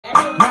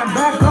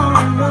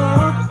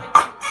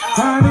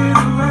Turn it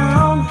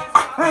around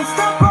and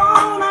step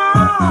on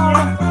out.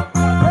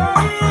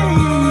 Hey,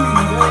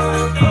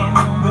 come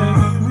on,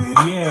 baby.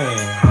 Yeah.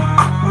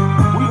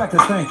 We'd like to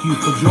thank you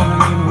for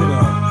joining in with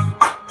us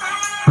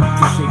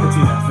to shake a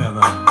tail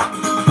feather.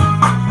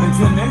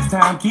 Until next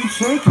time, keep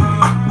shaking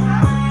it.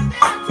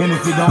 And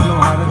if you don't know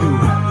how to do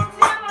it,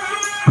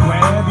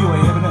 grab your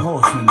ebony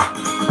horseman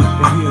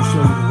and he'll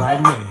show you the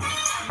right way.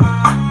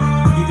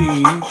 You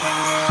dig?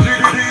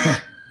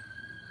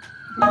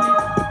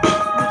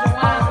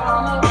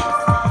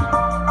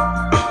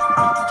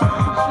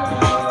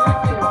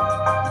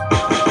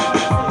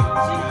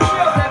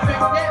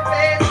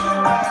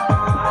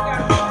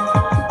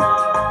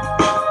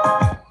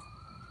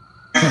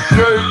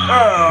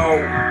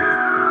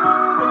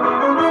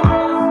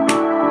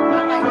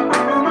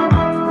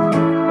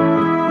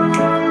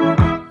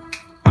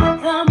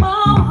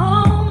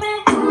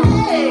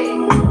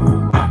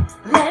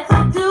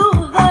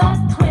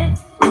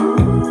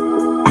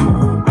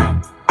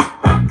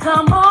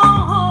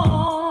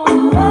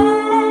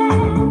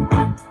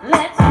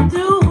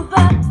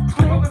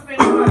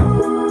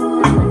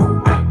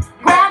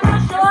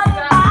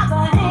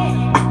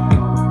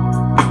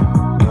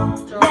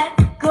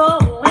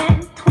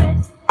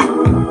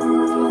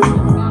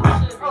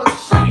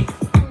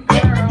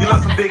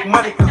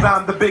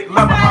 I'm the big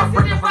lover,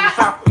 heartbreaker from the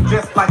south,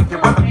 just like your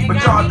brother.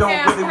 But y'all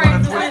don't really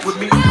want to twist with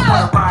me. You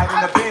want to ride in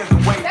the Benz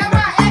and wait in the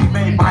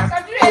made by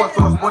four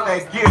source for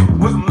that gear.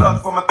 With some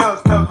love for my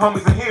thugs, thug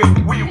homies in here.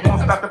 We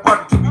won't stop the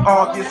party till we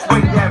all get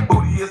sweaty. That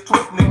booty is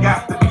twisting, it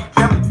got to be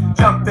jelly.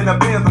 Jump in the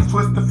Benz and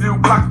twist a few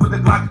blocks with the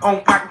Glock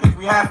on cock in case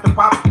we have to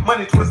pop.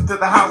 Money twist to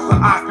the house so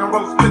I can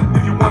roast it.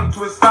 If you want to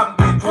twist something,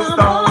 then twist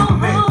on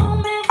me.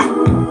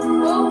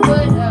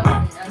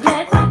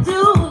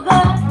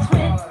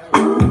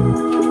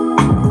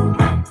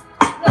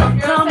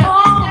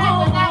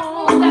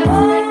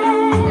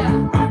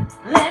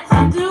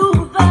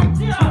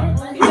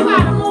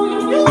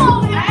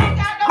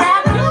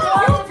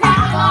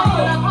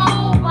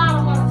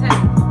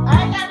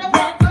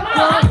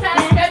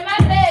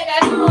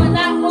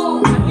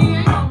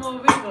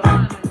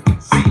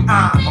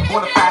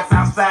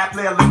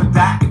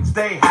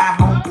 Stay high,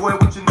 homeboy,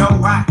 what you know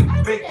why?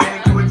 Big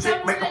bang to a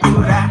chick, make a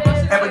pull that.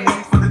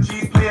 Ebony's for the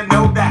G's, player,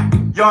 know that.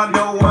 Y'all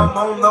know I'm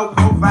on low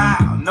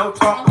profile. No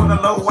talk on the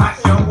low, I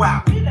show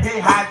out. Hit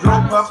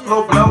hydro, puff,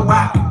 flow, blow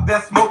out.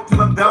 That smoke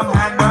till I'm dumb,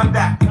 had none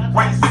that.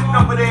 Why you sitting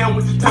over there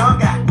with your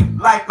tongue out?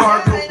 Like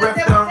Argo,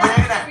 breath done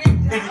ran out.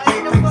 If you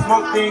can't take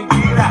smoke, then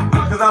get out.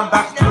 Cause I'm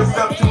about to twist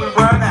up to and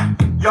run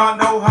out. Y'all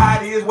know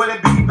how it is, what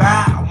it be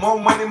by. More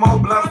money, more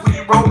blunts when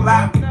you roll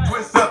out.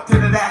 Twist up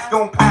till the ass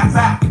gon' pass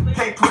out.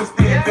 Can't twist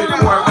it, big boy,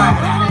 right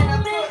out.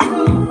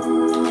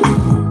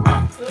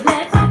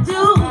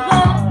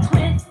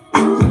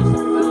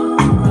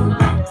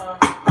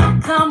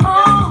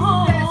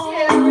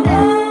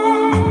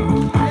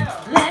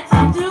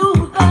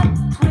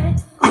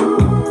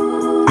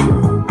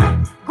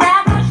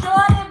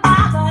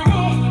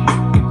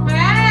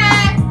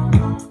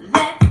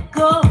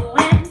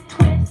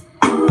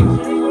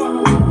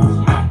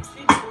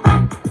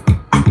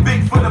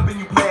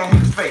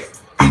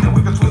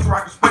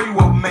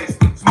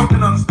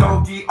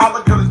 All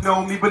the girls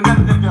know me, but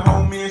none of them can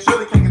hold me and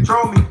surely can't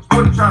control me.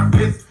 Sporting sharp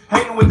fists,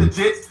 hanging with the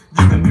jits.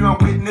 You can be my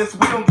witness,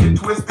 we don't get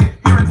twisted.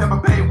 Here in Tampa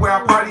Bay, where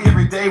I party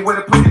every day, where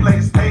the pretty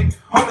ladies stay.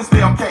 Homies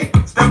stay okay.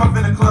 Step up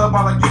in the club,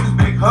 all I get is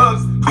big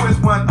hugs.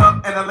 Twist one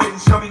up, and the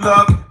ladies show me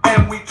love,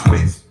 and we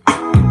twist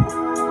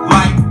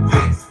like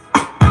this.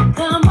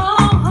 Come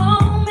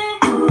on, homie,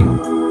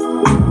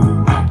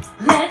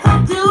 let's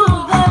do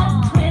the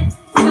twist.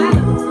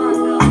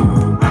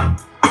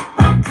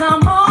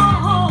 Come on.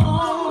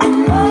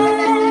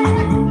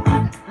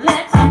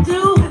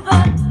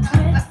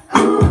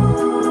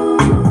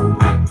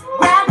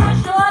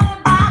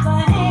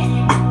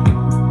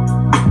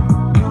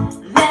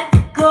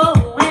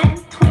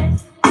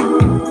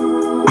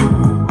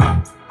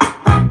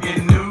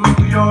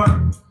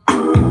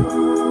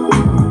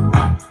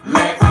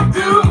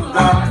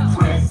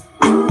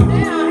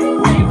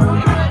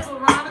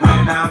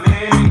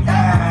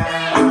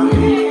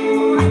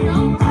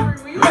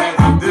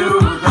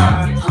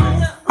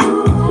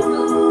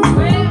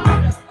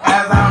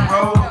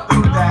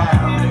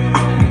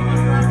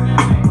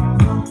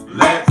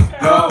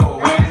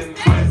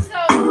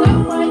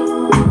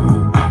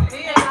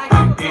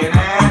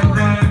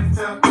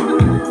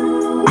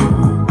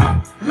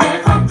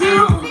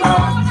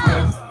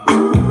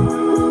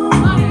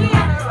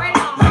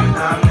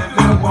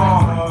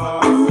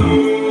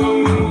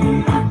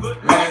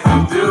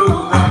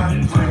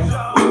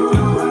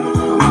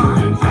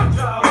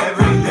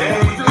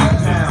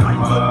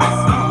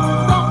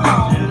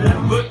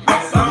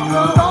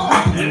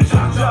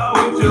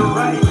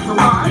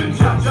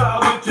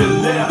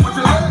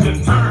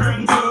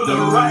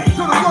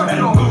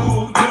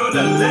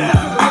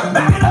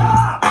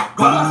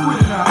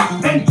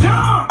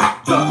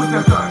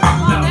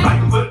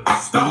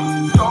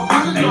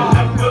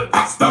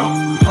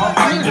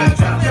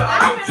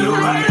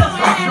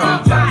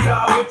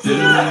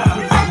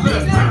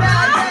 Yeah.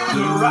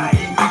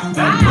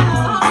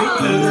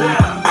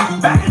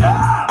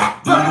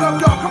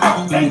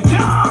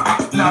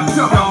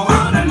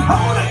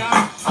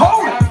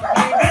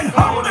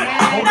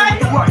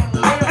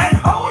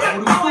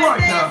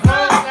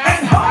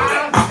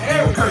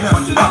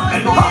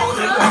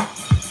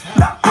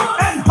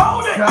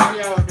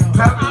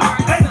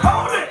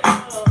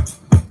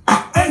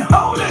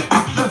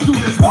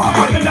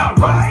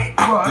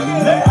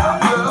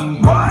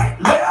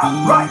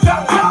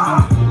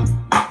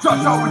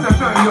 Cha-cha with that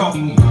thing, y'all.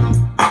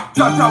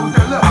 Cha-cha with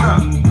that left now.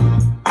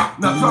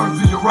 Now turn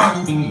to your right.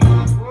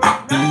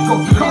 Go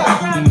to the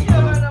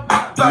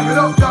left. Back it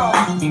up, y'all.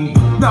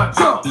 Now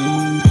jump.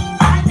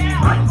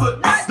 Right foot,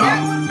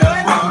 stomp.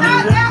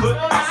 Left foot,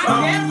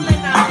 stomp.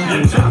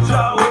 And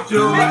cha-cha with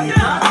your right.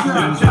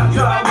 And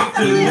cha-cha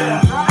with your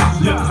left.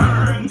 You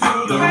turn to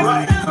the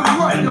right.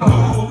 And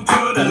move to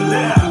the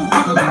left.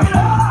 Back it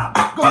up.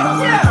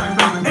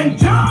 And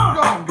jump.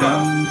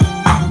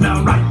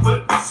 Now right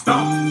foot,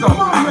 stomp.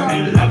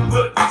 And left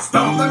foot,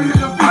 stomp. You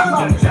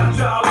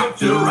cha-cha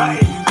with your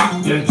right.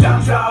 You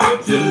cha-cha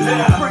with your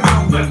left.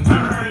 You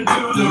turn to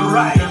the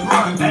right.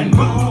 And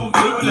move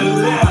to the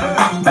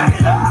left. Back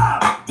it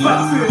up.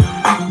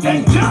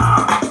 And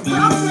jump.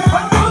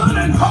 Right foot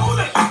and hold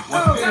it.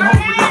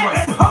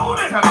 And hold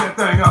it. Tap that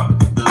thing up.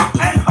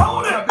 And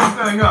hold it. Tap that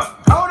thing up.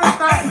 Hold it.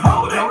 And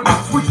hold it.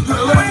 Switch it to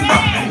the left.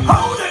 And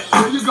hold it.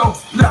 There you go.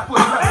 Left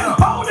foot. And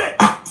hold it.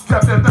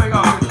 Tap that thing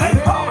up. And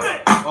hold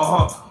it.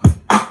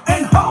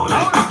 And hold it.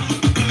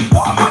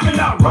 Walk with me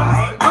now.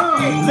 Right.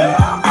 Left.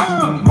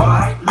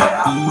 Right.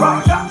 Left.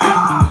 Right. Cha-cha.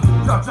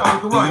 Cha-cha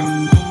with the right.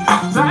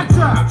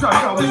 Cha-cha.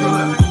 Cha-cha with the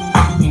left.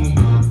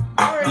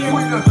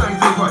 Swing that thing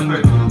to the right,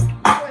 baby.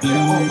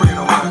 Bring it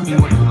on back.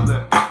 Swing to the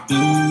left.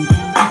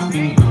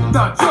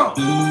 Now jump.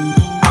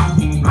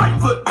 Right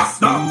foot.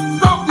 Stomp.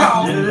 Stomp,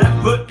 y'all. And left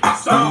foot.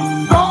 Stomp.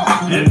 Stomp.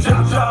 And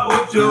cha-cha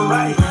with your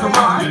right.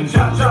 And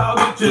cha-cha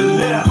with your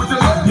left.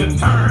 You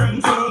turn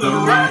to the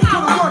right.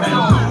 And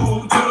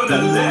move to the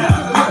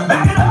left.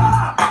 Back it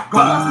up. Go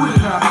back with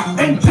it now.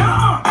 And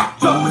jump.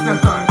 Jump with that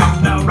thing.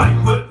 Now right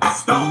foot.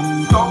 Stomp.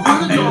 Stomp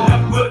with it, and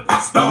left foot.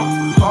 Stomp.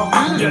 Stomp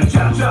with it. You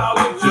cha-cha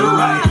with your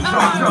right.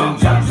 And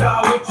cha-cha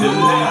with your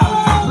left.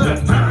 You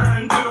turn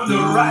to the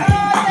right.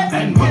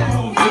 And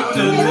move to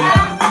the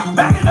left.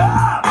 Back it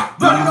up.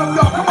 Back it up,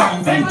 y'all. Come on.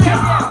 And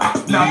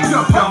jump. Now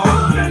jump, y'all.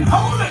 And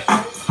hold it.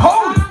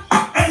 Hold it.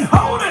 And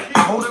hold it.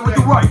 Hold it with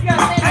the right. And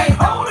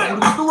hold it. Hold it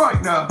with the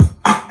right now.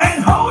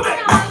 And hold it.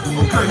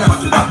 Okay, now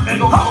switch it up.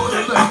 And hold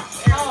it.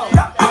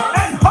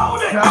 And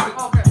hold it. Tap it.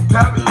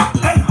 Tap it.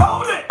 And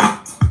hold it.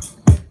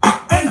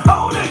 And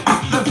hold it.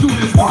 Let's do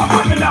this. Walk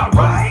with me now.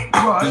 Right.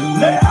 Right.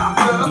 Left.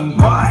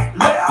 Right.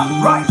 Left.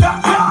 Right.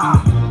 Cha-cha.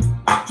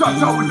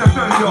 Cha-cha with that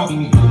thing, y'all.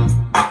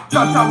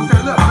 Cha-cha with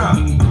that left now.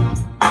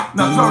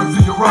 Now turn to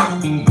your right.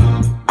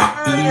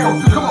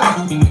 Come on.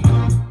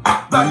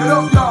 Back it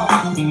up, y'all.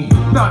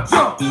 Now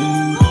jump.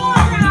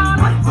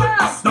 Right foot,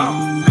 stomp.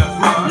 That's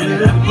right. And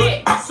left foot,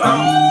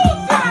 stomp.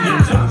 And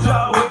cha-cha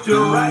with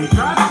your right.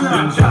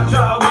 And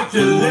cha-cha with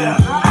your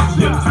left.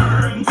 You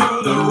turn to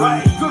the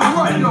right.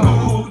 And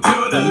move to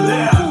the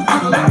left.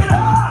 Back it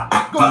up.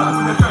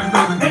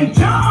 And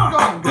jump.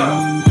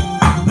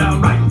 Now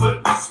right foot,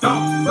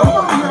 stomp.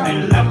 And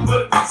left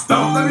foot,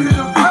 stomp.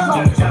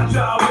 You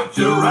cha-cha with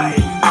your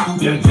right.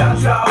 You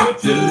cha-cha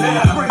with your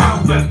left.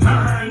 You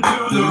turn to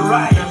the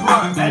right.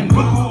 And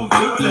move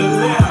to the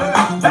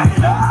left. Back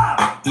it up.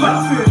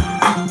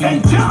 And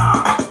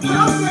jump.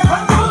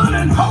 Right foot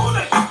and hold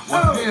it.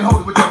 And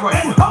hold it with that right.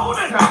 And hold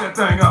it. Tap that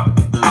thing up.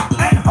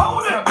 And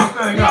hold it. Tap that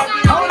thing up.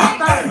 Hold it.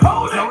 And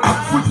hold it.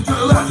 Switch it to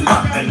the left.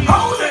 And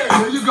hold it.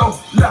 There you go.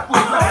 Left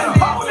foot. And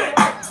hold it.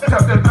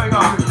 Tap that thing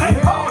up. And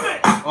hold it.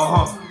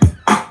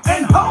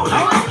 And hold it.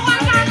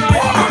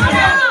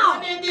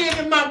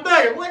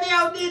 What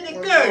y'all did to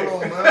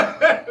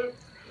good?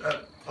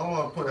 I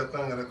want to put that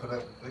thing in there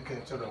because they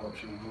can't tell them what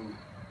you move.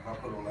 I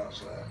put it on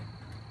outside.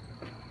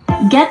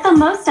 Get the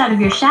most out of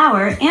your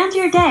shower and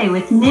your day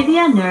with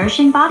Nivea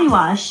Nourishing Body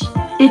Wash.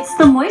 It's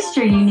the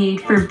moisture you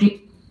need for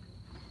beauty.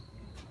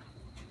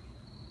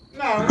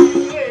 No, we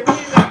got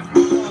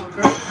you on,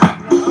 girl.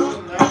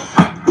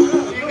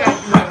 You got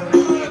you.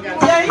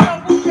 Yeah, you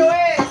gonna boot your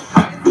ass.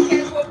 You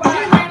can't go by. You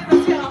ready to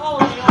tell a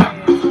hole in your ass.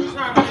 I'm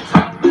trying to let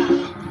y'all know.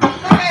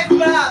 Okay,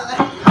 brother.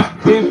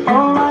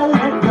 Before I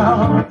let go.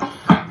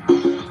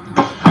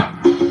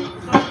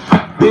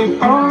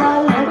 Before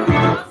I let go.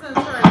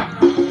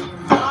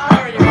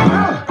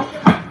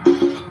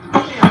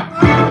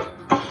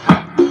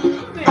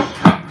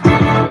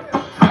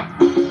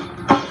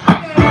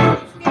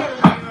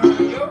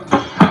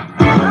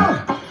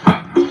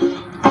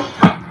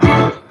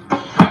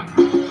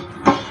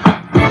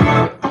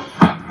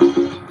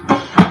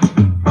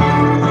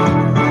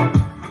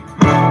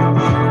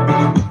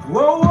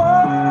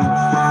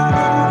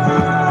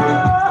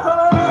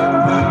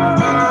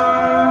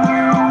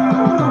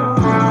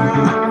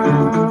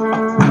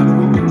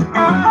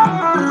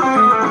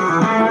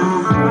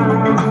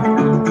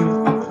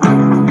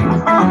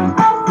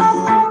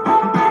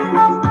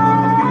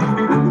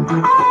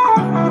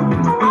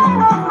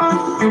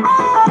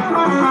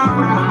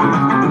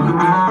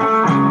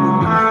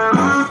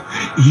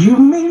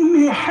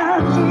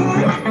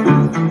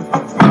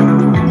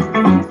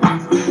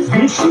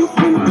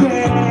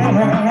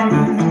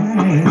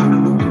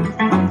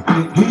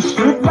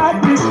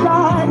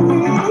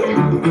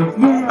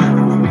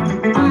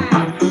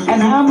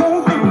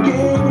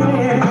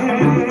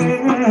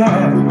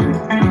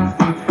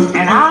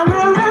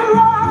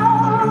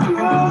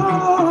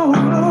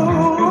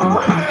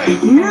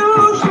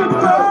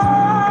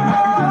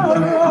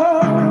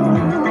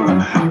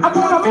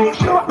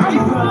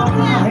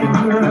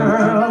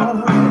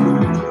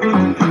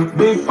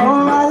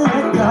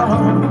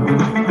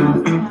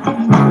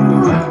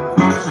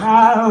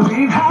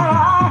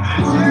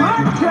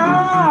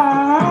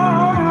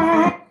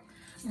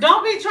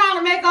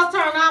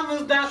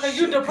 when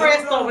you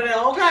depressed over there,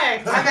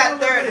 okay? I got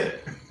 30.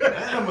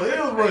 Damn, my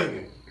ears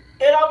ringing.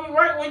 It'll be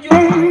right when you.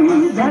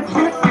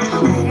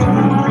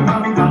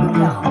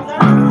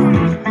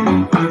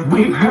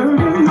 We heard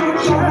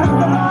each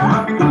other.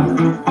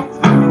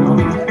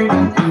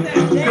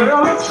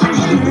 Girl, it's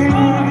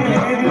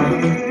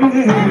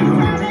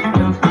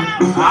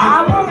I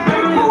won't be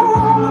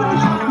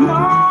foolish, no.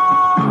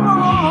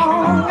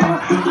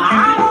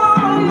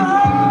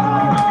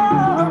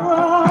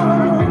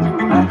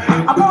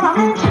 I wanna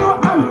make sure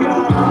I'm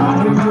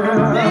right,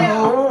 girl,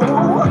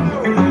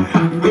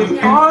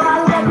 before I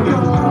let go,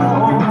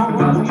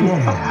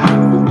 yeah.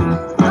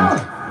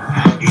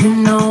 You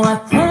know I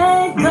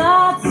thank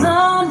God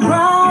sun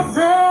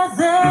rises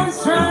and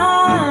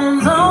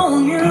shines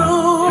on you.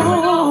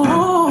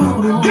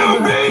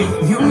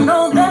 You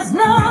know there's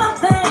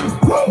nothing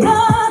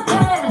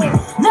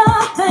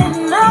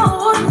I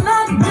would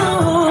not do.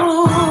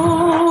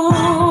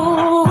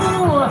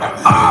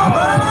 Before I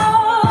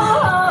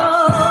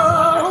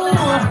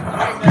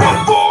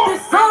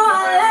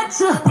let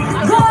you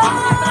go.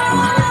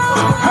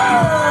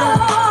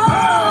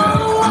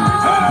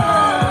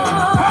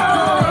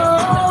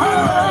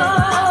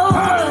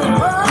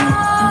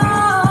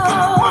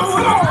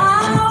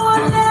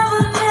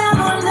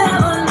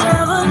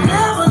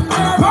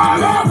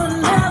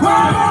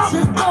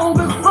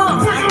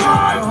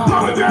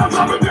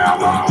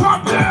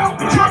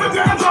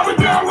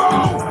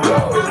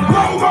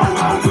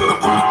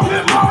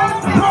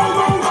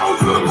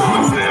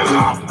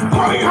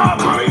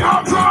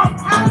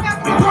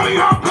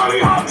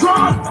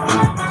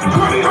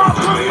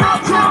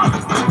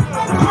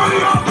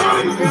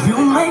 You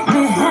make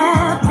me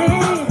happy.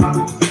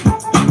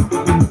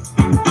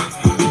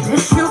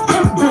 This you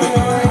can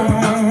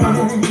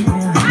bear.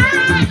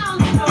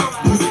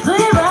 You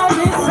stay right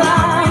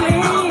beside me,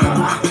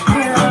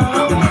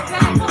 girl,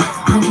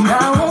 and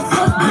I won't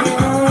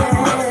forget.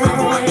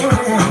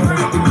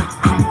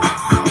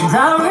 I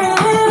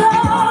really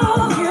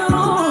love you.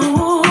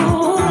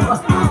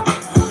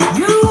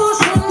 You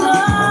should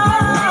know.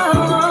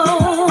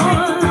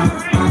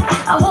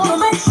 I wanna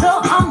make sure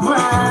I'm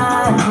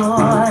right,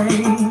 boy.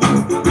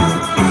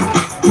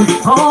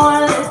 Before I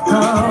let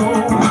go,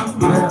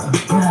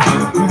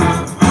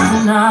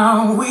 now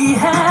we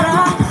had a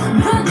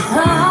good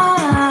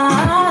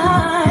time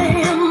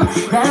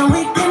that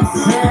we can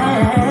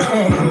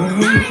say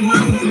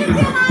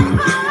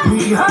we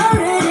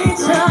hurted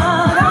each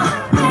other,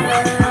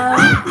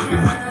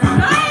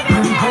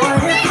 and boy,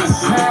 it's a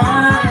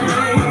shame.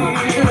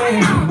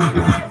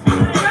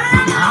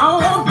 I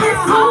won't be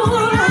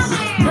foolish,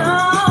 no.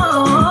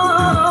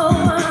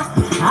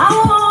 I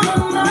wanna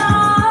know.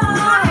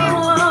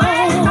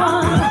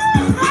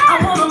 I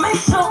wanna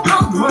make sure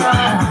I'm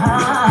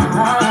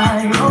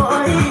right,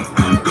 boy,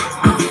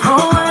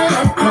 before I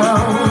let go.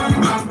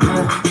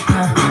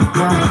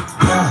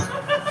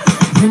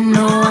 You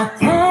know I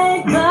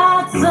thank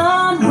God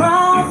sun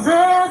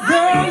rises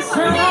and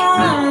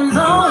shines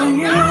on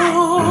you.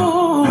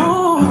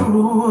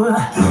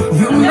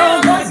 You know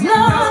there's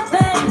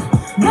nothing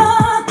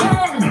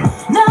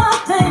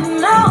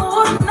I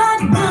would not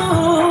do.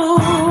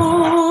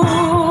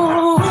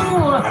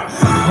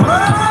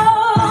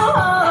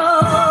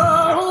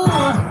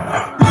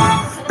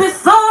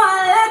 Before I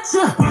let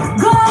you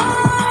go.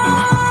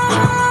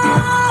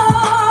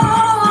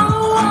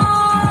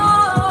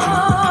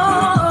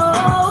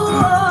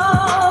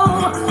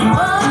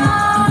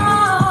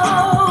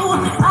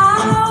 I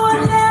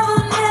would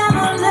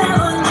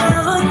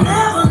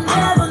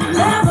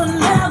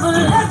never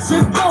let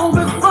you go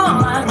before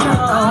I go.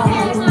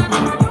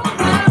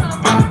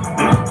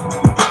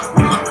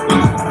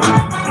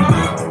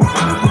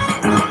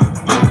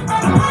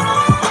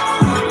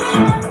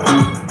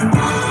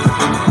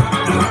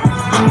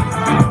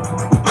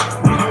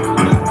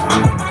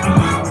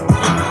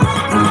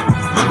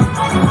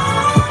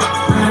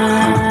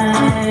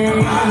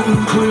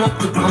 Pull up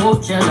the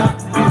Coachella,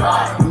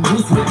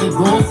 boots with the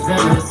gold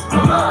feathers.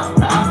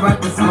 I brought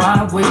the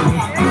squad with me,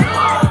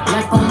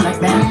 black on black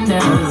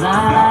bandanas. I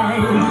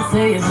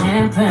say it's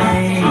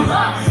champagne,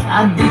 I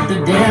did the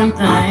damn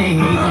thing.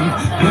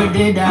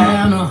 Birthday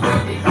Diana,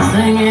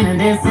 singing and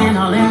dancing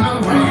all in the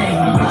rain.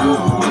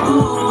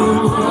 Ooh,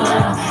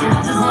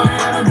 I just wanna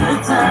have a good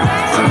time.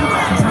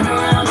 Turn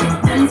around,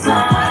 get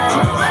inside,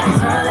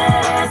 turn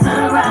that ass to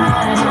the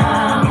right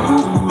now.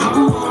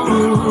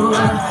 Ooh,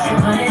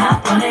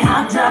 funny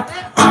hop, drop,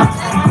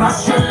 cross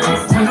your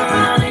legs, turn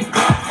around and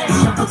clap,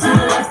 shuffle to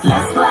the left,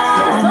 let's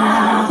slide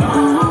now.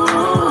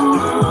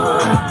 Ooh,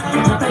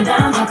 drop it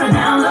down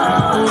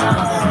low,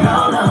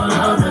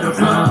 low to the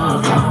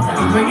floor.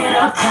 Bring it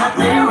up, tap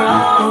and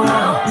roll.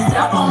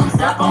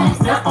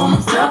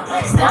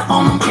 Step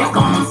on, kick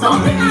on, so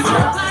baby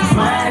step.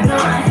 Swag the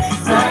right,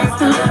 serve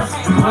the left,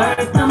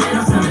 work the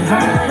middle, so it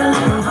hurt a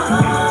little.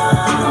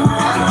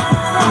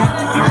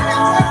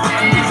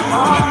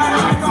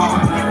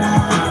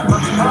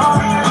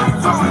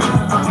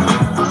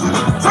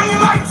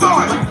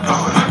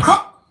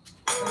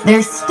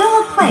 There's still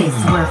a place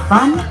where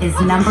fun is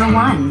number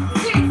one.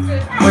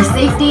 where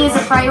safety is a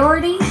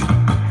priority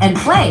and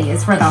play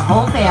is for the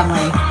whole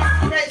family.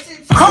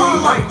 Car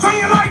light, turn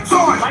your lights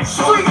on.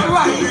 Street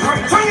light,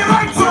 turn your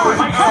lights on.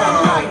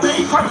 Car light,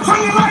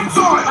 turn your lights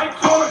on.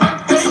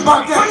 It's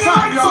about that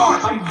time, y'all.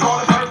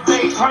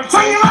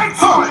 Turn your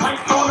lights on.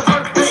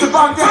 It's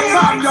about that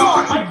time,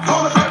 y'all.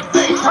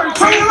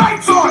 Turn your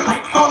lights on.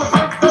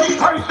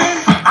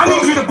 I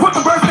need you to put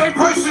the birthday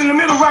person in the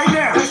middle right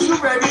now. That's you,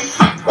 baby.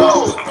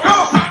 Whoa,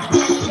 go.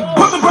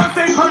 Put the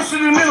birthday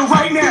person in the middle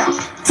right now.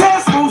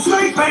 Test move,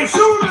 straight face,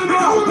 shoot in the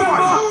middle. 1,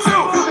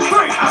 2,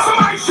 3.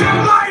 Somebody shine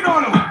a light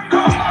on him.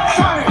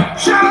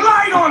 Shine a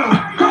light on him.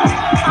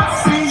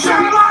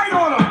 Shine a light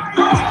on him.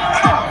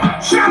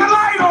 Shine a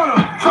light on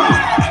him.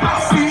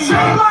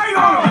 Shine a light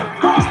on him.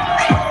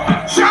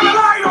 Shine a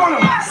light on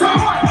him.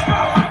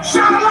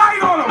 Shine a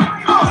light on him.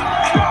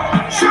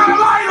 Shine a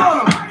light on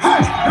him.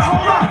 Hey, now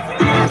hold up.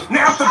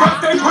 Now if the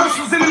birthday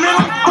person's in the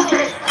middle,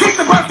 okay, keep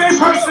the birthday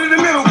person in the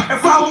middle and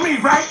follow me,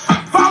 right?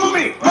 Follow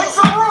me. Make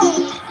some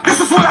room. This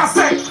is what I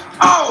say.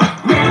 Oh,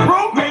 make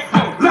room, let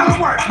them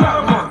work.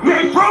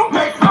 Make room,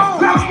 let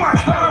them work.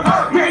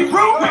 Make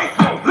room, let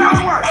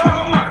them work.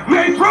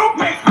 Make room, let them work. Make room,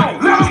 let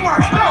them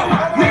work.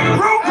 Make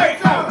room,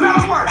 let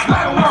them work.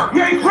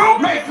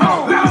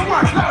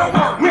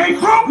 Make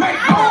room, let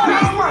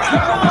them work.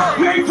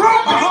 Make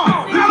room,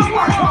 let them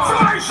work.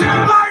 Somebody shine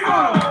a light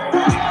on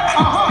them.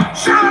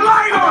 Shine a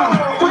light on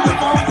them.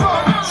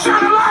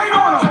 Shine a light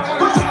on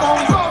them.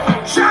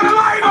 Shine a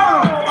light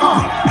on them.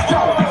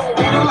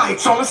 All the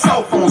lights on the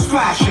cell phones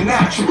flashing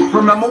at you.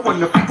 Remember when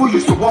the people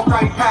used to walk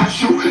right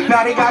past you?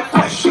 Now they got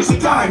questions.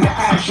 It's time to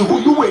ask you who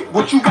you with,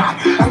 what you got,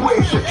 and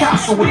where's your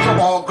castle with your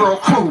all-girl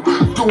crew?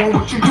 Doing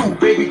what you do,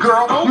 baby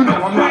girl. You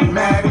know I'm not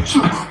mad at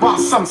you. While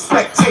some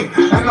spectate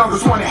and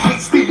others want to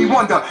hate Stevie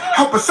Wonder,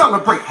 help us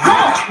celebrate.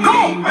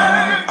 Happy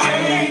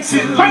birthday to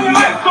you. Turn your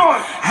lights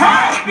on.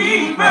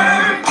 Happy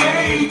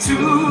birthday to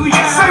you.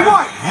 Say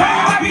what?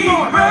 Happy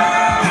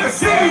birthday. If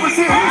Stevie was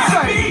here, he'd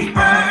say happy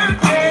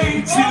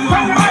birthday to you.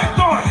 Turn your lights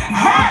on.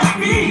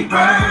 Happy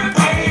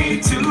birthday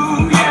to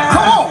you.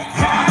 Come on.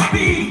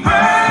 Happy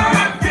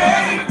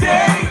birthday,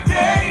 day,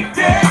 day,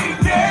 day,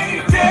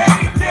 day, day,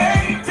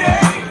 day, day,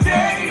 day,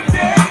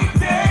 day,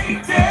 day, day,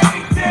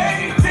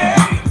 day, day,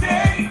 day, day, day,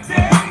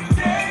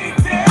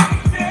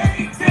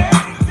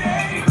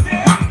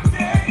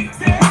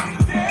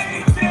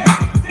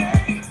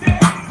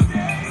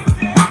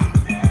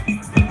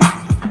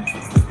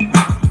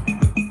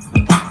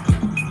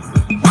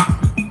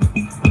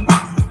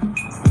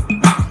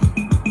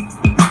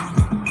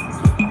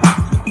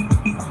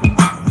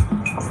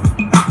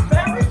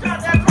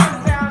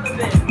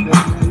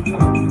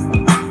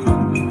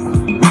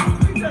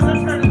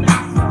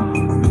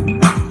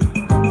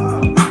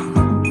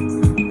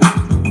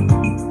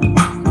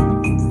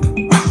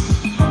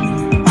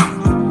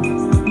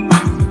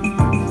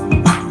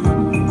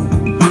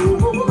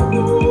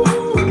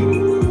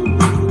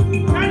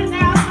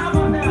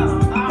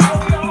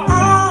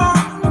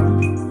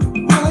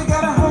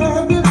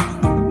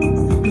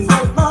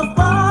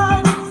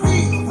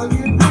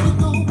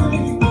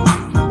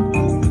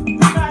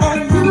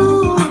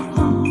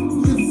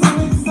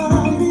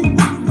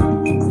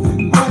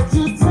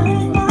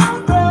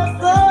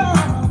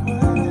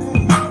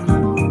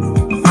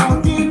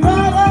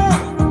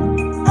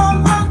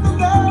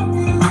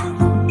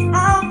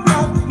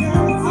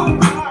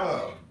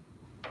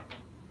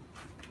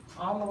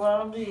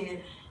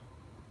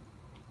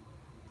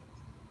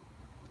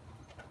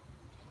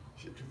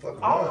 Shit, you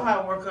fucking I don't know lying.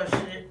 how to work her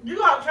shit. You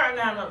gotta turn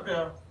down up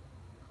there.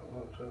 I'm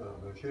not turning down,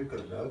 but can't cut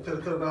it down. Tell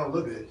her to cut it down a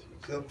little bit.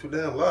 She sounds too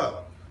damn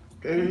loud.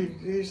 Can't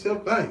hear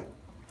yourself think.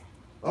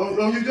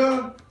 On you,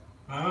 John?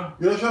 Huh?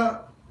 You got a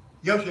shot?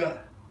 Your shot.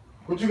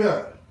 What you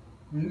got?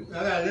 I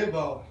got a lip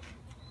ball.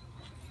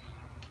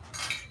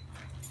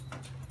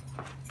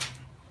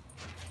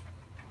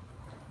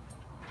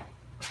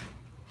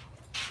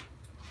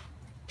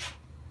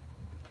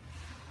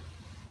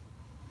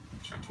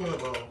 $12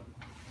 ball.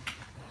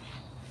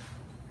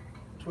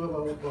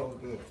 $12 ball,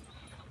 good.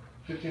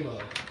 $15.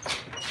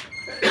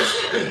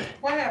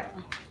 What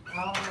happened? I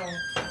don't know.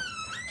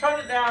 Turn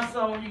it down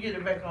some when you get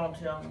it back on,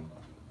 tell me.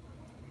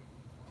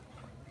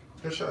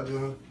 Good shot,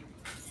 John.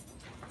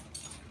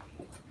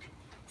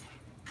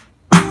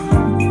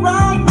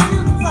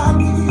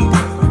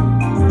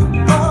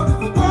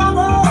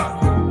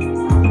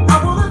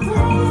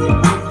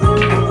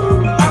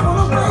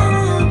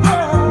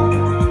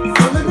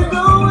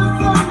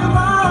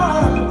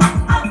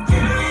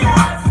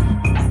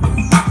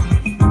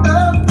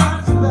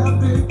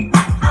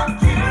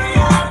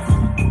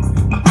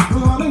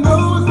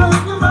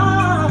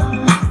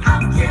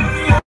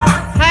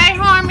 Hey,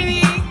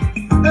 Harmony.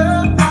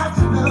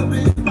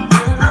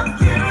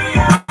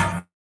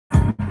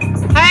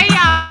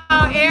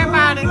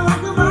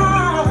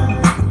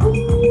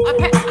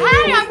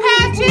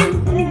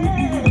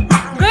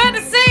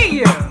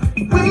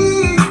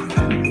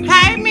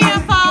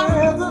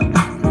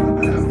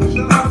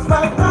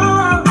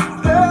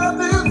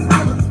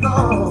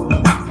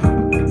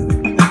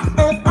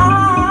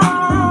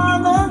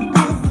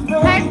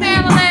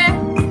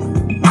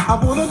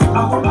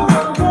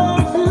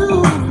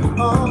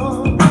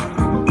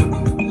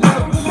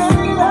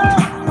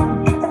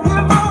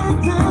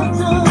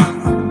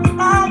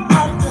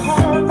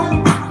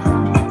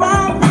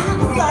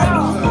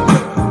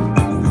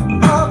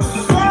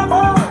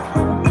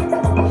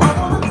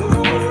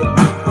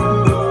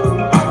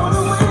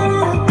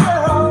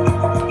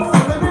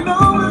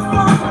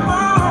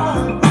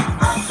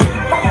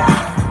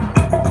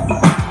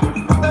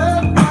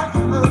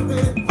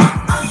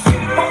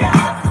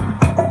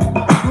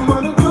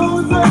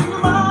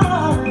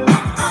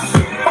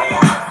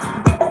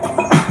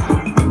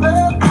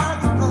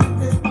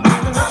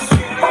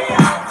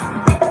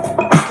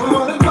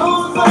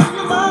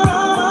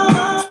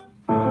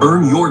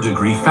 Earn your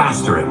degree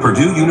faster at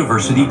Purdue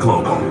University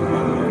Global.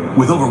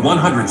 With over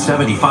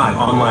 175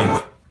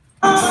 online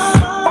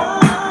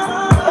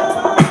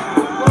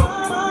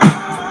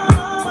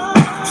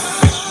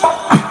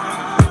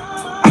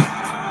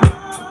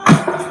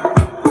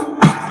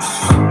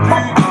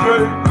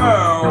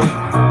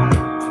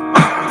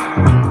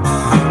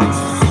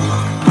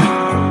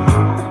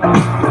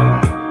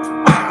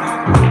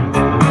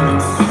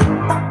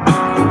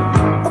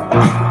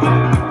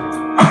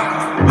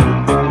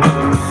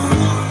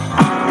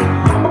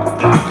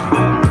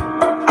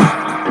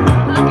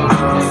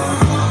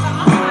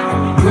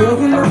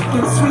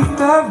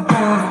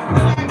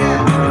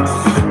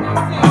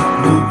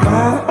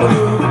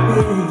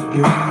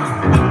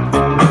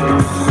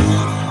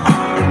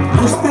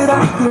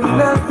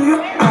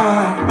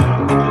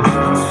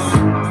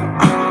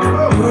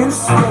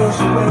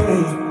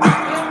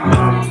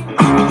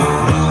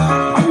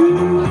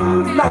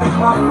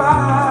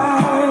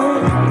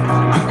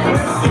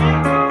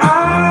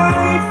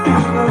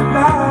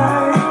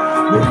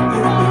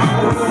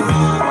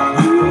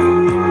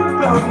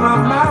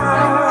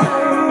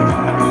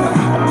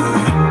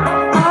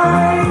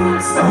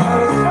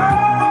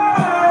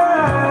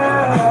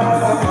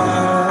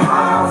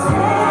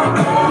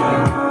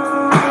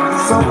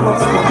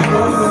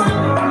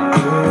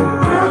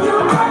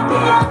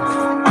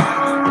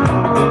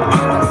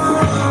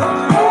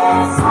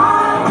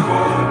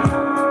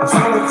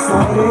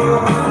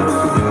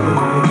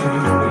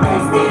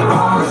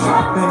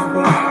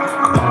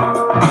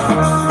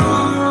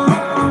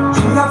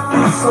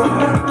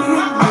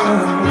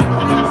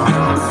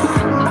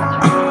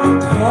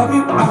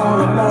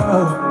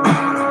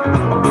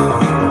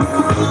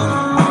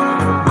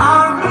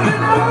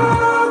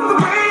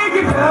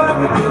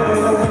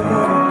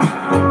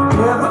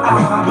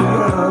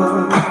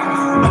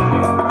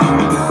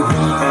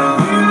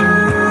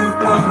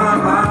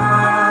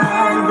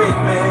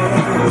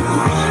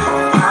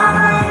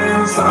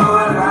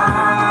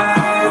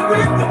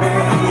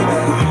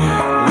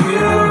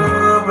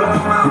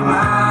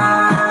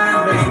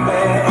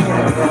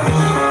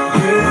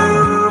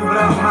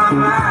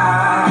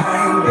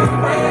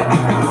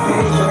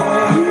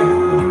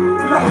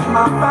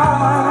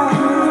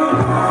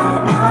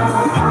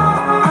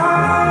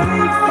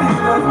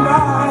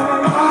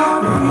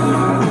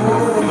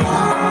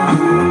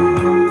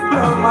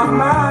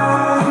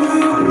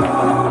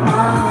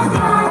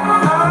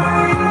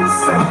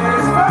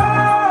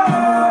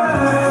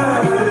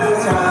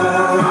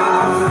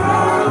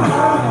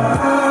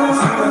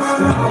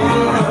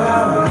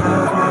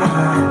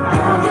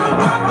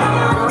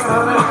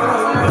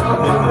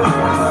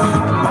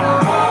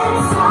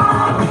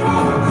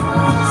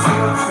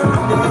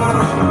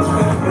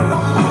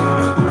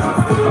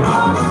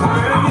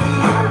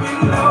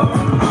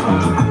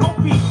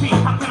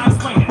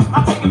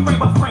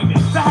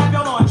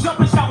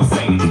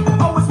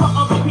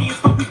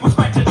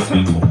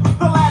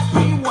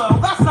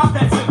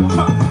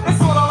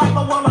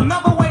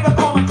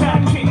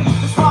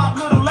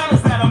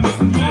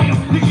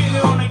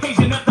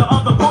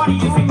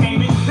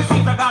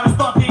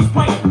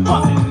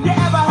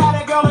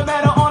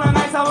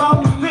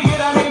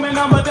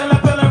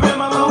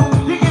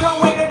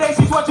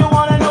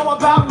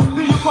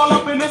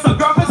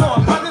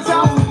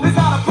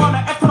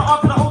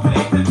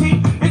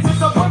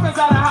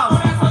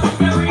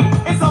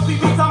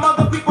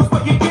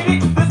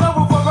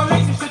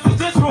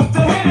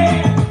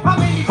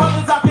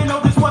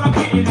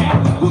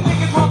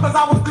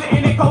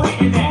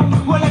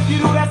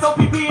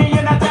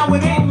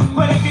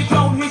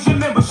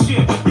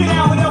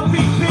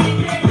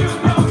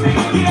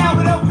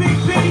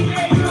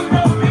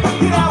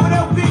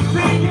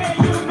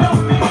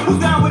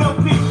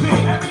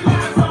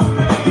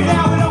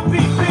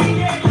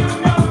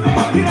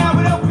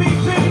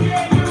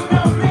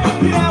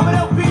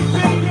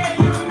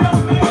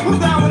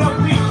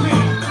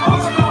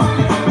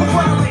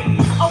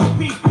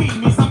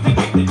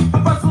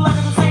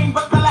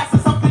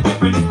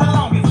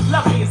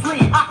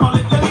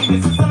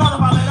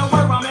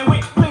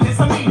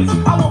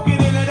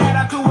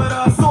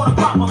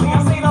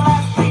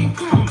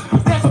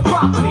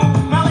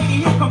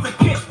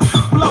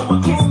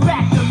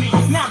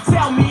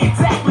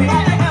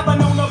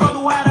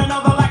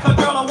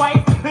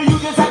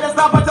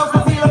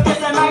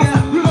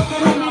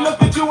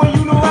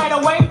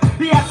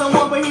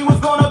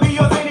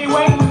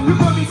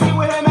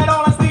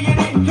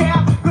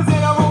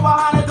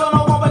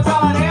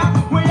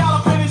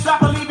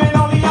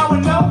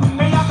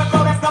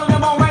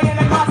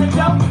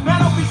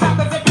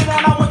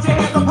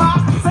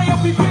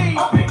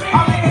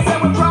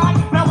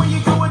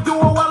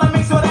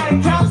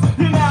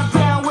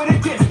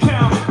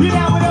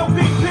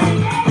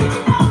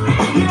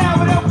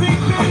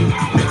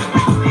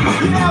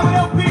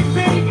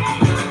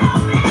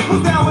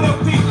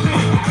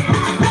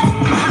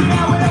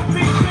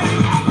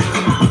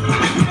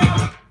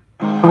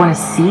I want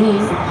to see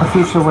a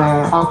future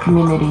where all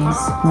communities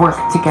work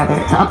together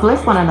to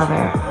uplift one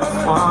another.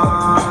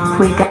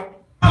 We got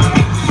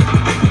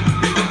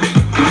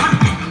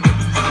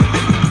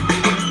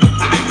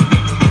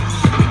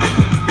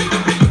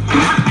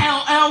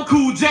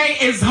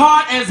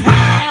hard as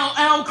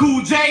LL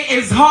Cool J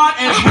is hard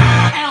as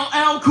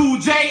LL Cool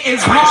J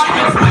is hard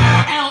as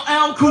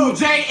LL Cool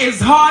J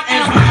is hard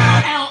as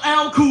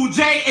LL Cool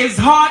J is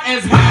hard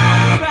as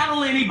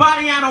battle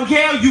anybody, I don't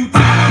care, you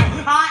tell.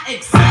 I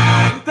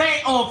excel,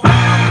 they all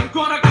fail.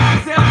 Gonna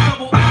sell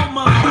double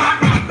Alma.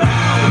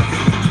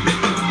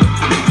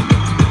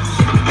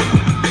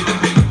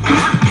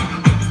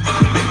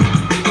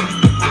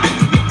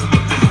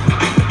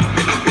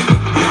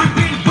 I've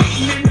been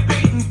waiting and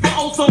debating for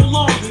oh so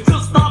long,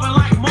 just starving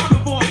like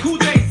motherboard, Cool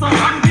J song.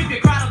 If you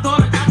cried, I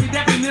thought that you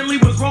definitely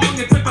was wrong.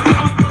 It took a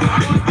enough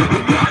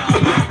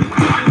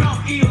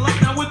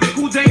like with the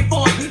Cool J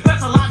force,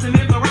 specializing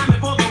in the rhyming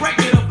for the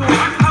record of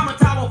course. I'm a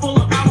tower full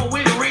of power,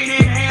 wind, rain,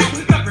 and hail.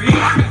 The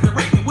creator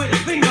resurrected with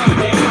his finger.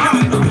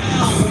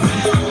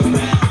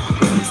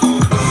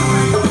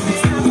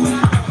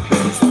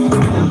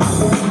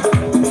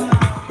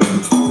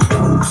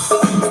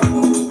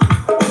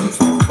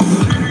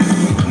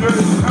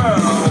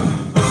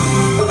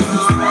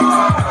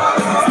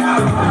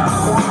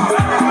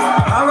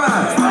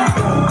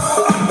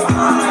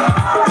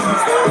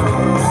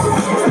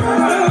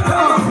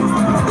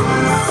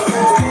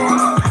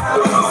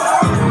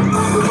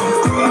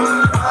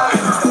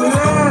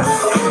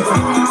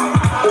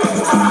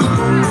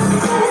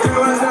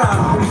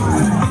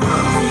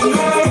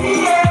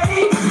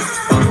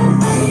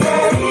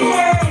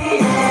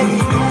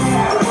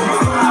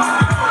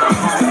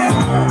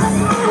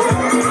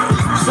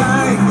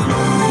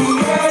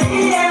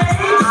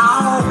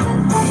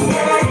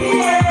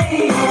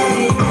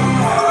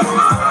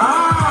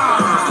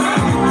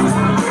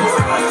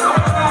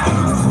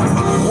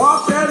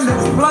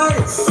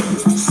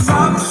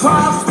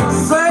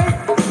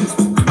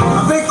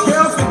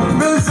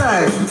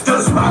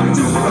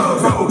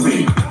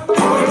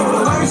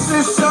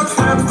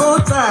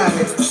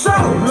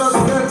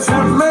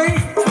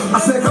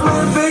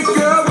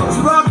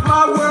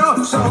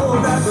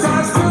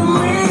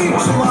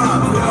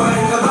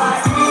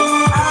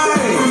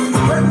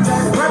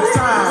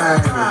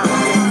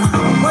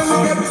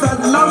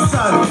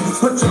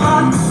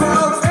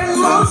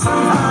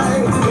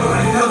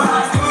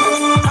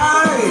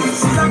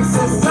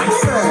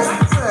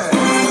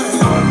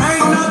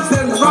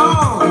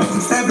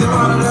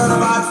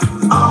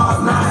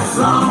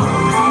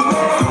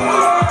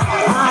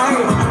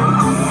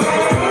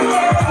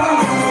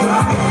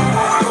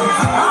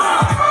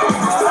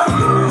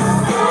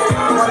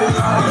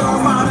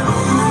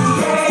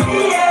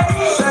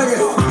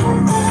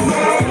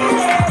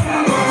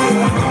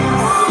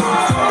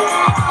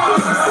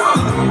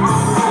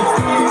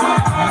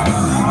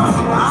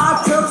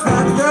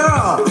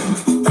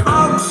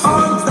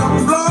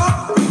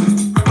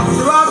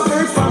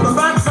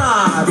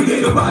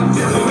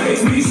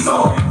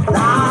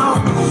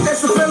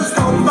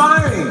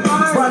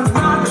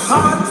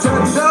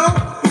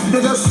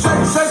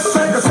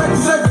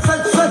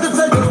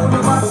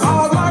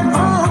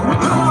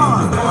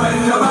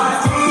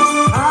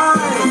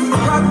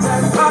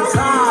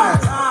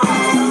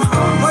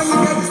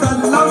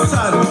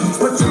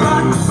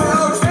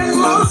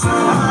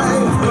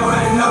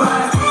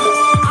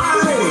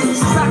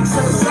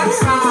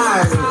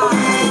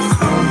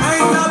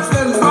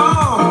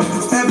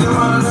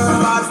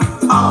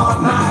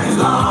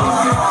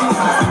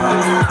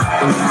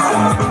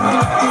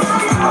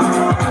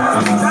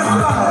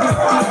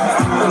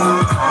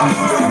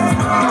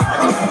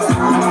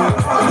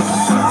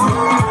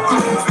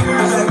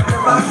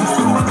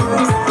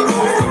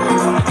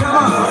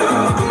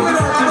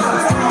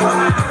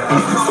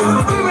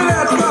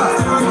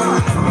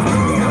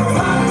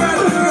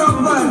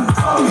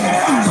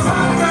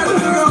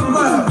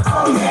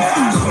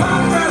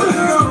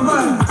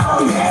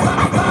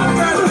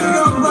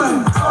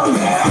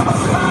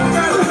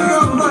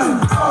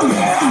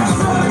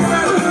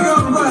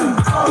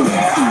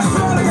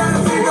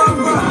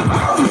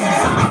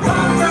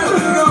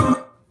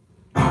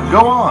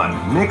 Go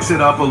on, mix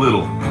it up a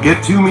little.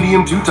 Get 2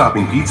 medium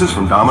 2-topping pizzas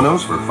from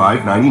Domino's for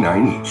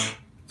 $5.99 each.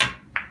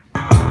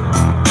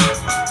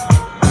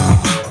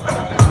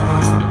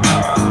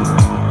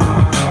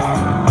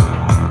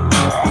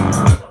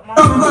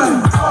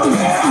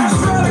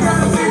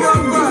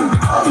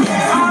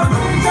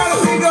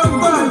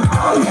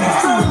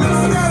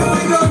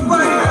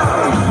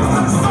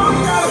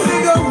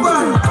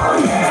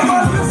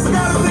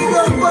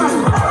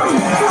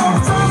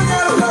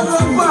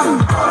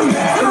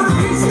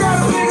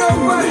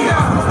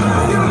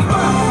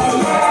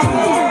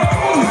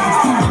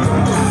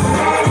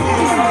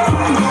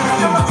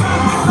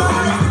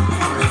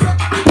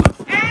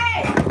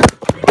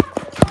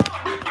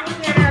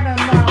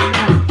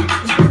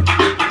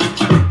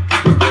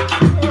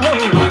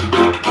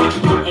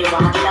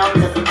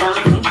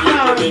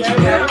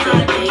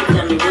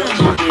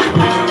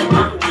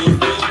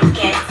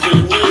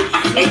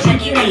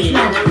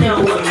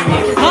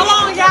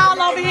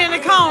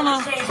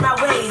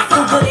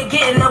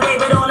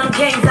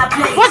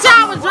 What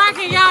y'all was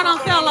drinking? Y'all done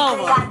fell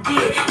over.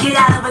 Get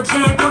out of a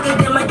jam, quicker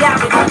than my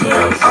garage.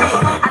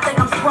 I think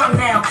I'm sprung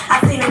now. I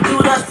seen a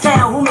dude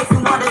uptown who makes me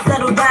wanna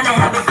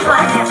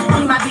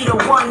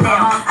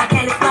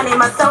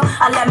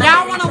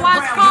Y'all want to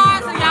watch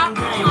cars or y'all?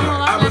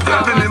 I was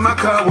driving in my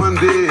car one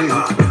day.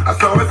 I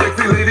saw a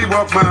sexy lady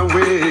walk my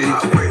way.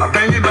 A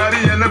banging body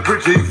and a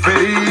pretty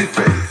face.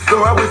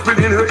 So I whispered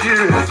in her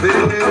ear and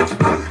said,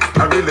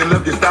 I really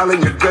love your style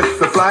and your dress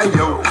so fly,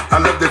 yo. I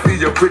love to see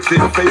your pretty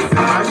face in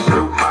my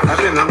show. I've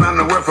been around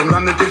the world from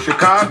London to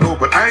Chicago,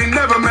 but I ain't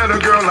never met a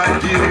girl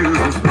like you.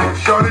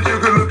 Shorty, you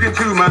could look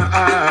into my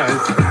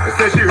eyes.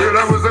 Said she heard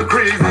I was a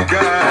crazy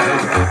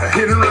guy.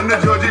 Hit and run the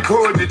Georgie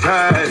Porgy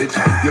tide.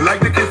 You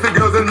like to kiss the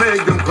girls and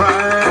make them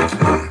cry.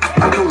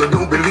 I told her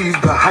don't believe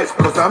the hype,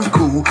 cause I'm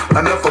cool.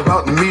 Enough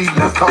about me,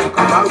 let's talk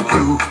about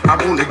you. I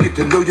wanna get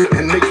to know you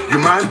and make you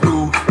mine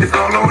too. It's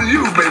all on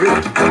you, baby.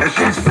 And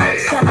she said,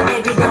 Tell me,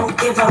 baby, don't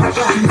give up.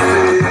 She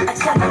said,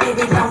 tell me,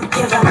 baby, don't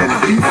give up. And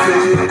he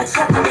said,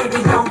 tell me,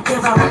 baby, don't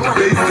give up.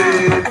 They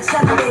said,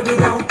 tell me, baby,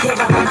 don't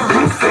give up.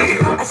 You said,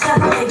 tell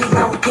me, baby,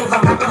 don't give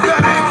up.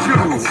 That ain't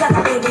true. Tell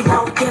me, baby,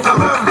 don't give up.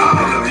 I love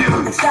all of you.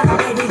 Tell me,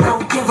 baby,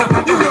 don't give up.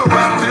 You know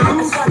I do.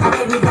 Tell me,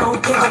 baby,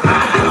 don't give up.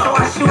 So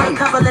I shoot a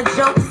couple of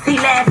jokes. He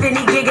laughing,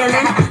 he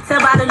giggling.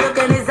 Tell by the look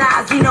in his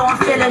eyes, you know I'm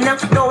feeling them.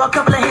 Throw a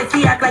couple of hits,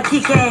 he act like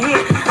he can't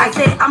hit. I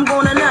say, I'm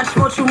going to lunch,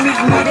 won't you meet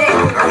me there?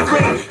 I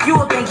swear, you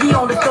would think he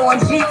on the store in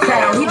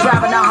G-Town. He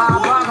driving a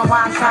hard bargain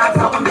while I'm trying to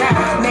talk him down.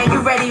 Man, you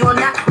ready or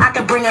not? I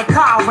can bring a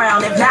car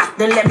around. If not,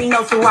 then let me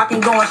know so I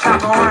can go and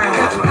shop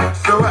around.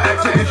 So I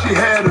asked her if she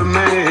had a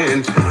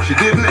man. She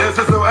didn't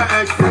answer, so I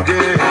asked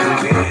again.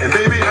 And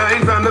baby, I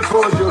ain't trying to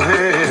force your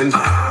hand.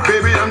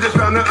 Baby, I'm just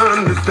trying to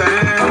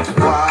understand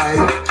why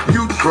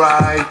you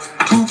try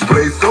to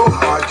play so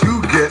hard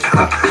to get.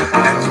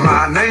 And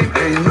my name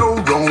ain't no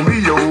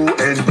Romeo,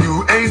 and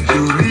you ain't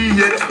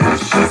Juliet.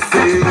 She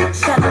said,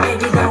 shut up,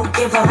 baby, don't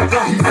give up.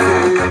 He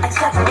said,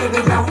 shut up,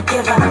 baby, don't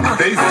give up.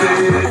 They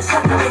said,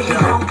 shut up, baby,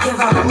 don't give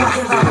up.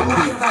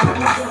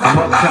 I'm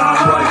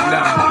uptown right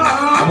now.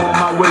 I'm on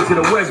my way to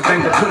the West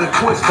Bank to put a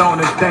twist on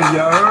this thing, you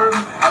heard?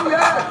 Oh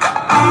yeah,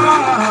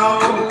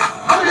 oh,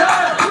 oh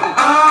yeah,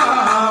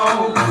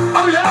 oh,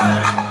 oh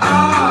yeah,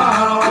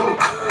 oh,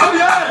 oh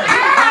yeah.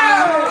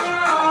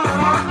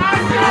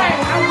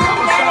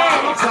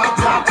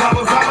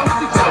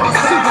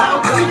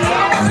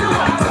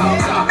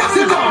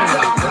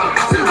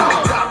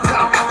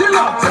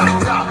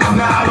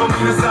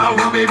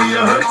 Baby,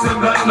 I hurt you,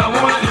 but I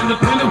want an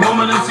independent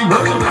woman and she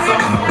working with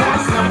something. I want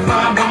a slim,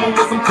 fine woman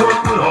with some twerk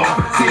with her.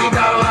 She ain't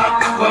got a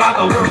lot, but I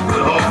can work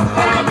with her.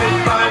 I want a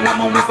big, fine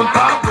woman with some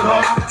pop with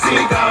her. She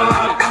ain't got a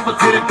lot, but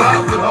titty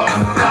pop with her.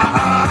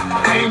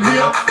 Came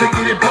here to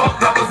get it bucked,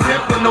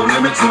 represent with no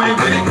limit. You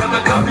ain't ready, got the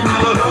company,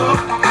 little love.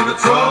 In the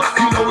truck,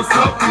 you know what's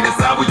up. We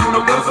decide we're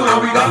universal and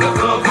we got the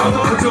love.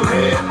 Put your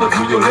head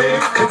between your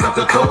legs and touch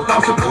your toe.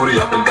 Bounce your booty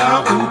up and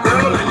down. Ooh,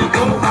 girl, and you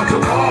go out your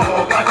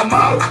wall like a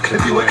model.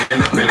 If you an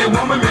independent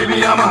woman,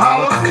 maybe I'm a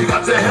holler. You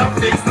got your hair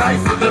fixed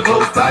nice with the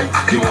clothes tight.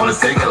 You wanna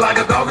shake it like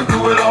a dog and do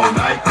it all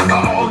night.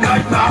 All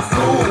night, now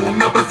assume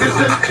your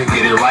position and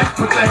get it right.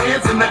 Put your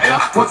hands in the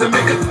air. Once you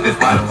make it, it's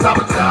by the top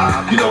of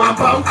time. You know what I'm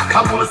about?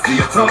 I wanna see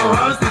you turn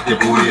around and stick your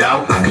booty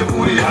out. Your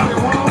booty out.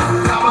 You want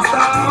top of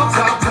style,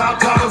 top, top,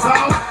 top of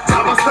style.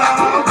 Top of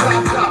style,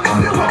 top, top.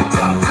 You want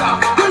top, top.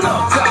 You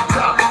love top,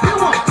 top. You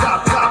want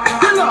top, top.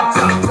 You love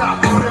top, top.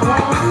 What you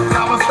want?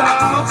 Top of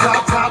style, top,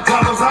 top,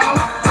 top of style.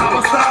 Top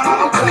of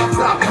style, top,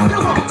 top. You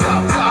want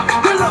top, top.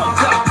 You love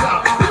top,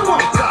 top. You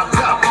want top,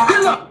 top. You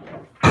love.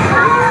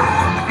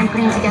 I'm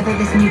putting together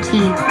this new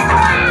team.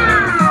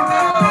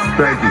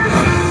 Thank you.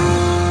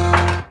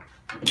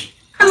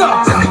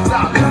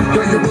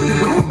 Girl, you booty with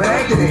some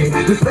baggy.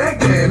 This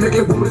baggy, make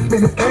your booty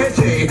spin his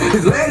cashy.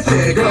 His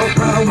lashy, girl,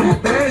 proud with his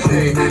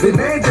passion. They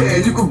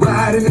magic, you can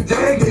ride in the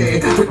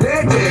jaggy. With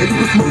that gas, you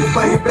can smooth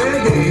by your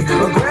baggy.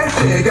 A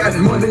grassy, got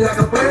money like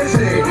a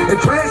flashy. And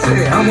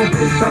trashy, I'm a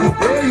bitch, I'm a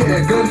player,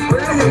 yeah. Gun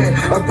spray,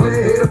 yeah. I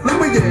play head of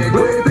fluid, yeah. Go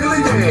ahead, Billy,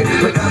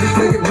 yeah. Like I be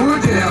slinging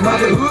wood, yeah. I'm out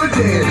the hood,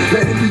 yeah.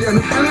 Let it be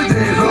understood,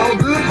 yeah. It's all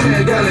good,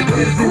 yeah. Gotta get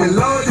it, see me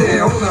low,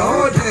 yeah. On the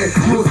hard, yeah.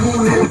 You a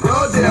smooth head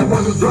broad, yeah. I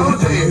want to draw,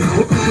 yeah.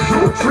 What people do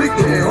a trick,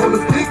 yeah. On the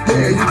stick,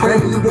 yeah. You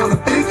claim you want a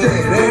big, yeah.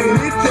 They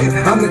ain't it,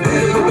 yeah. I'm the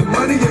daddy with the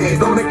money, yeah.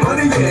 Don't make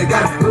money, yeah.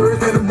 Got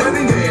birds and I'm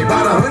running, yeah.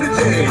 About 100,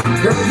 yeah.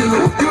 Girl, you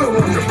look good,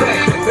 want to back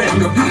that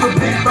thing up. You a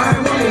big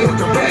fine woman, want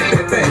to back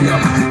that thing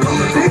up.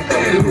 I'm a big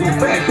daddy, want to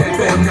back that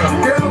thing up.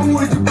 Girl, who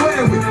is you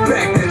playing with?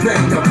 Back that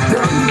thing up.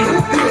 Girl, you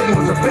look good,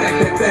 want to back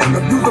that thing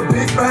up. You a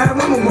big fine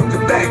woman, want to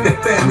back that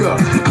thing up.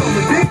 I'm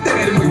a big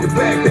daddy, want to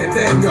back that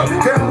thing up.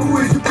 Girl, who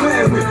is you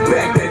playing with?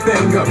 Back that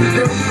thing up.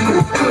 Girl, you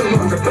look good,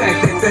 want to back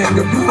that thing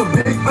up. You a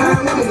big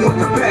fine woman, want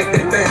to back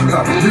that thing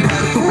up. You got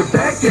a super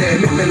back, yeah.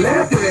 Make me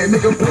laugh, yeah.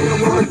 Make them play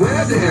on the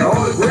grab, yeah.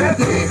 All the grab,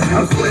 yeah.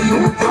 I'm sweating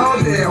on the draw,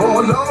 yeah.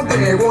 All along,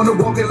 yeah. Wanna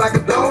walk it like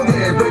a dog,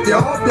 yeah. Break you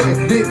off,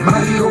 yeah. Get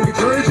money on your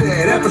church,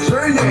 yeah. That for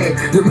sure, yeah.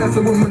 You're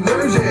messing with my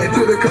nerves, yeah.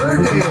 To the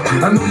curb,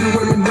 yeah. I know you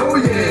wanna know,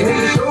 yeah. Ain't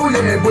the show,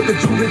 yeah. But the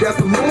jewelry got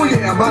some more,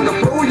 yeah. I'm about to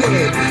blow,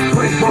 yeah.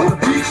 Fresh bought the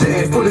beach,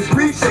 yeah. For the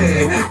streets,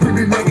 yeah.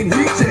 We be making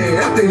heat,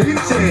 yeah. After the hip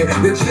chair,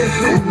 the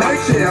chest and night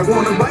chair. I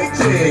want a white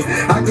chair,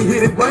 I can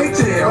hit it right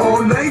chair,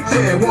 all night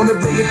chair. Wanna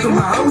bring it to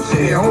my house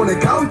chair, on the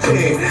couch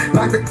chair,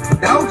 knock the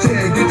out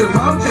chair, get the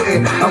mouth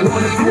chair. I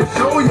wanna see a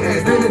show,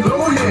 yeah, bend it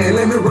low, yeah.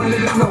 Let me run it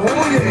in the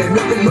hole, yeah,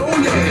 make it know,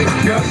 yeah.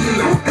 Girl, you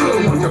look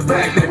good, want you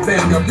back that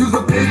thing up. You's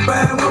a big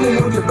fine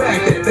woman, want you back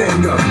that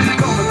thing up.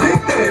 Call me Big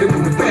Daddy,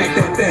 want you back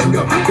that thing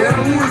up. Girl,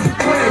 who is you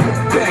playing with?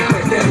 Back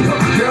that thing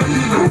up. Girl,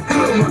 you look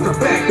good, want you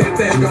back that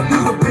thing up.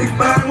 You's a big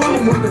fine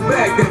woman, want you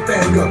back that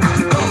thing up.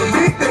 Call me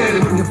Big Daddy,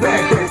 want you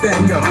back that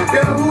thing up.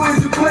 Girl, who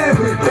is you playing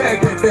with? Back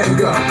that thing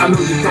up. I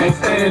know you can't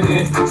stand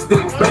it,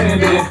 stick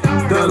bandit,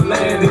 the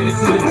landed,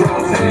 see the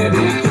drums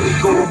handed,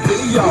 go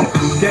video,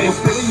 game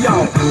video,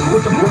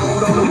 with the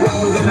road on the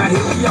road and I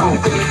hit me on,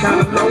 feeling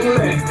kinda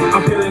lonely,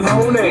 I'm feeling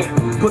horny,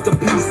 put the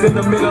piece in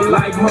the middle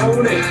like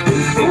Monet,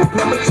 big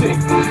plumber chick,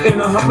 in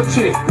a hummer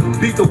chick,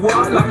 beat the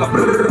wall like a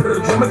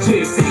drummer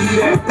chick, see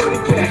that pretty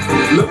cat,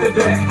 look at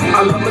that,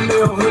 I love a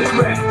little hoodie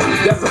rat,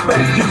 that's a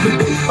fact, you can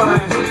be fine,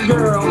 hit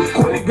girl,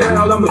 quit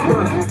girl, I'm the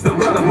brother,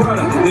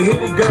 the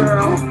hitty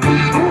girl.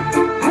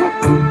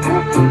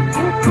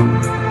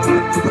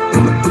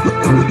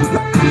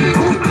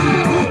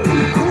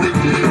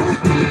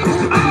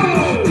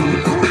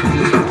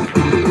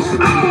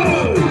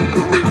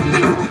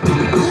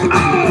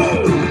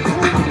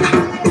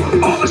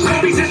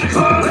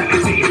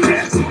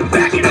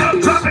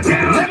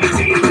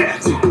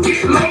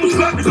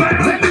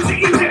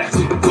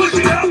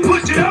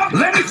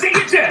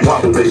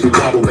 Wobble baby,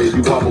 wobble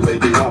baby, wobble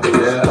baby, wobble,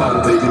 yeah.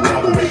 Wobble baby,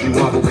 wobble baby,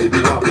 wobble baby,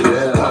 wobble,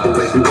 yeah. Wobble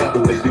baby,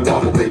 wobble baby,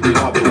 wobble baby,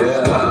 wobble,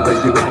 yeah. Wobble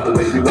baby, wobble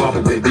baby,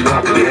 wobble baby,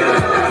 wobble, yeah.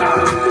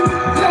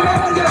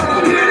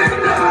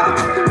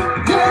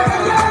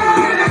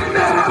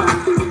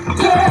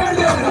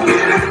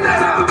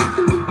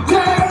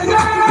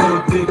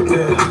 Big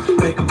girl,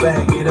 make a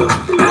bag it up.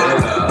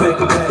 Make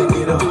a bag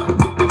it up.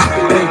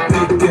 Hey,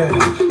 big girl,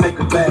 make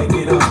a bag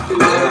it up.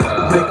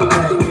 Make a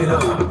bag it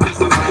up.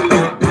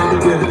 Hey, big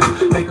girl,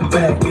 make a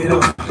bag it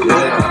up.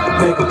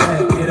 Make a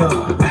bag it up.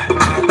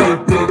 Hey,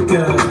 big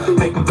girl,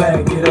 make a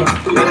bag it up.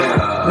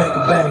 Make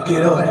a bag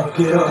it up.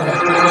 Get up.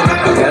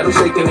 I got them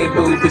shaking their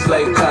boobies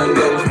like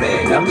congos,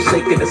 man. I'm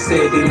shaking the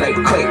city like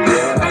quakes.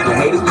 The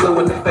haters blue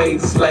in the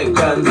face like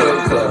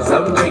gonzo clubs.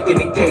 I'm breaking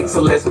the cake,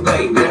 so let's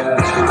bake.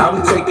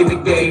 I'm taking the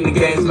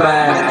game's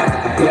mine.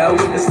 Yeah, I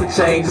witness the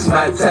change, it's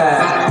my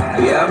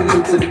time. Yeah, I'm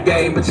new to the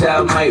game, but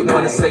y'all might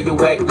wanna say you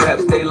whack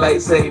raps, they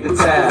like save the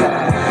time.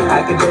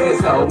 I can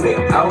dance, homie,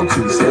 I don't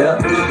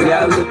two-step.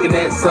 Y'all looking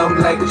at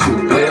something like a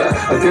true player.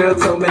 A girl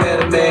told me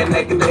that a man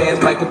that can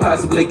dance might could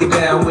possibly get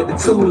down with the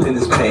tool in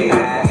his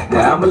pants.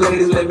 Now I'm a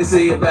ladies, let me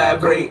see it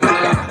vibrate.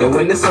 And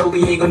when it's over,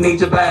 you ain't gonna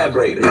need your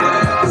vibrator.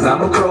 Cause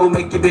I'm a pro,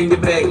 make you bend your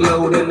back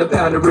low, then the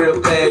pound it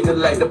real fast, just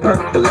like the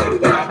percolator.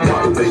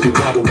 Wobble baby,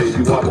 wobble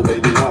baby, wobble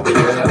baby, wobble,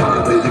 yeah.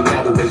 Wobble baby,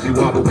 wobble baby,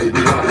 wobble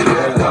baby, wobble,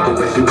 yeah. Wobble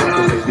baby,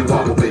 wobble baby,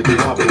 wobble baby,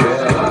 wobble,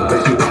 yeah. Wobble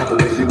baby, wobble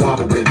baby,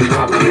 wobble baby,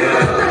 wobble, yeah.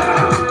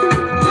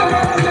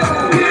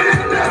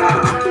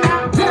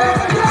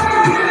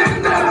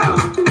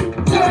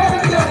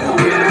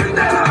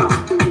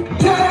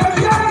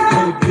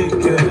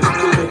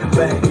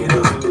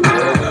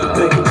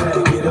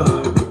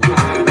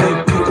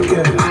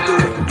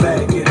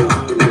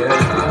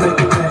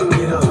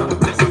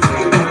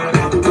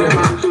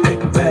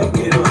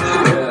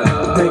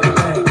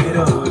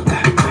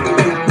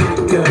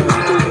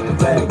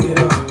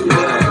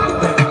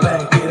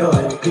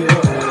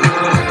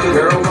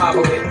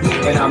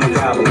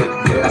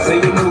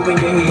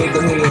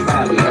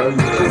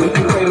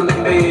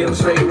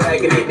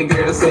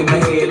 Say my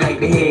head like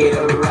the head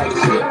of a right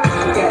shit.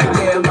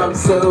 Goddamn, I'm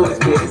so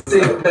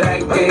expensive, but I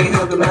can't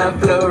help it, my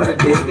flow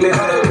ridiculous.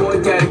 Boy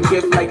got a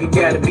gift like it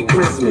gotta be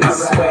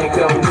Christmas. Swag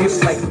on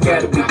hips like it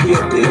gotta be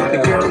gifted.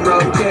 The girl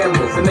roll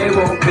cameras and they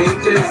want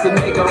pictures and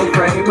they gon'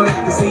 frame her.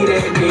 You see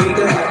that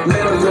nigga?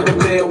 Let her look at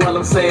bed while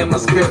I'm saying my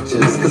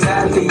scriptures. Cause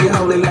I leave you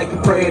holy like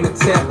you pray in the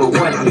temple.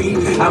 One beat,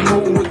 I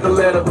move with the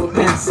letter of a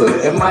pencil.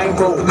 And mine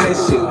won't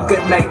miss you,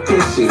 good night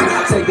kiss you.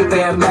 Take a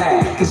damn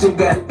mad, cause you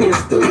got a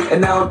pistol.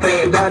 And I don't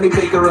think Donnie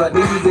pick her up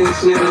these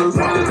issues.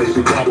 Wobble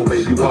baby, wobble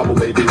baby, wobble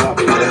baby,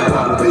 wobble, yeah.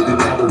 Wobble baby,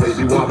 wobble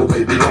baby, wobble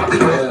baby, wobble,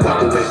 yeah.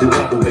 Wobble baby,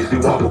 wobble baby,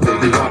 wobble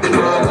baby, wobble,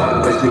 yeah.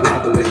 Wobble baby,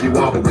 wobble baby,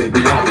 wobble baby,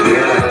 wobble,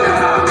 yeah.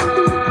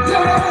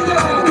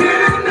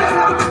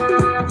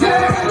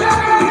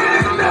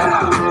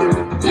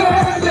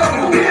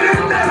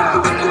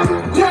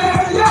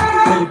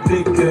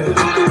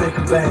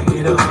 Bag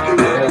it up,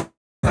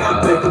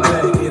 make a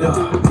bag it up.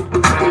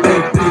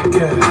 Hey, big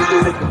girl,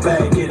 make a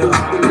bag it up,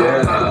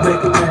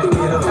 make a bag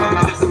it up.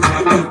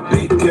 Hey,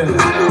 big girl,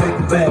 make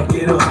a bag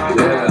it up,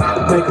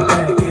 make a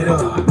bag it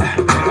up.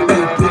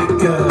 Hey, big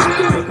girl,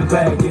 make a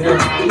bag it up.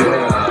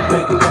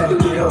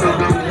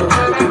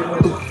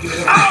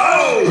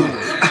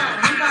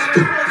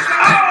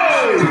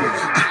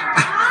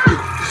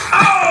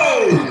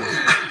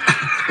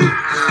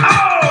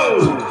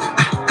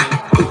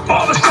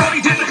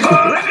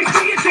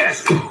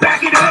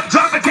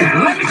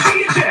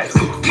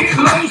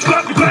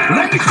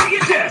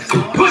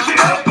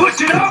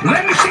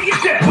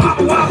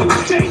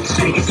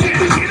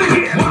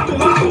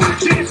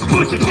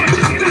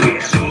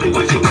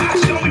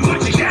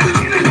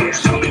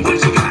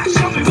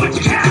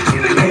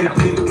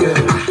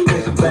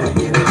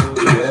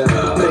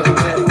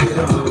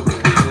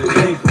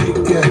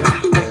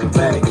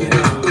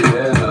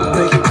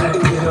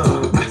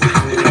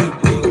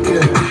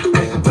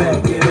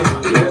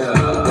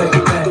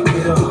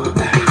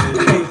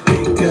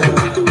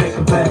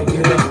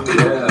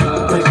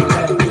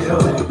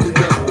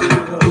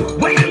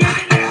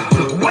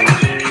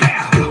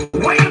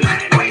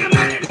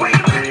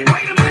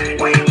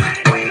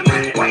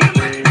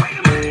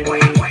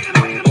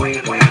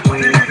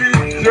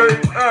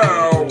 DJ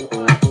L.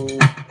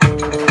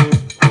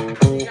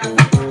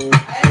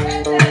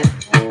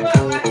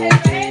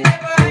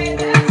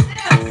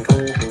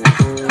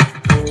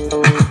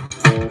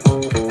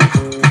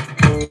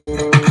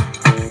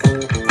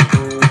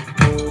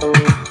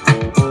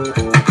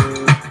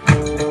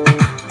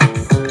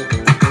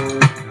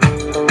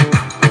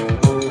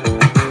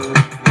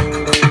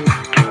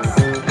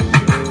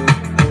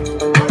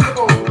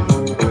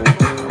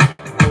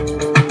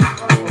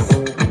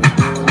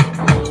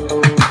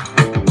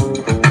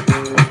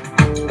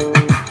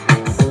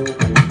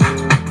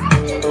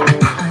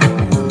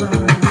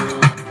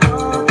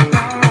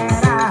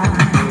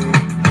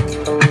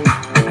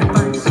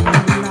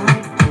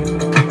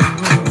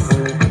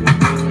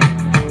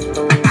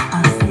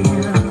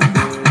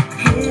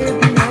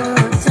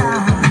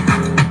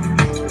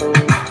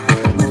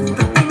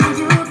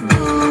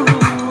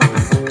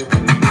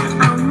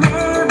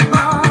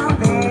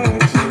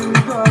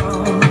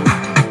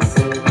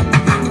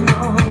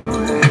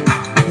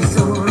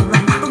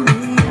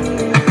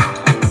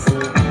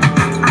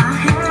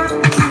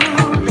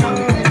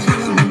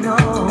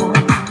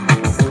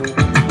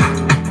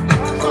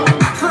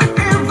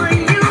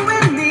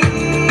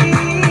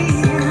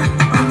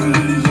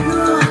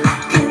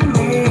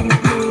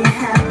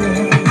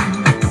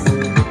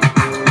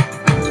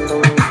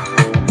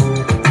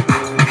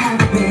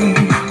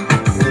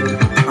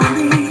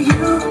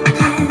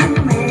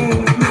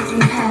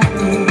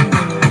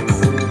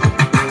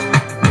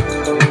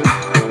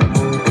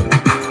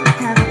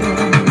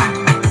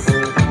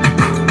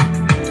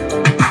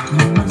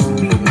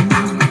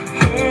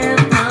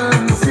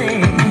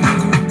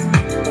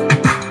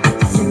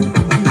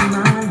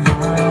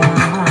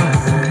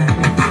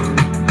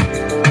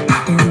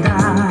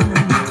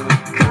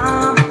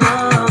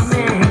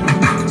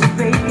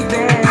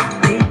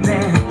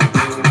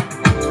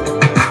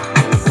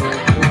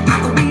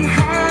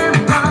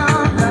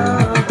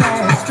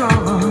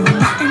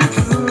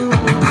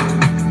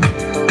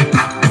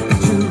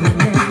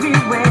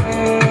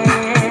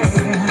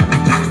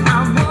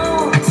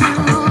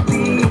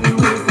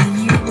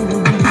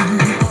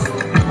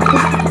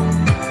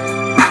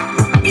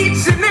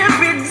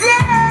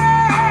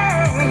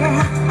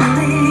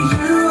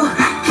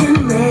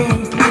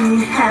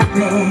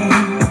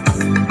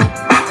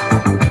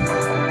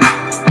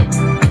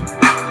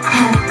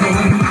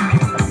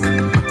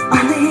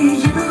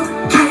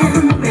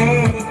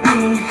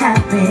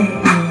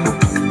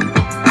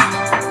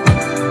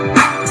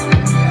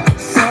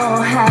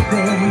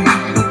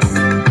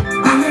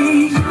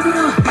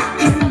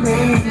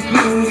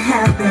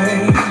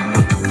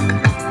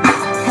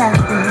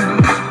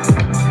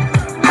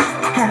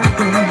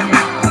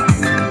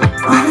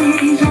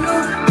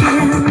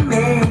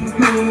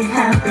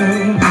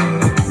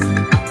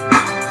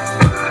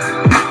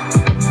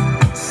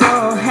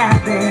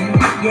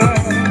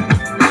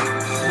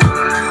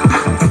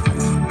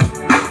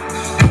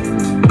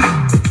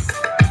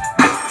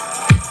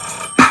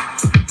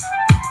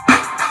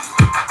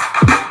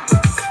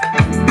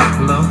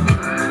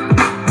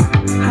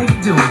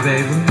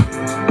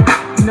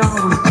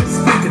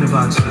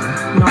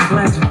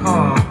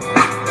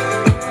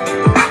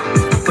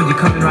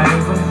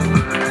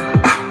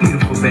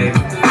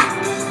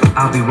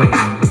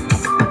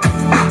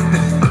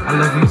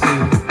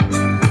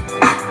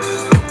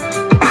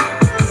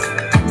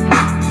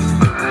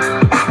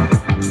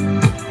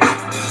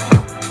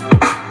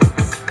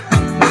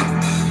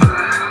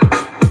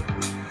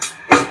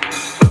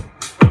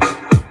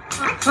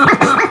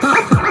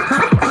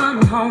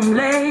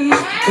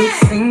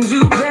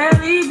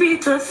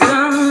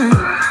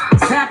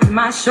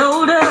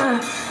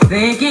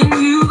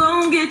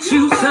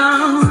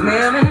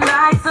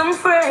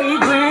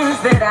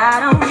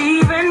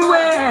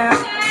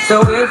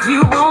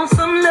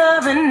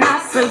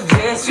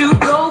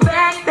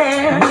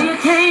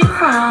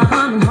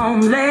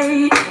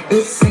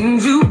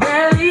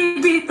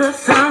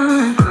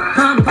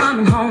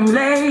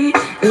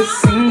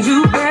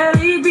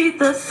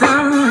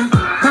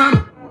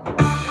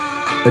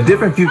 A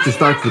different future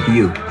starts with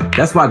you.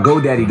 That's why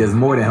GoDaddy does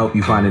more than help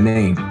you find a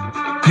name.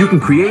 You can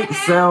create,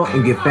 sell,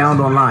 and get found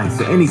online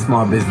so any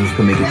small business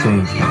can make a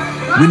change.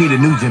 We need a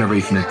new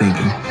generation of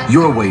thinking,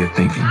 your way of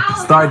thinking.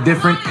 Start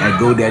different at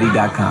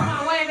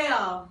GoDaddy.com.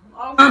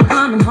 I'm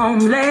coming home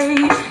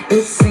late.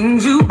 It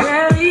seems you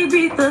barely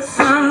beat the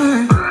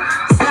sun.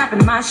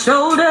 Slapping my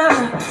shoulder,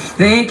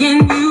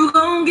 thinking you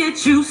gon'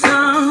 get you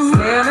some.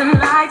 Smelling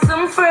like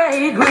some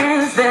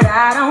fragrance that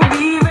I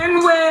don't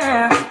even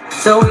wear.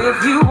 So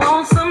if you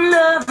want some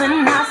love,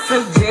 then I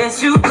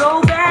suggest you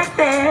go back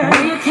there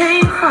where you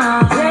came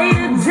from. Day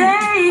to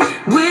day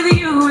with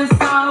you,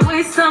 it's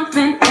always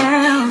something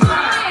else.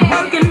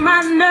 Working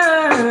my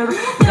nerve,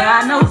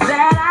 God knows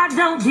that I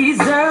don't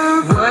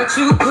deserve what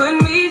you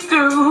put me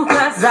through,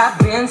 'cause I've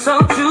been so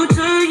true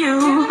to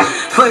you.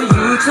 For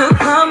you to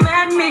come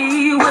at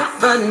me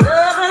with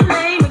another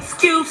lame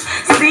excuse.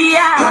 See,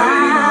 I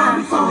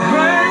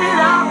heard it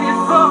all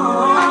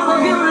before. All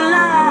of your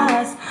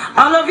lies,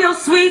 all of your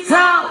sweet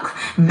talk.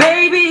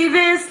 Baby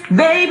this,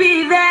 baby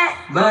believe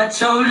that, but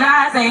your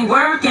lies ain't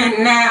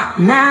working now.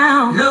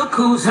 Now, look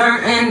who's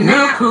hurting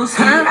now. Look who's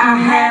hurting. I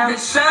had to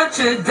shut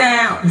you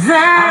down.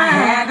 I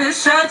had to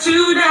shut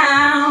you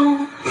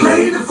down.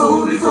 Play the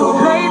fool before.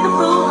 Play the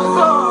fool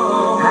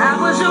before. I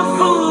was your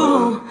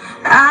fool.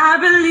 I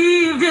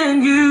believed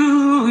in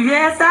you.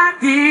 Yes, I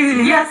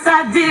did. Yes,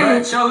 I did.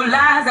 But your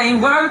lies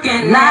ain't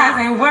working. Lies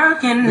ain't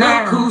working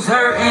now. Look who's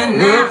hurting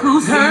now. Look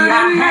who's hurting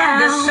now. I had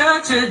to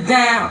shut you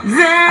down.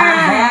 I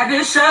had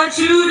to shut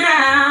you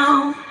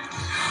down.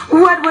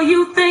 What were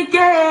you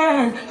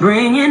thinking?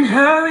 Bringing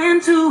her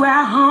into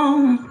our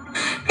home.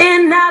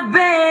 In our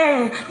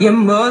bed, you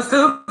must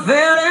have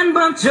fell and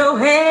bumped your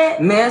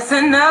head,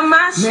 messing up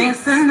my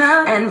sheets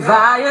and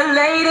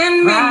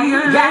violating me.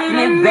 Got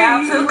me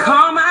about to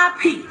call my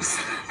peeps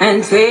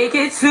and take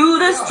it to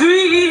the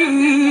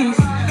streets.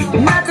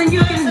 Nothing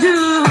you can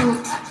do,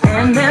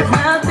 and there's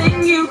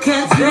nothing you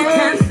can say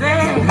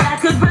that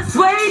could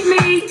persuade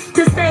me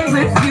to stay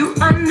with you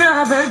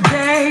another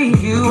day.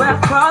 You have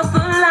crossed the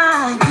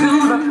line to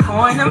the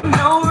point of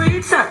no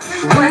return.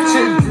 What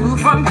you do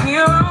from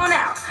here on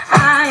out,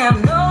 I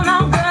am no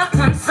longer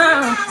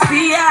concerned.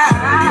 See, I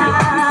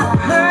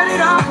heard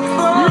it all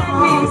before. Let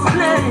me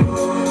explain.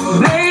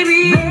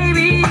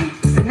 Baby,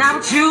 so now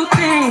what you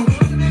think?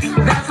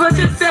 That's what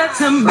you said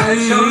to me. But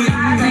your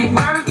lies ain't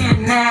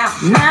working now.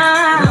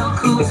 Now, look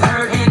who's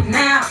hurting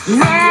now.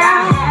 Now,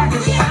 I had to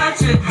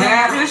shut you down.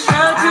 Had to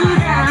shut you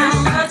down.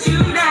 Shut you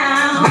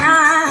down.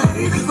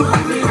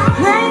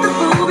 Play the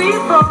fool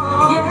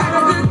before.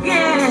 Yeah,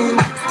 again.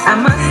 I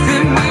must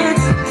admit,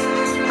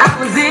 I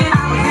was in.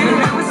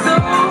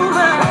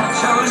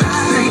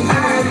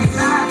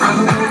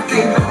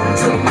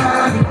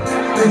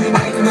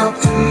 Up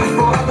to you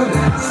for the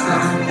last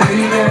time,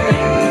 baby.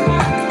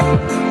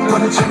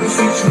 Wanna check and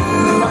see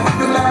you like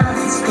the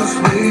last, 'cause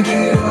baby,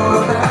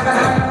 all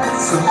that,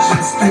 so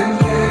just in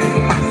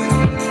case.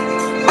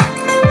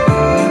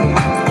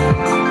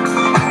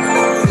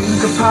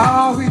 Think of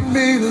how we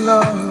made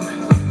love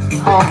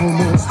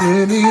almost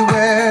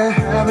anywhere.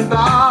 Haven't I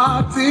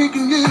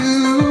taken you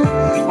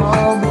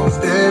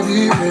almost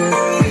everywhere?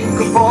 Think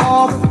of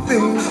all the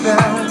things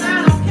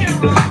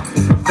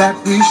that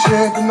we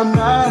shared in the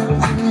night,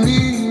 you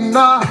need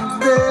not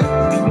there.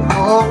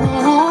 Oh,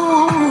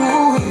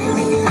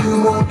 you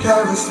won't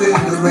carry stay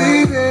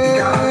around.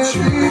 Got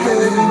you,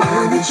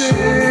 baby,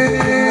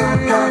 shit. I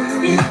got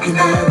you can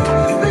have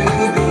it,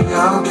 baby.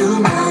 I'll do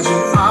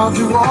magic. I'll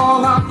do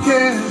all I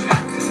can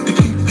to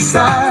keep you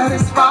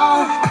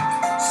satisfied.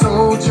 So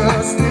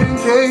just in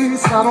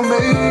case I don't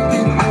make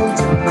it home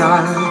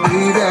tonight,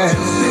 baby.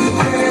 Just in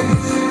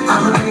case I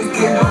don't make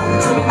it home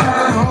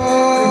tonight.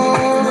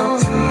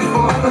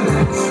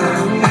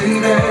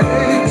 Baby,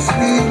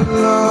 sweet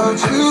love,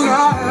 you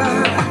right.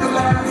 The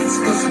last,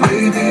 'cause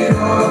baby,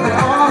 all that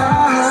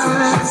so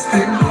just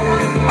in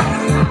case.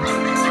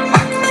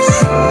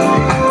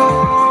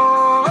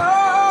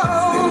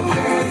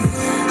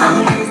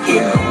 I'll make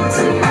it home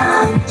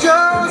tonight.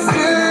 Just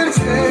in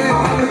case.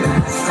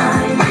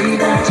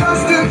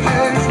 Just in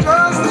case,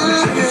 just in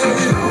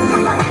case.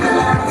 Like the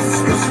last,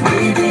 'cause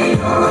baby,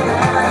 all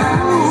that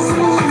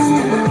so just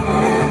in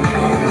case.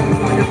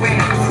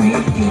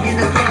 Freaky in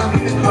the club.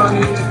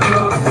 Money in the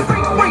club,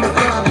 freak the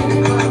club.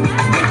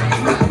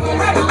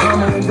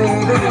 Come on,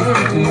 baby,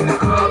 in the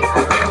club.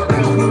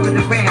 Moving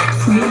around,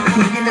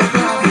 freaky in the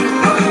club.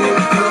 Money in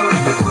the club.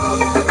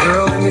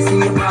 Girl, let me see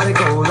your body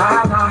go la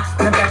la.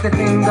 Now back the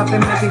thing up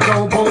and make it go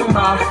boom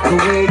ba. The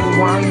way you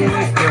whine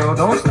it, girl,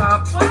 don't stop.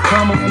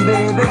 Come on,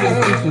 baby,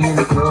 freaky in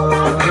the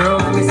club. Girl,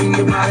 let me see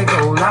your body go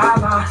la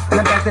la.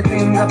 Now back the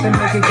thing up and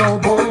make it go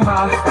boom ba.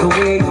 The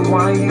way you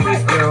whine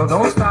it, girl,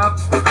 don't stop.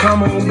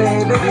 Come on,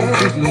 baby,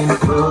 freaky in the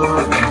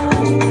club.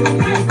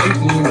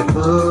 Freaky in the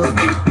club.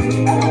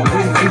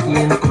 Freaky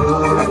in the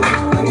club.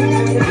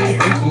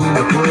 Freaky in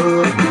the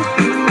club.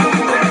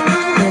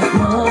 That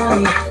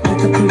money, like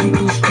the pretty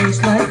goose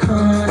tastes like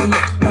honey.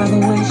 By the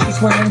way she's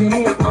winding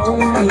it on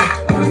me.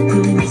 My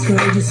goodness,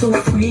 girl, you're so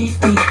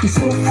freaky. You're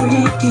so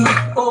freaky.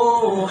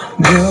 Oh,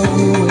 girl,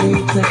 the way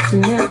you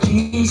flexing that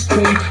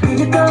G-string.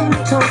 You got me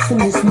tossing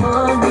this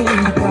money.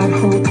 I got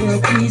hotel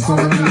keys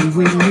only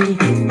with me.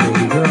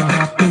 Girl,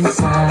 hop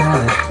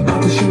inside.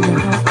 About to show you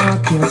how I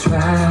can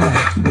ride.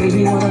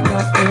 Baby, what I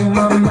got on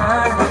my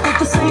mind. I think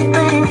the same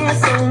thing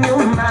is on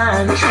your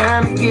mind.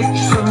 Trying to get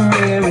you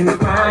somewhere in the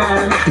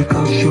grind.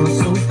 Because you're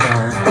so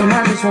fine. And I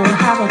just wanna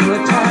have a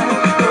good time.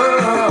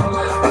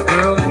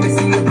 Girl, let me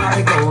see your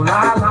body go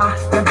la la.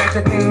 Now back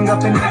the thing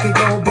up and make it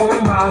go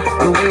boom ba.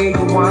 The way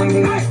you whine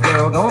it,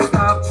 girl, don't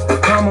stop.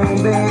 Come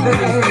on, baby,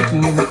 freaky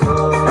in the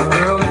club.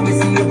 Girl, let me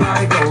see your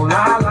body go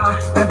la la.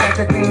 Now back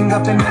the thing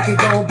up and make it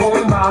go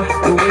boom ba.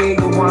 The way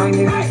you whine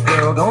it,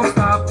 girl, don't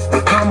stop.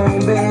 Come on,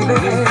 baby,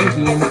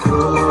 freaky in the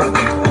club.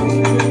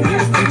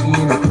 Freaky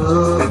in the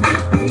club.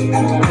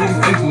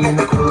 Freaky in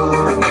the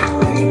club.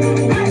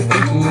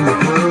 Freaky in the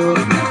club.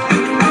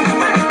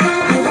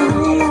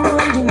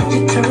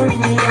 You turn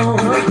me on,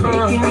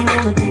 making me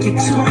wanna take you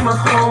to my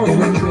home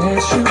and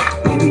undress you.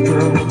 Baby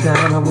girl,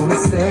 down, I wanna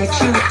sex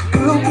you.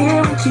 Girl,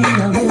 guarantee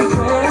I'll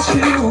impress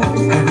you.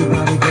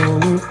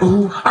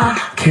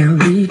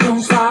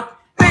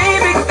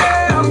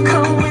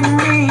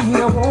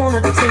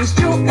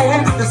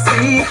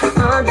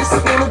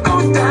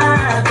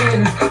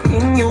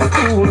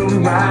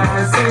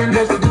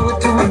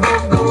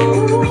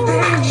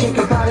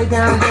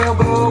 down real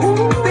good.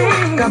 Ooh,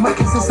 baby. Got my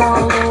kisses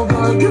all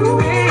over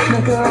you.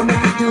 Now girl,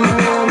 make it do it.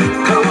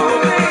 Come on,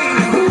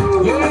 baby.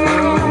 Yeah.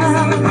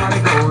 See your body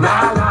go la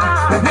la.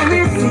 Let me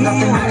see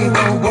your body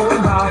go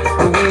bomba.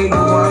 The way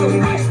you want me,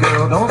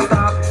 girl, don't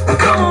stop.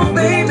 Come on,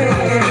 baby.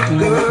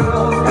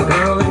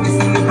 Girl, let me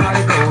see your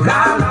body go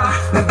la la.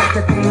 Now back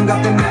that thing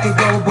up and make it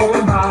go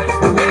bomba.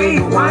 The way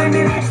you wind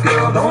it,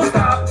 girl, don't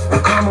stop.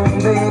 Come on,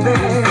 baby.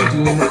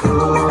 Freaky in the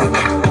club.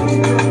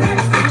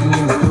 Freaky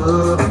in the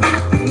club.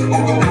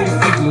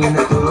 Freaky in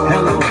the club.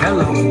 Hello,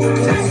 hello.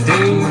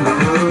 Testing.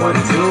 1,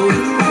 2,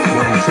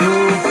 1,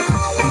 2.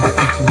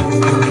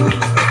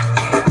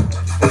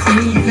 See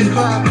you in the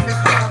club.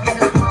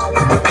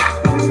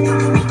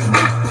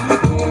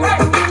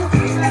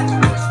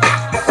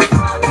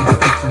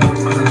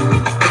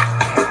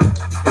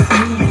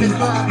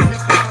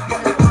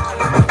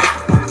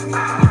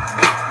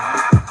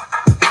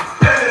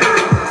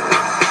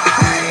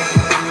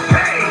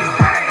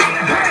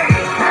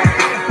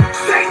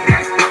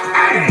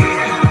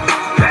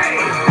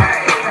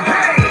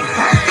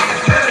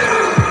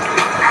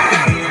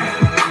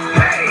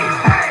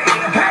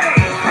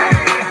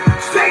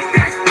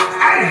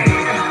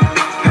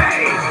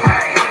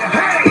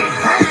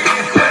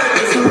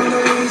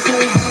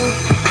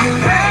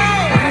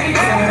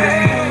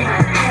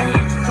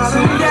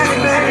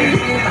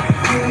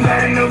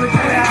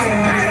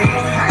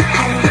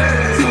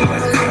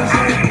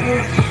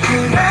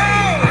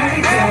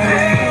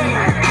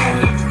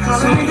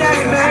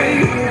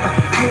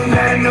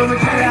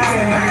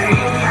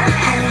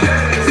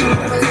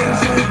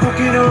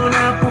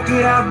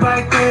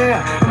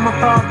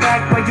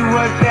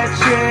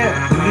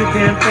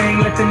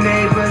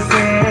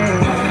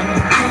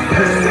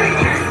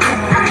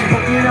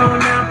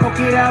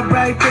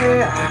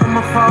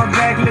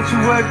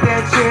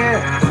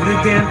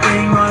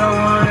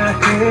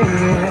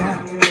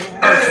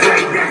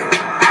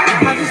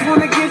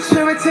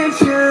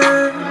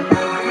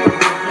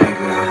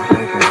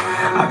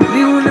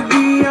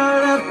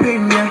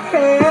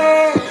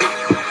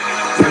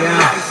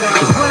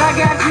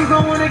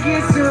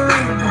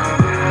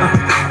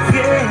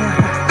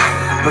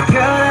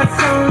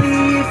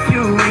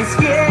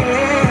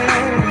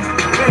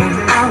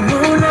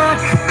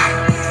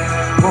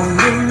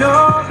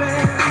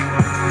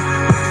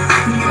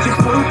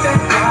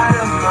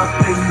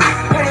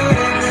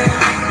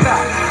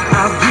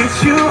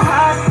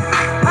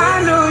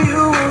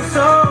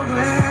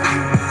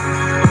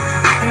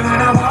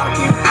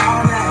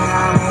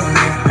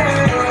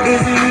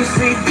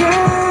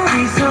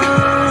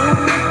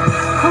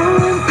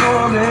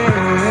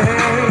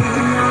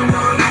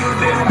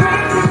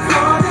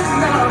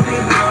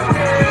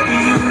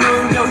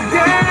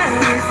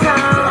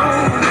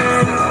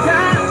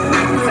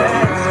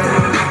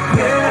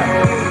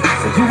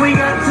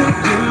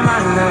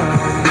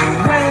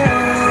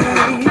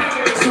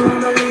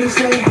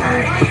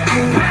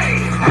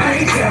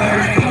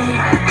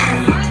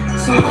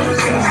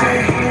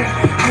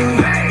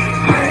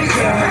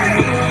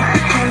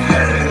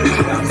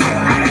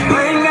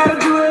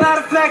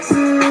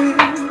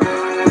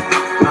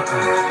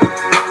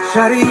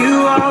 Shawty,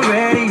 you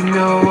already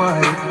know what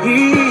it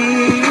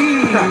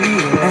is.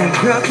 And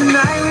girl,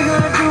 tonight we're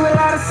gonna do a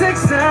lot of sex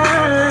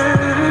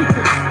time.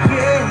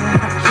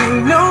 Yeah,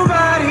 ain't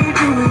nobody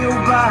do your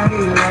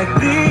body like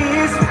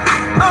this.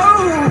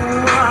 Oh,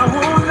 I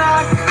won't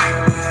knock,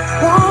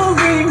 won't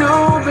ring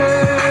no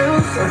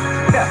bells.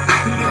 Yeah,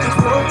 you just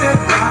broke that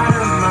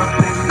bottom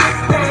up and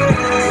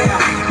yeah.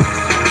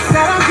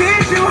 Said I'll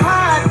get you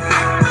hot,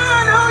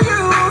 I know you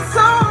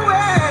so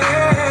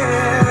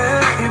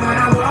well. And when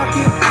I walk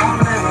in all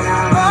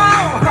night,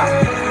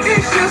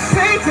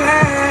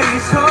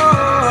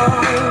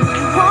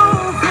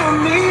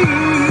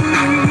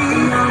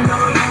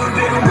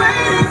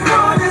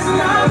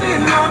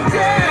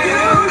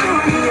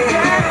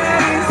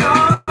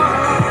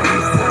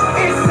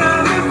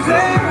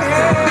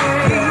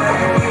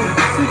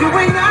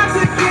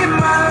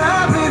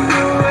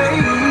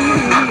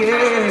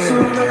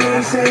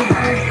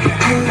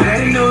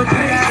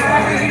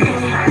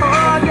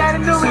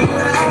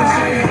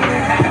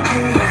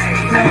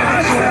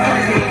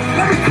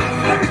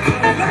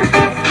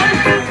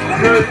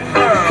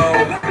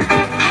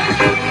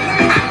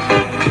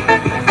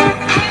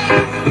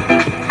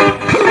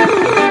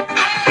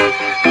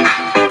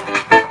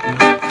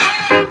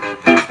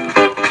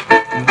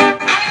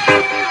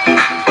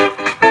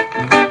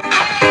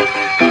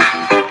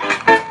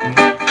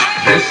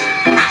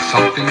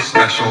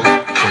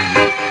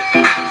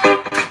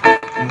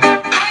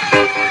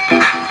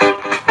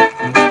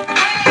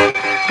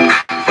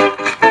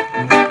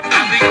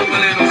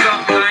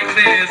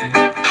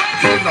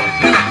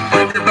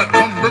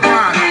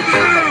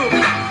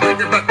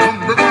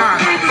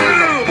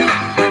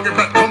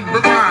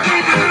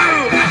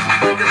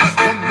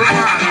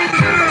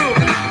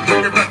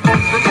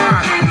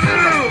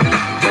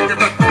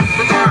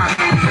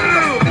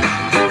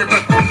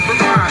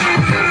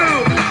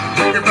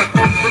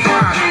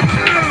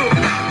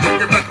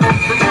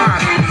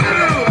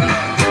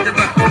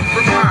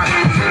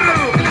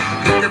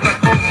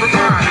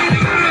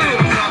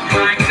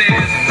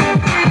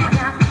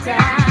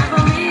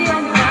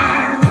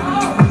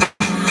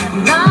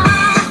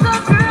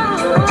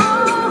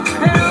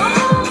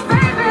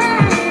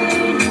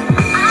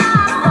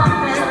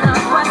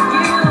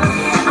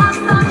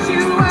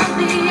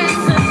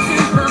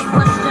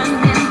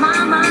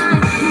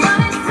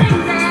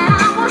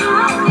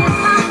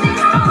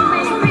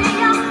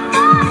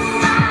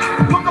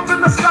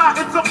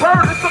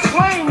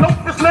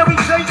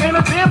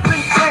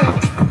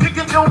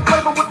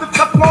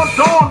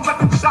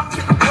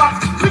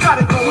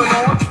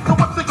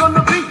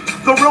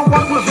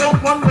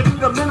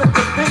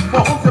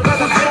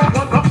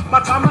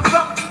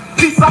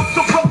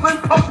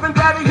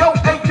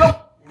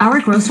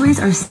 groceries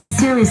are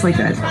seriously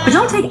good. But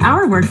don't take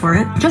our word for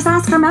it. Just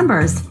ask our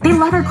members. They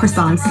love our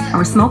croissants,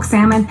 our smoked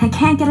salmon, and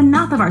can't get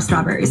enough of our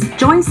strawberries.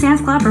 Join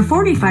Sam's Club for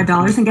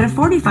 $45 and get a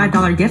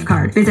 $45 gift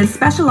card. Visit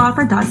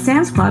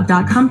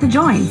specialoffer.samsclub.com to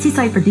join. See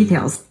site for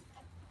details.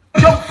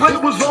 Yo,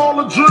 it was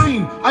all a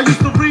dream. I used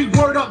to read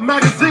Word Up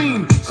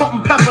magazine. Salt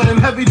and Pepper and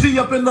Heavy D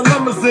up in the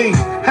limousine.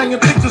 Hanging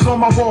pictures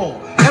on my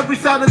wall. Every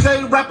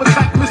Saturday, rap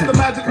attack Mr.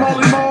 Magic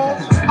Marley Marl.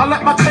 I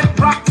let my tape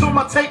rock till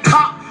my tape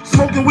pop.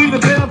 Smoking weed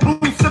and bamboo,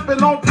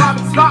 sipping on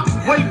private stock.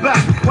 Way back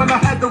when I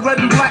had the red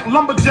and black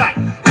lumberjack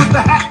with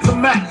the hat to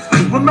match.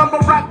 Remember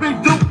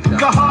rapping Duke?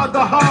 The hard.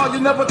 You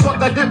never thought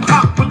that hip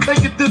hop would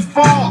take it this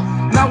far.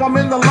 Now I'm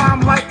in the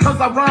limelight cause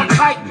I rhyme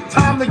tight.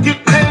 Time to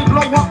get paid,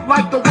 blow up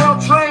like the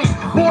world trade.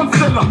 Born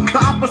sinner, the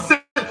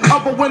opposite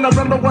of a winner.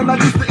 Remember when I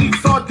used to eat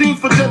sardines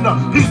for dinner?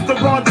 Peace to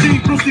Ron G,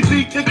 Brucey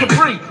B, Kid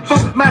Capri,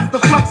 Funk Master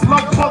Flex,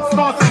 Love Bug,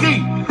 Star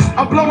Ski.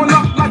 I'm blowing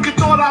up like you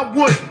thought I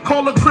would.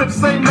 Call a crib,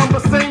 same number,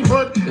 same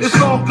hood. It's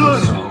all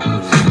good.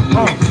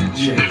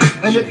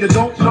 And if you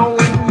don't know,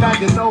 now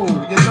you know,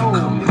 you know.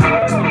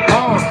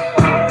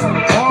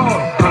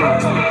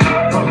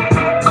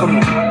 Come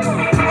on.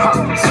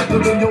 Sicker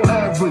than your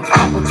average.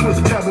 I'm a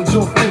twist cabbage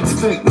on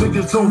instinct.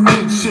 Niggas don't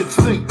think shit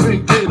stink.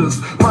 Pink Gators,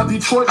 my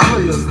Detroit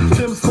players.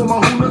 Tim's for my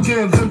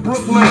hooligans in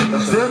Brooklyn.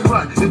 Dead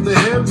right, if they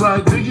head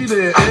right, Biggie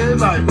there, air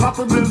night.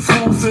 Papa been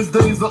smooth since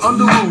days of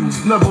under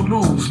rules. Never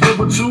lose,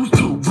 never choose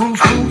to.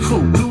 Bruce,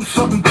 who do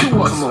something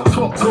to us.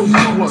 Talk, go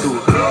through us.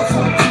 Girls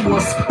want to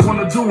us,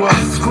 wanna do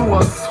us, screw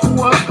us.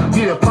 Who us?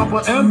 Yeah,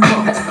 Papa and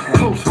Pump.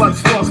 Close like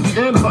Starsky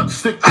and Hutch,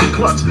 stick to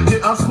clutch.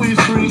 Yeah, I squeeze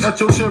free at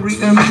your cherry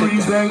M3.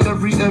 Bang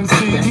every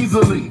MC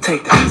easily.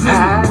 Take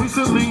that.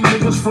 Recently,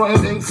 niggas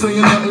frontin' ain't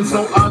saying nothing,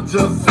 so I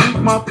just speak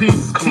my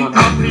peace. Keep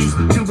my peace.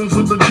 Cubans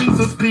with the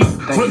Jesus peace.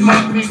 With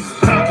my peace.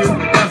 Packing,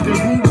 asking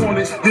who want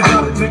it. You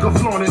got it, nigga,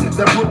 flaunt it.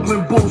 That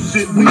Brooklyn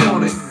bullshit, we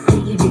on it.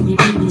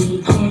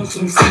 Biggie, can't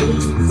you see?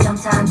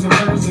 Sometimes your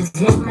words just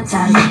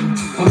hypnotize me.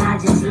 And I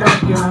just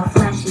love your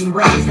flashy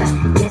ways.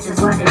 This is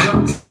what they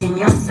wrote in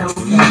your soul.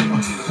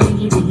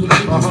 Biggie,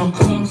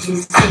 can't you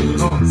see?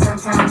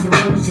 Sometimes your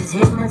words just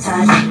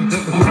hypnotize me.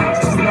 And I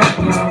just love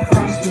your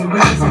flashy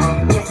ways.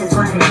 This is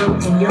what they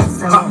wrote in your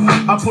soul.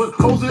 I put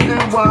Jose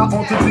NY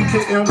onto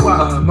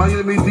DKNY.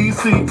 Miami,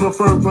 DC,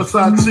 prefer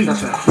Versace.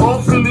 All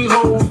Philly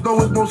hoes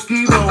know it's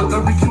Moschino.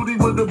 Every cutie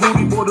with the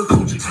booty, boy, the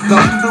coochie.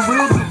 Now who's the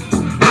real Biggie?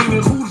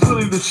 Meaning who's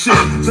really the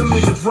shit? Them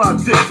niggas ride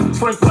dick.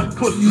 Frank like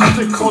pussy,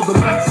 stick called the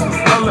Lexus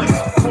LX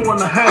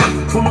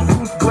 4.5.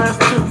 Bulletproof glass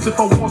tips if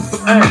I want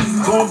some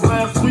ass. Gon'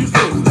 blast sweet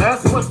first,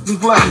 ass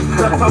Western's last.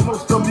 That's how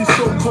most of these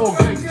so-called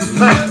gangsters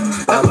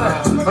pass. At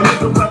last, a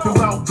nigga rapping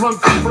about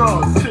blunts and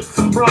bras, tits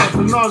and bras,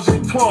 menage a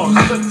trois,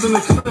 sex and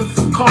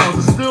expensive cars.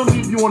 I still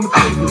leave you on the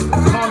pavement.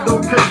 Condo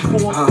paid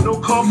for, no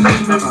car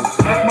payment.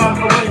 That's my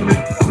arraignment,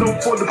 no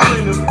for the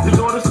plaintiff. The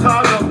daughter's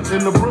tied up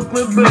in the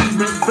Brooklyn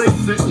basement.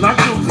 Face it, not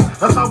guilty.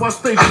 That's how I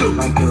stay true.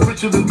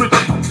 Richer than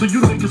richer, so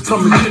you niggas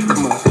come and get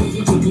come on.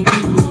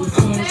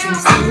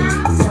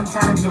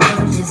 Sometimes your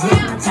words just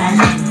hypnotize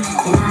me.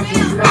 And I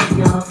just love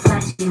your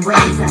flashy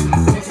ways.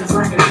 This is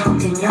what they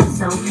wrote in your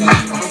soul.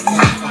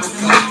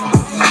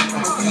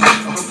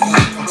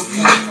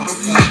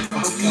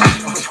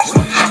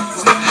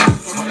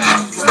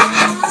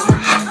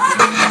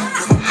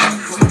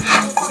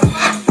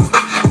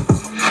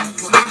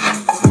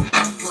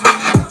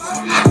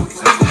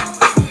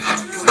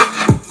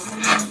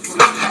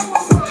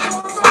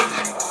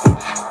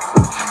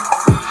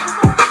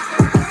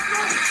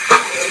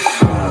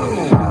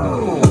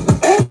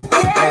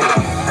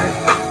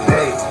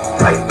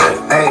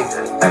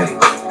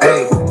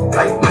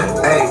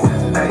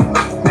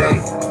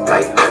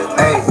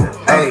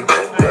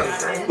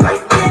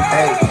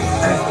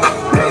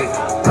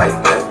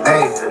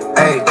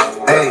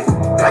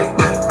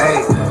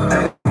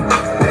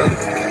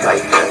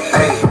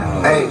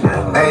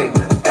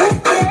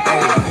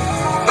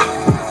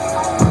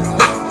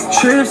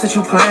 Trips that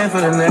you plan for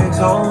the next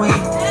whole week.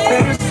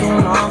 They're too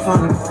long for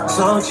me.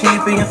 So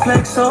cheap and your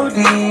flex OD,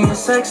 your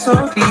sex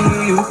OD.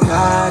 You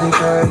got it,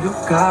 girl, you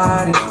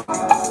got it.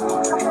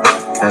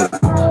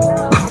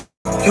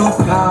 You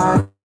got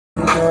it,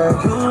 girl,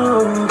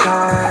 you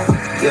got it.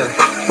 Yeah.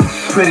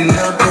 Pretty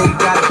little thing,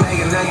 got a bag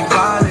and now you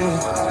ballin'.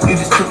 You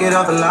just took it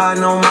off the line,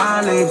 no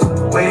mileage.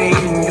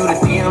 Waiting, you the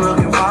DM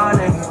looking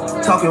violent.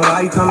 Talking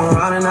while you come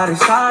around and now they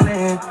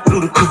silent.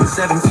 Through the Cooper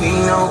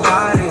 17, no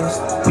guidance.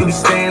 You be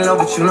staying low,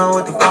 but you know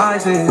what the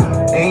price is.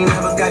 Ain't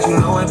never got you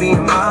know it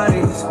being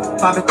modest.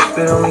 Pop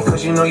it on me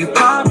cause you know you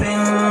poppin',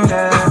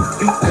 yeah.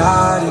 You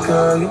got it,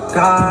 girl, you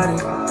got it.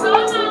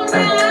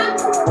 Hey.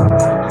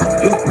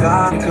 You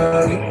got it,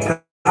 girl, you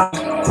got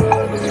it.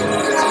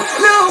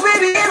 No,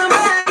 baby, and I'm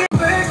back and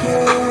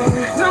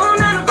working. No,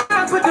 not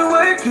about put the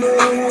work in.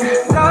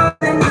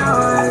 Darling, no,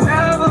 I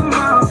never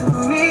amount to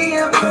me a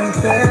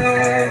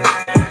perfect.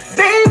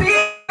 Baby,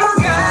 you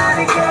got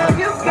it, girl,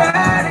 you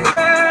got it,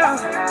 girl.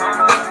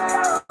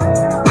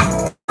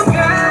 You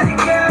got it,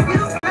 girl, you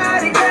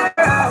got it,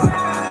 girl.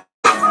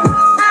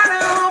 I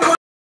don't want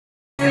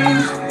you,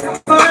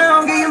 but I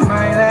don't give you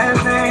my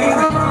last name.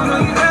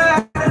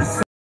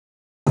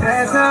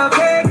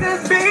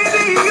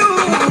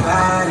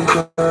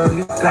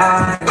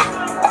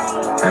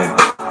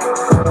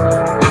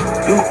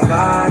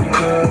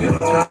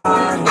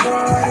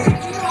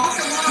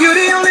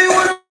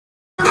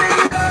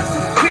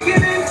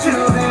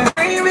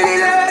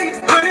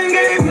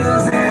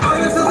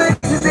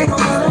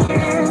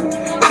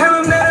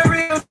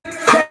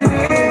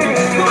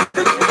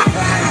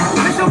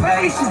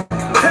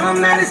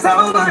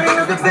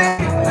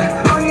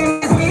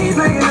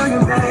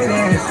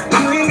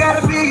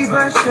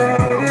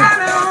 shade. I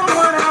don't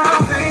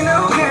wanna play no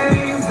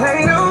games,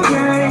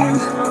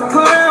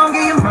 Put on,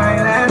 give you my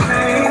last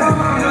name.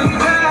 You know you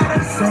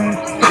gotta say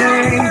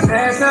things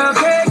that's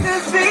okay,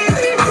 'cause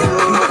baby,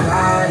 you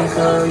got it,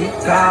 girl, you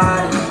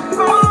got it.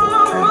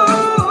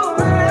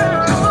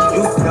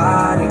 You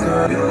got it,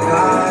 girl, you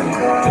got it.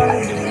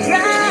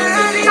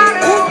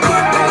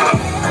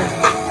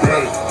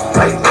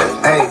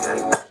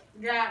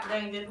 God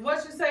dang it.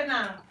 What you say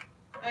now?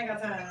 I ain't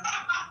got time.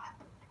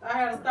 I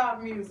had to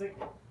stop music.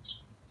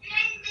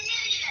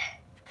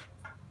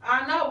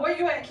 I know. Where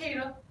you at,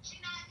 Keita?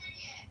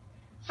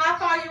 How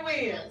far you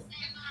is?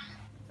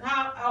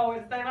 How? Oh,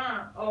 it's that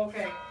on. Oh,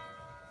 okay.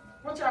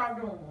 What y'all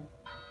doing?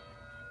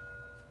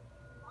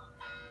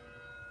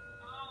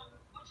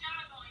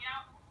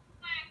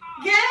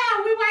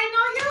 Yeah, we waiting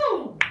on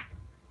you.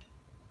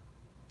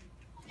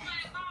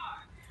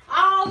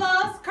 All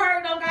us,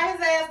 Kurt done got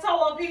his ass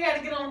tore up. He had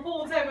to get on the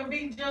pool table and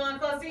beat John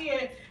because he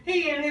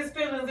and his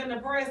feelings and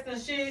depressed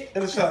and shit.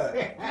 In the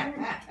side.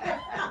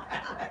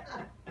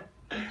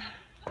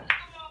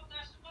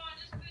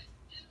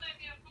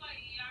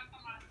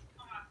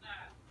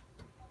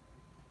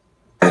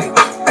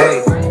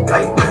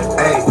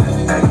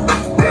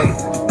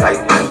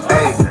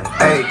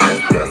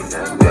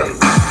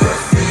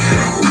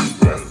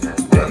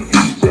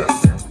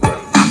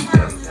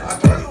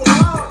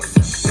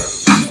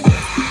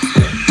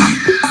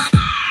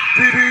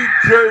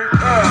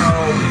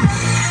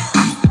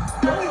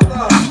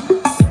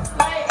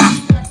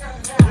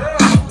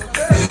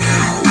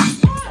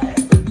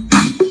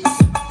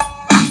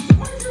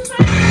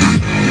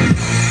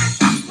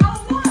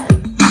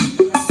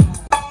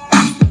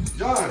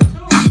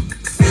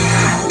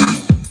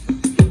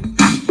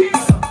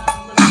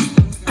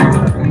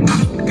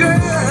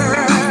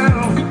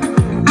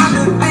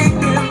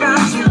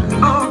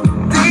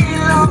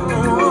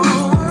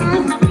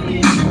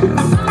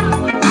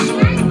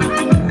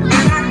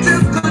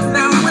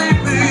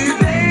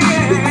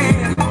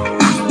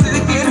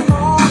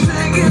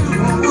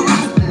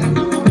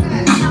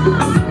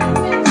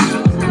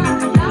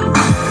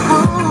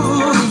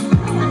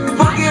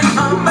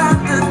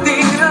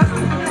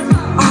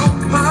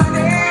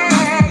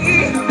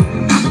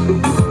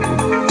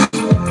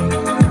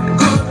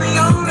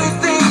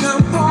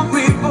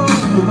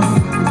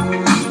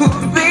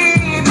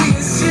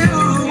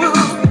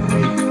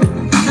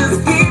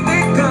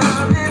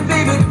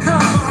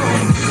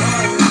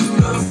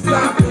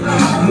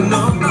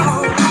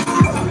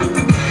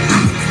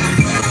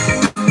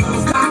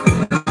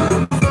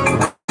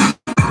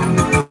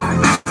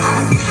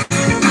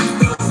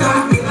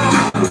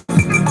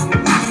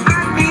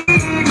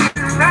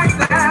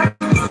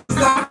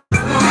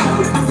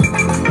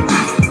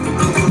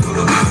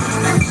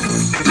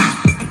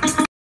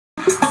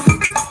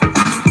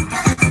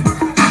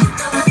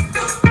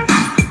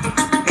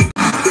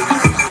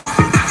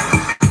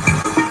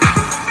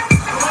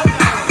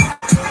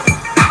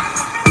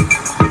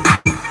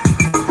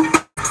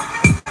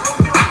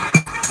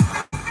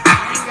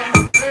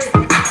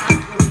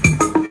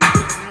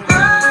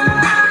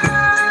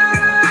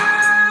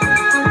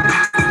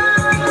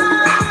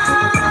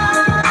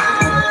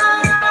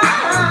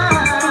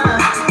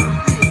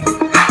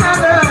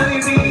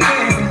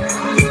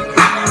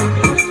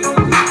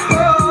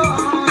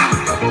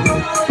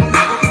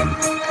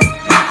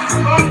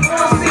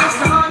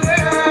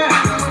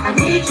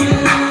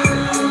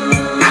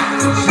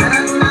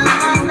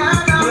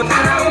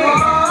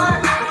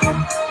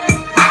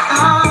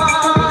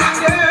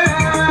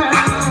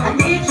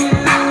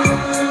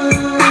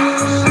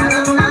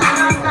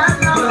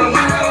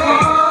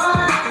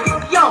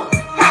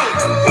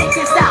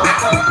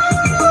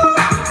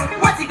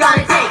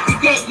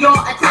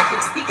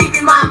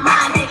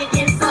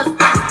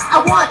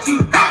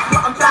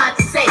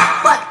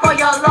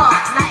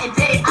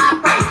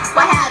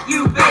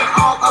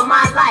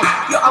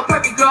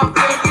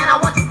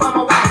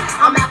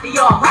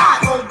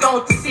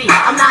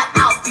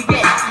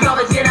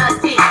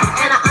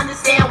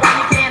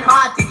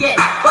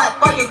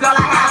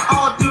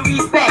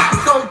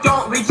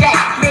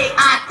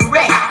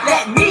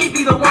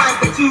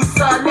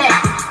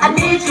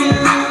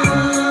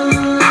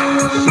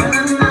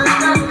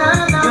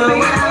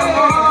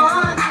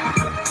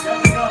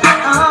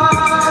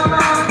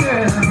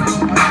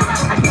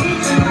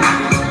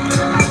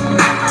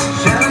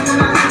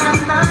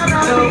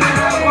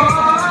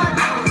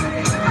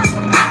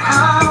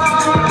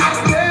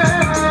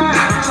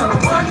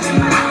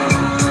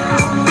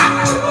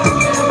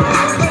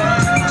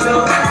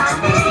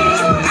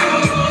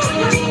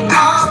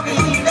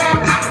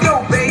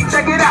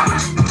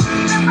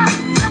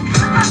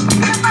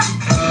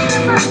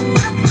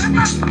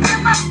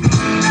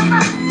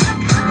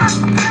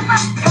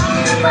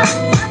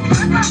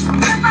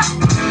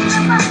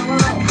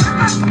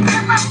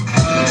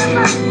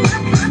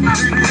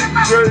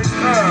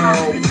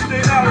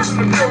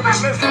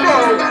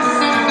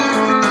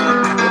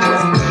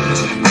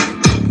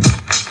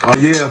 Oh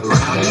yeah,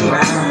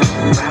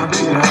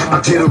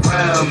 I get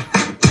around.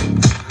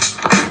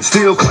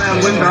 Still clown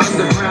when the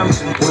underground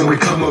when we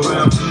come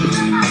around.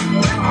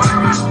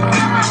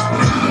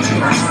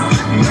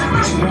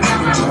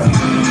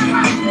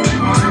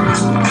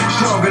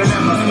 Stronger than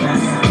ever.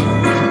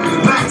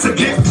 Back to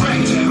get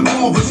right.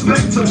 All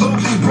respect to those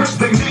who break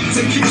their neck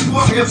to keep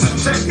warriors in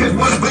check. Is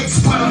what makes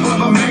fun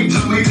of a major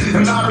league.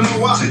 And I don't know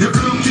why your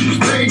girl keeps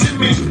paging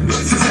me.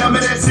 She tell me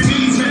that she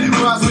needs me.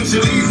 Cries when she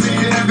leaves me.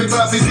 And every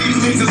time she sees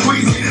me, she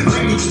squeeze me.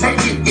 Lady, take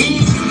it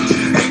easy.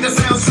 Hate to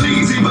sound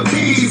sleazy, but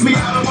tease me.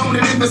 I don't want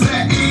it if it's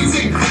that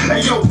easy.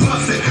 Hey yo,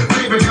 bust it.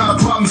 Baby got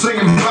a problem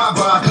saying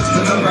bye-bye. Just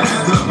another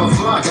answer of a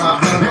fly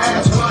guy. Your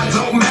ass why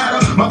don't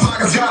matter. My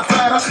pockets got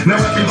fatter. Now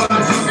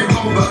everybody's looking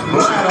on the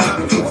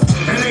ladder.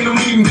 And ain't no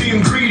need in being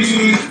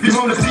greedy. If you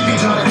wanna see me,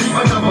 try to keep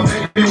my number,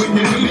 baby, when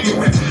you need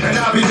it. And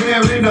I'll be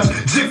there in a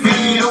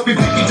jiffy. Don't be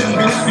picky, just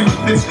be happy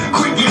with this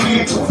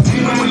quickie.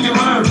 Even when you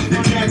learn,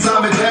 you can't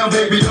time it down,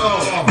 baby.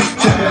 Oh,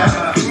 check it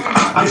out.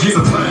 I give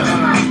a plan.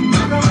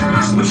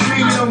 But you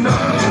ain't don't know.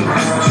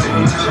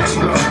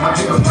 I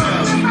give a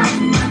plan.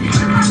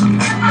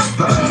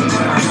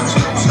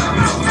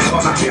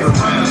 I get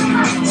around.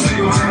 See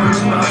what's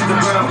happening in the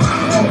underground.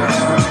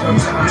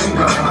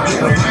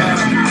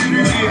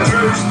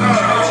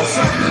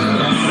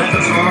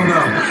 That's all I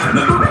know.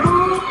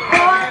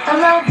 I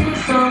love you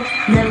so,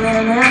 never,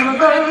 never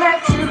gonna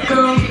let you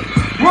go.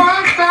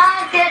 Once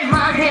I get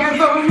my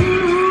hands on you.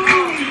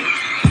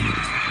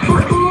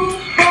 Ooh,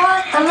 boy,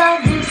 I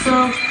love you so,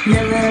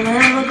 never,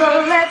 never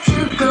gonna let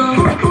you go.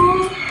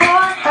 Ooh,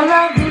 boy, I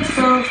love you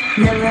so,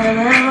 never,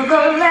 never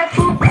gonna let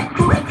you go.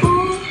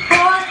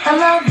 I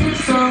love you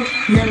so,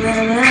 never,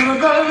 never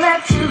gonna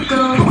let you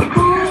go. Ooh,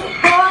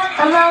 boy,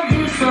 I love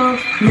you so,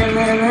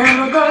 never,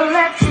 never gonna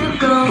let you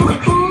go.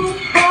 Ooh,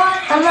 boy,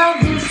 I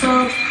love you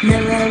so,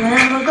 never,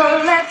 never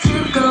gonna let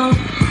you go.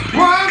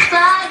 Once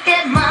I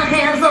get my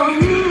hands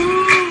on you.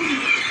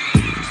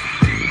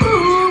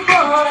 Ooh, boy,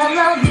 I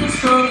love you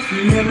so,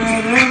 never,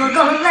 never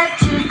gonna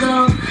let you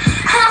go.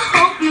 I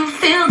hope you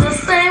feel the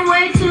same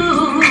way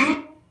too.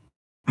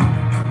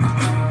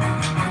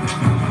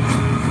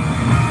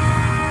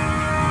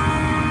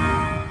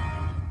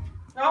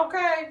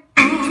 Okay.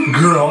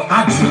 Girl,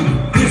 I do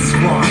this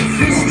one.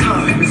 This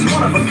time is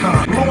one of a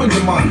kind. Blowing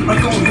your mind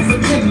like only for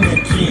 10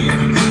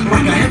 again.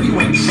 Like a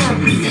heavyweight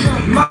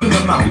champion. Knocking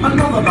them out,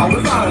 another bout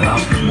without a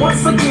doubt.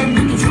 Once again,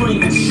 you can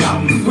scream and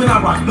shout. When I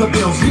rock the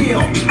bells,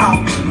 yell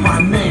out my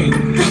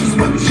name. This is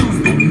what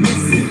you've been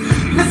missing.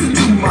 Listen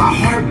to my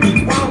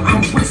heartbeat while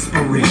I'm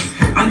whispering.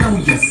 I know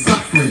you're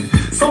suffering.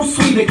 So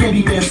sweet, a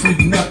candy man, sweet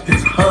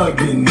nothings.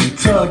 Hugging and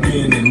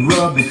tugging and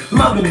rubbing.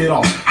 Loving it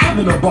all,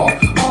 having a ball.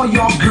 All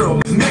y'all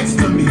girls next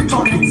to me,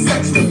 talking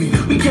sex to me.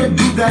 We can't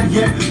do that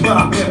yet, but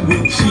I bet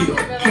we'll chill.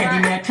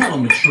 Candyman, tell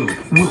them the truth.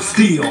 We'll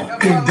still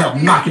end up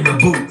knocking the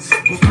boots.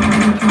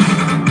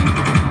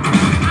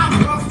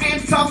 I'm rough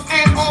and tough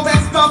and all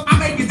that stuff. I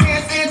make you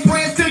dance and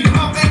friends till you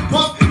up and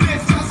bump.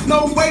 There's just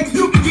no way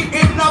you can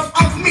get enough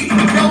of me.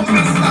 Yo,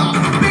 Mr.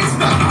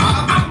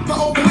 I'm the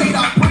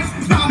overlater,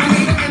 Prince,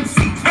 dominator,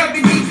 MC,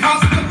 heavy beat,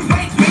 constant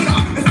weight gainer.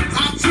 And since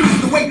I choose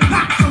the way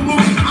not to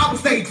move, I will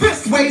stay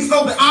this way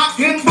so that I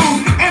can move.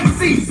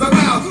 MCs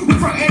around, we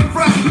front and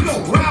front, we go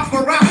round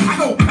for round, I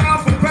go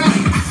pound for pound.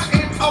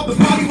 I end of the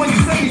party when you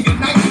say your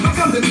night. I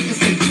come to me and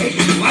say, take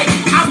it light.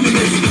 I'm the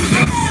mission.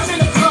 I'm in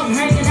the club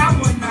hanging out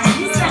one night.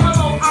 He said,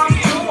 hello, I'm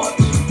George.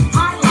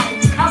 Hi, like,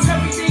 how's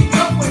everything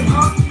going,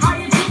 huh? How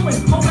you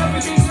doing? Hope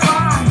everything's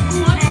fine.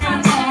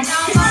 And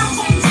can I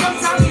phone you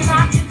sometime? Can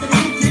I get the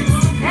digits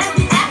and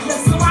the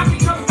address so I can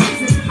come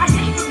visit? I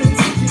gave him the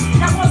digits.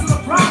 That wasn't a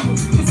problem.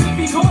 Cause if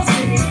he goes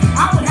with it,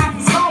 I would have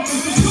to solve him.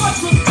 Cause yours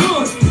look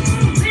good.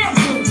 Damn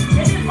good.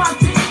 And if I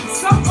did,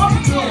 some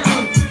other girl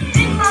would.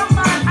 In my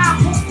mind, I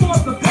hope for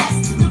the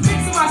best.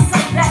 Convincing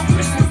myself that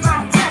this is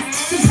not a test.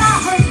 Cause I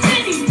heard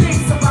many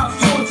things about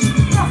Georgie.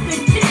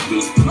 Nothing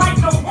kinky, like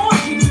no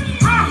orgy.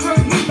 I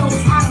heard he knows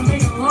how to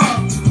make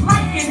love.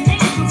 Like an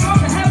angel from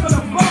the heaven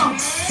above.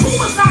 Who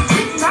was I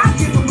kidding? I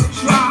give him a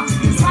try.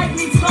 It's like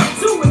me love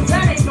too, and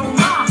that ain't no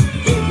lie.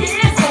 Keep your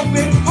ears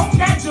open, hope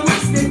that you're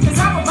listening. Cause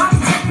I'm about to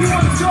take you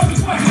on the Georgie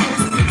question.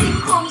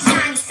 People call me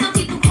shiny, some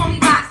people call me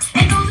box.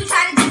 And those who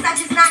try to diss, I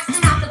just knock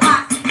them out the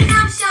box. Cause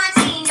I'm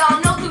Shanteen,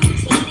 y'all know the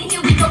routine, and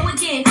here we go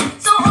again.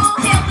 So all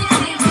hail the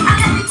queen. I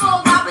let it go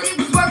a while, but it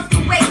was worth the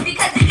wait.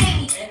 Because it gave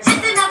me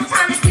just enough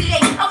time to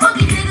create a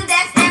funky rhythm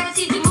that's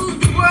guaranteed to move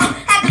the world.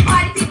 Had the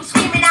party people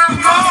screaming out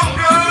loud.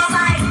 It's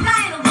like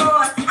Diana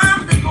Ross,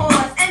 I'm the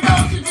boss. And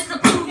those who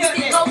disapprove, you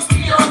can go for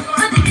yours.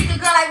 But to think a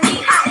girl like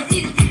me hot is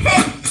easy to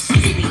take.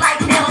 She be like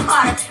Mel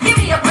Carter. Give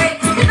me a break,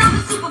 cause I'm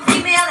the super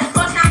female and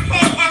Scorch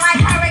Noctane. And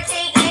like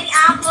Hurricane Annie, I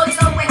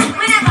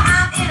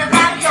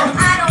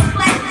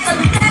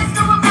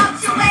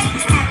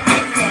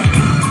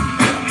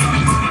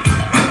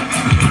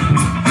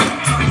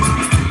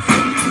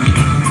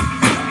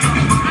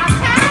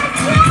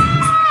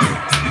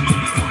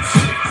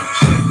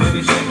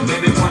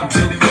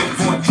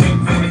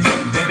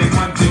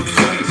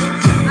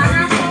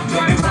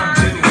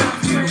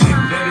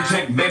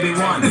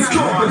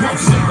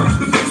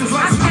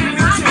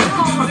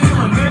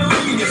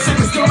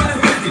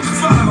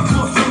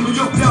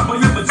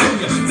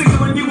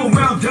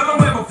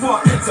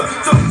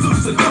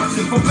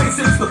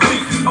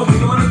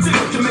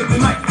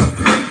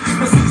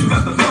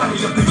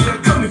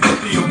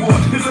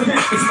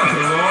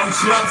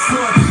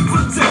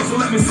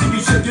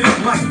it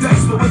up like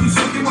dice. The way you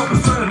shake it up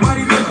is turning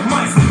mighty than the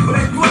mice.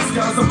 But A plus,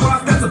 y'all,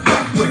 surprise, that's a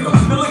backbreaker.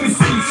 Now let me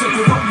see you shake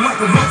it up like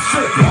a rough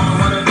shaker. I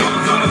wanna do,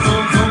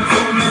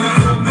 man, I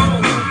don't go.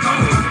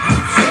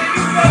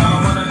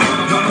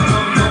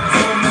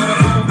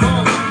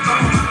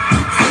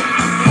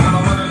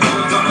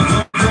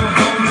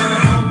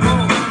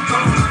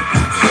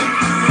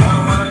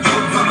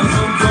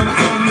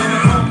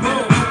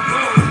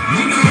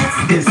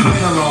 It's been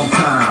a long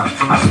time,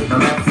 I shouldn't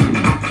have left you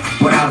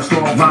without a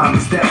strong rhyme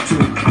to step to.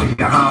 Think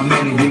of how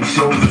many big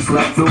shows you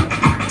slept through.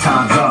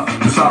 Time's up,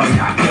 I'm sorry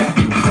I kept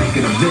you.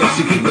 Thinking of this,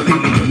 you keep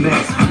repeating the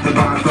mix. The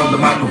rhyme from the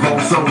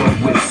microphone solo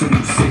with. So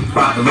you sit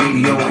by the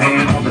radio,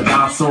 hand on the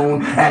dial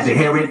soon. As you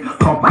hear it,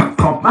 pump up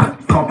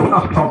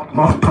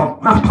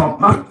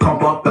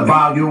the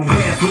volume.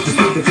 Dance with the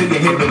speaker till you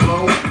hear it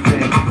blow.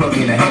 Then plug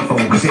in a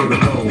headphone, cause here it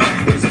go.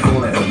 It's a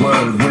four-letter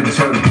word when it's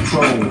heard to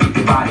control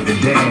your body to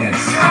dance.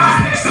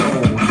 So,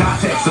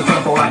 text the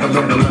tempo like a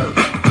red alert.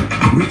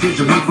 Reach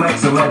your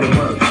reflex and let it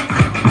work.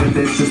 When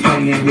this is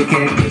playing, you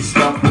can't get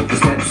stuck with the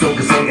steps. So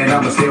can say, and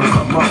I'ma still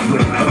come up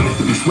with a bit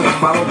to be swift.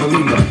 Follow the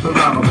leader, the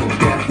rhymable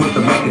death with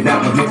the record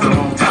that was mixed a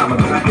long time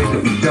ago. I think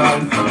that we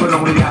done, but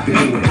only I can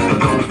do it. For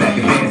those that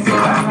can dance and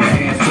clap their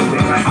hands to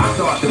it. I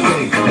start to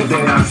think, and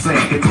then I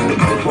sink into the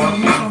paper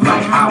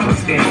like I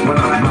was in. When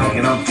I'm like,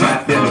 and I'm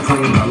trapped in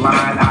between the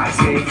line, I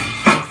escape.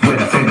 When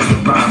I finish the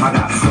rhyme, I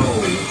got soul.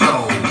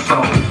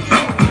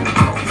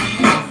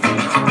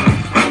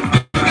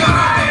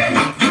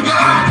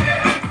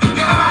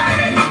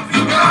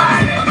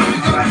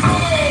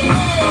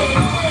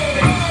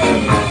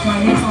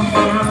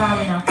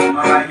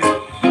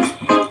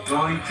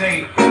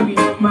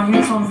 My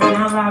headphones are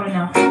not loud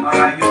enough.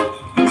 Alright, you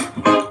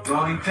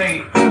rolling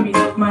tape.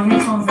 My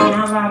headphones are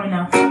not loud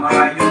enough.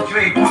 Alright, you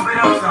Dre, pump it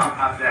up some.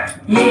 How's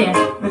that? Yeah,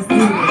 let's do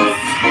this.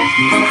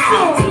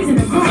 Teasing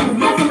the groove,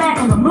 yes, I'm back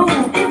on the move.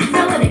 It's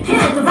still let it kill,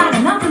 cause I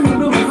got nothing to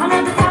lose. I'm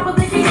at the top of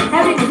the heap,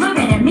 everybody's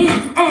looking at me.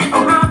 And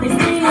oh, how they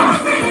scream.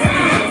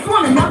 It's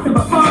one of nothing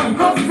but fun,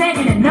 cause it's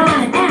second and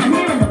none. And I'm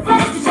here in the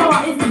flesh to show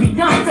how it's to be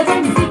done. So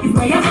turn your speakers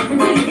way up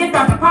until you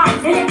start to pop.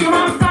 And if your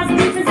mom starts to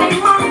beat and say,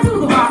 mom, to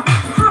the rock.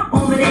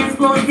 Dance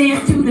floor,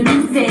 dance to the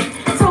music.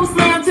 So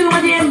slam to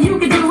my jam, you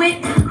can do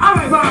it.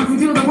 Alright, rhymes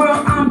into the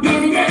world, I'm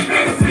giving it.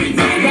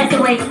 That's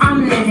the way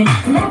I'm living.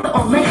 Left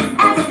or late,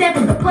 as I step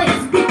in the place,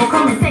 people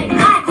come and say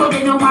hi, cause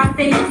they know my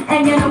face.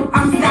 And you know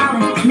I'm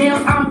styling,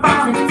 nails I'm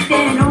filing,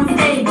 standing on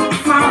stage,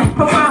 smiling,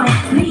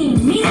 profiling,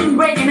 lean, mean,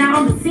 breaking out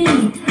on the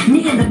scene.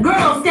 Me and the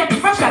girls stepping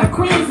fresh out of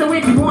Queens. So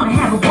if you wanna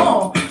have a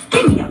ball,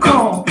 give me a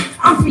call.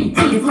 I'm Sweet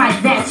Tea, it's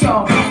like that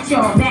y'all, that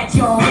y'all, that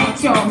y'all, that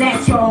y'all,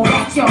 that y'all,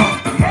 that y'all.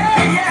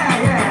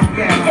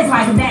 It's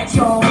like that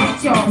y'all,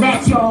 that y'all,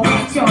 that y'all,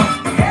 that y'all.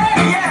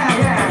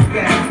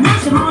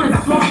 Nonchalant as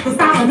I flaunt the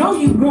style I know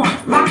you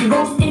want. Lock your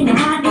ghost in your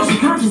mind, it's your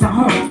conscience at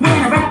home. When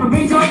I rap, I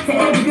bring joy to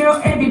every girl,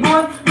 every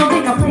boy. Don't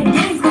think I play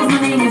games, cause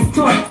my name is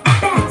Toy.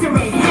 Back to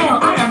raise hell,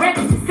 I got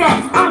records to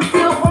sell. I'm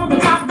still on the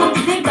top, don't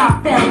you think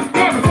I fell?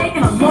 Never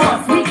taking a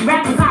loss, weak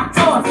rappers I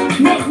toss.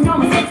 Make no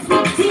mistake,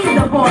 Sweet Tea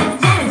the boss.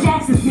 Janet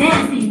Jackson's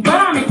nasty, but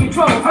I'm in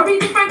control.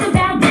 Aretha Franklin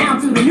bow down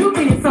to the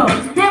nuclear soul.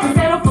 Never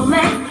settle for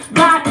less,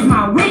 God is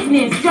my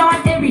witness. John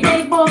every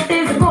day for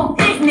physical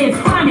fitness.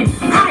 Climbing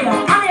higher,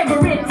 I never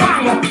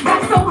retire.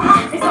 That's so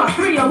hot, it's our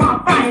 3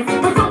 alarm fires.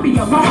 But don't be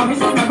alarmed, it's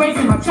just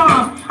embracing my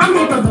charm. I'm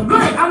here for the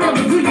good, I'll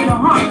never do you no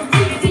harm.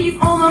 Sweet Tea's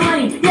all my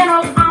money, you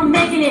know I'm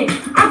making it.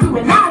 I do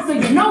it live, so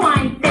you know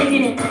I ain't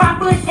faking it.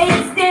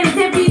 5'8", standing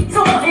 10 feet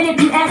tall. And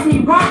if you ask me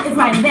why, it's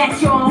like that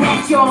y'all,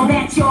 that y'all,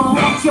 that y'all,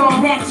 that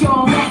y'all, that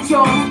y'all, that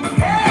y'all.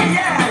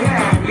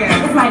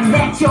 It's like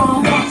that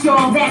y'all, that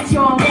y'all, that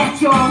y'all,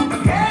 that y'all.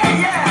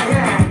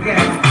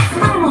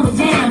 I'm on the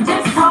jam,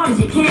 just as hard as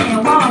you can.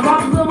 And while I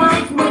rock the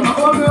mic with my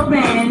all-girl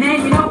band.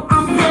 And you know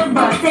I'm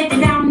clever, taking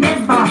down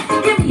never.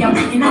 Give me a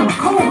beat and I'm a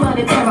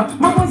cold-blooded terror.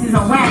 My voice is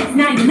on wax,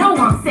 now you know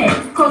I'm set.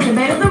 Cause the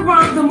better the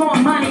rhyme, the more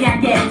money I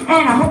get.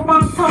 And I hope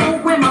I'm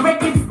told when my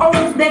record's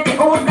old that they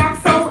all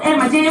got sold. And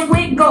my jam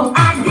with gold.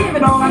 I give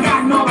it all I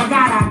got and all I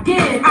got I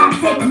give. I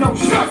take no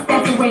shorts,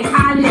 that's the way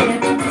I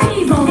live.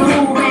 He's on the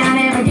move and I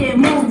never get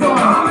moved on.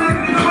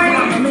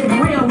 I'm living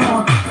real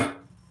long.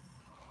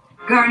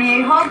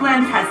 Garnier Hall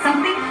Blends has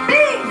something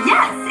big.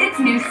 Yes, it's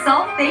new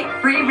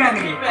sulfate-free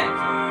remedy.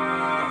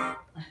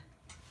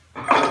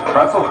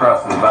 Pretzel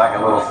crust is back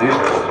at Little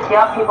Caesars.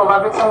 Yep, people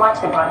love it so much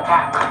they brought it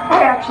back.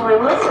 They actually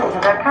listen to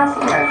their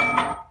customers.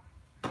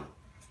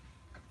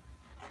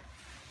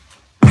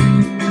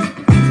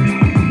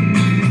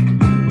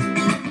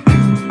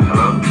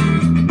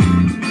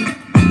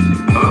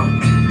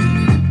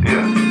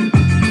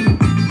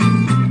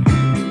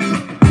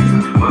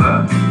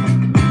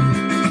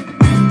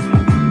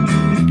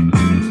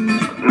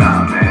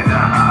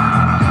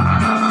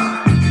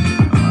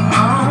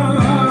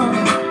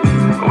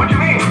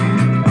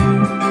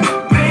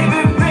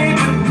 Baby,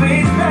 baby,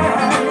 baby,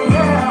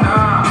 yeah.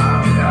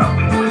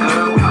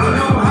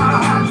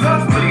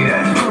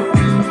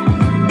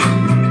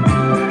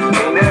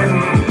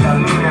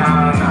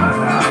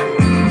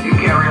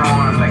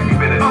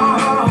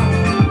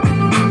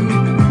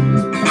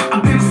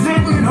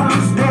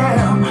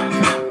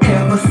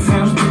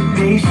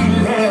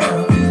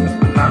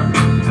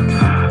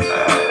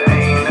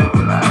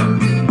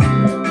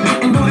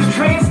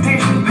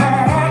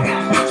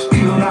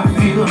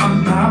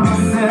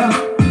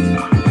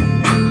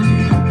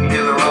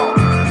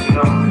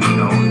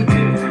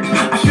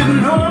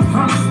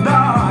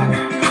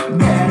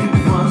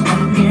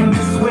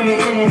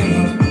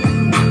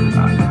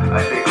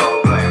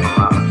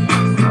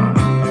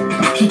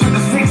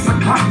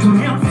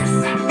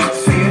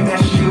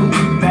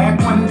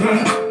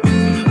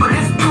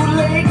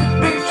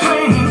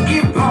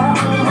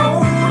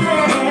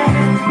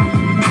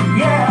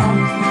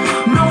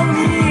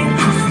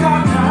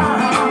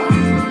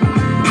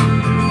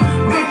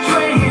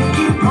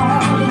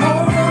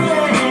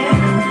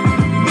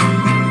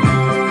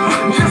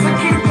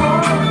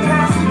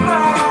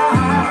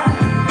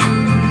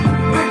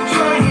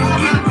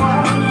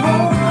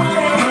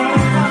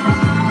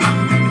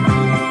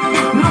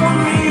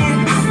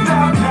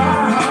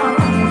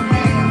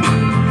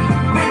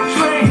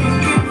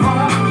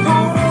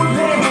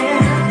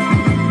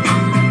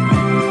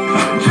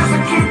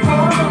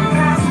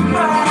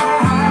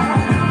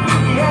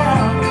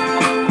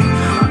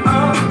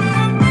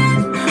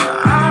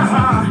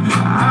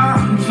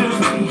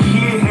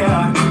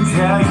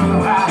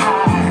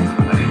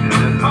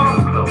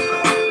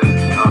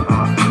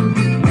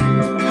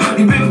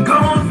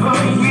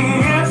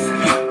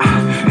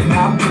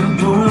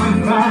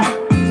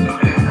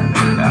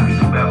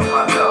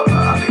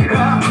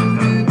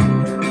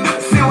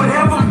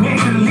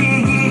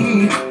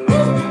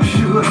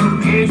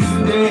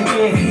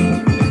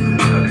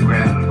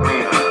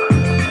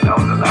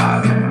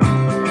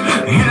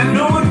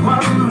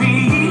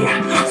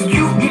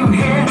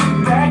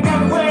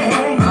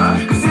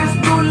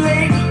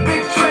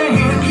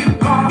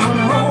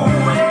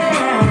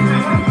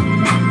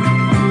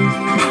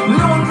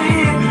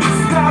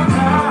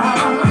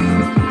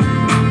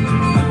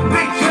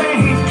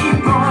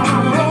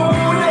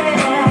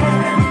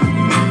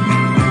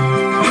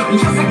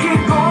 Just to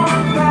keep on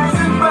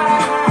passing by.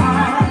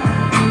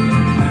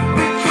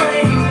 Big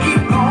train,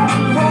 keep on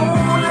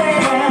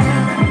rolling.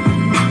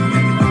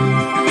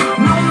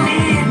 No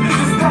need to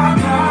stop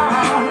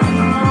now.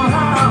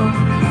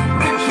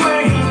 Big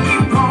train,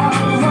 keep on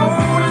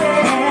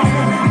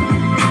rolling.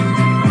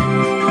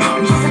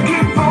 Just to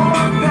keep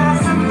on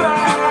passing by.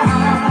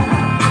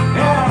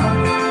 Yeah,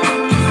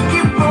 just to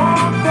keep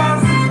on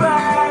passing by.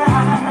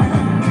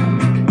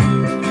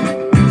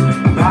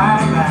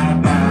 Bye, bye,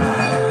 bye.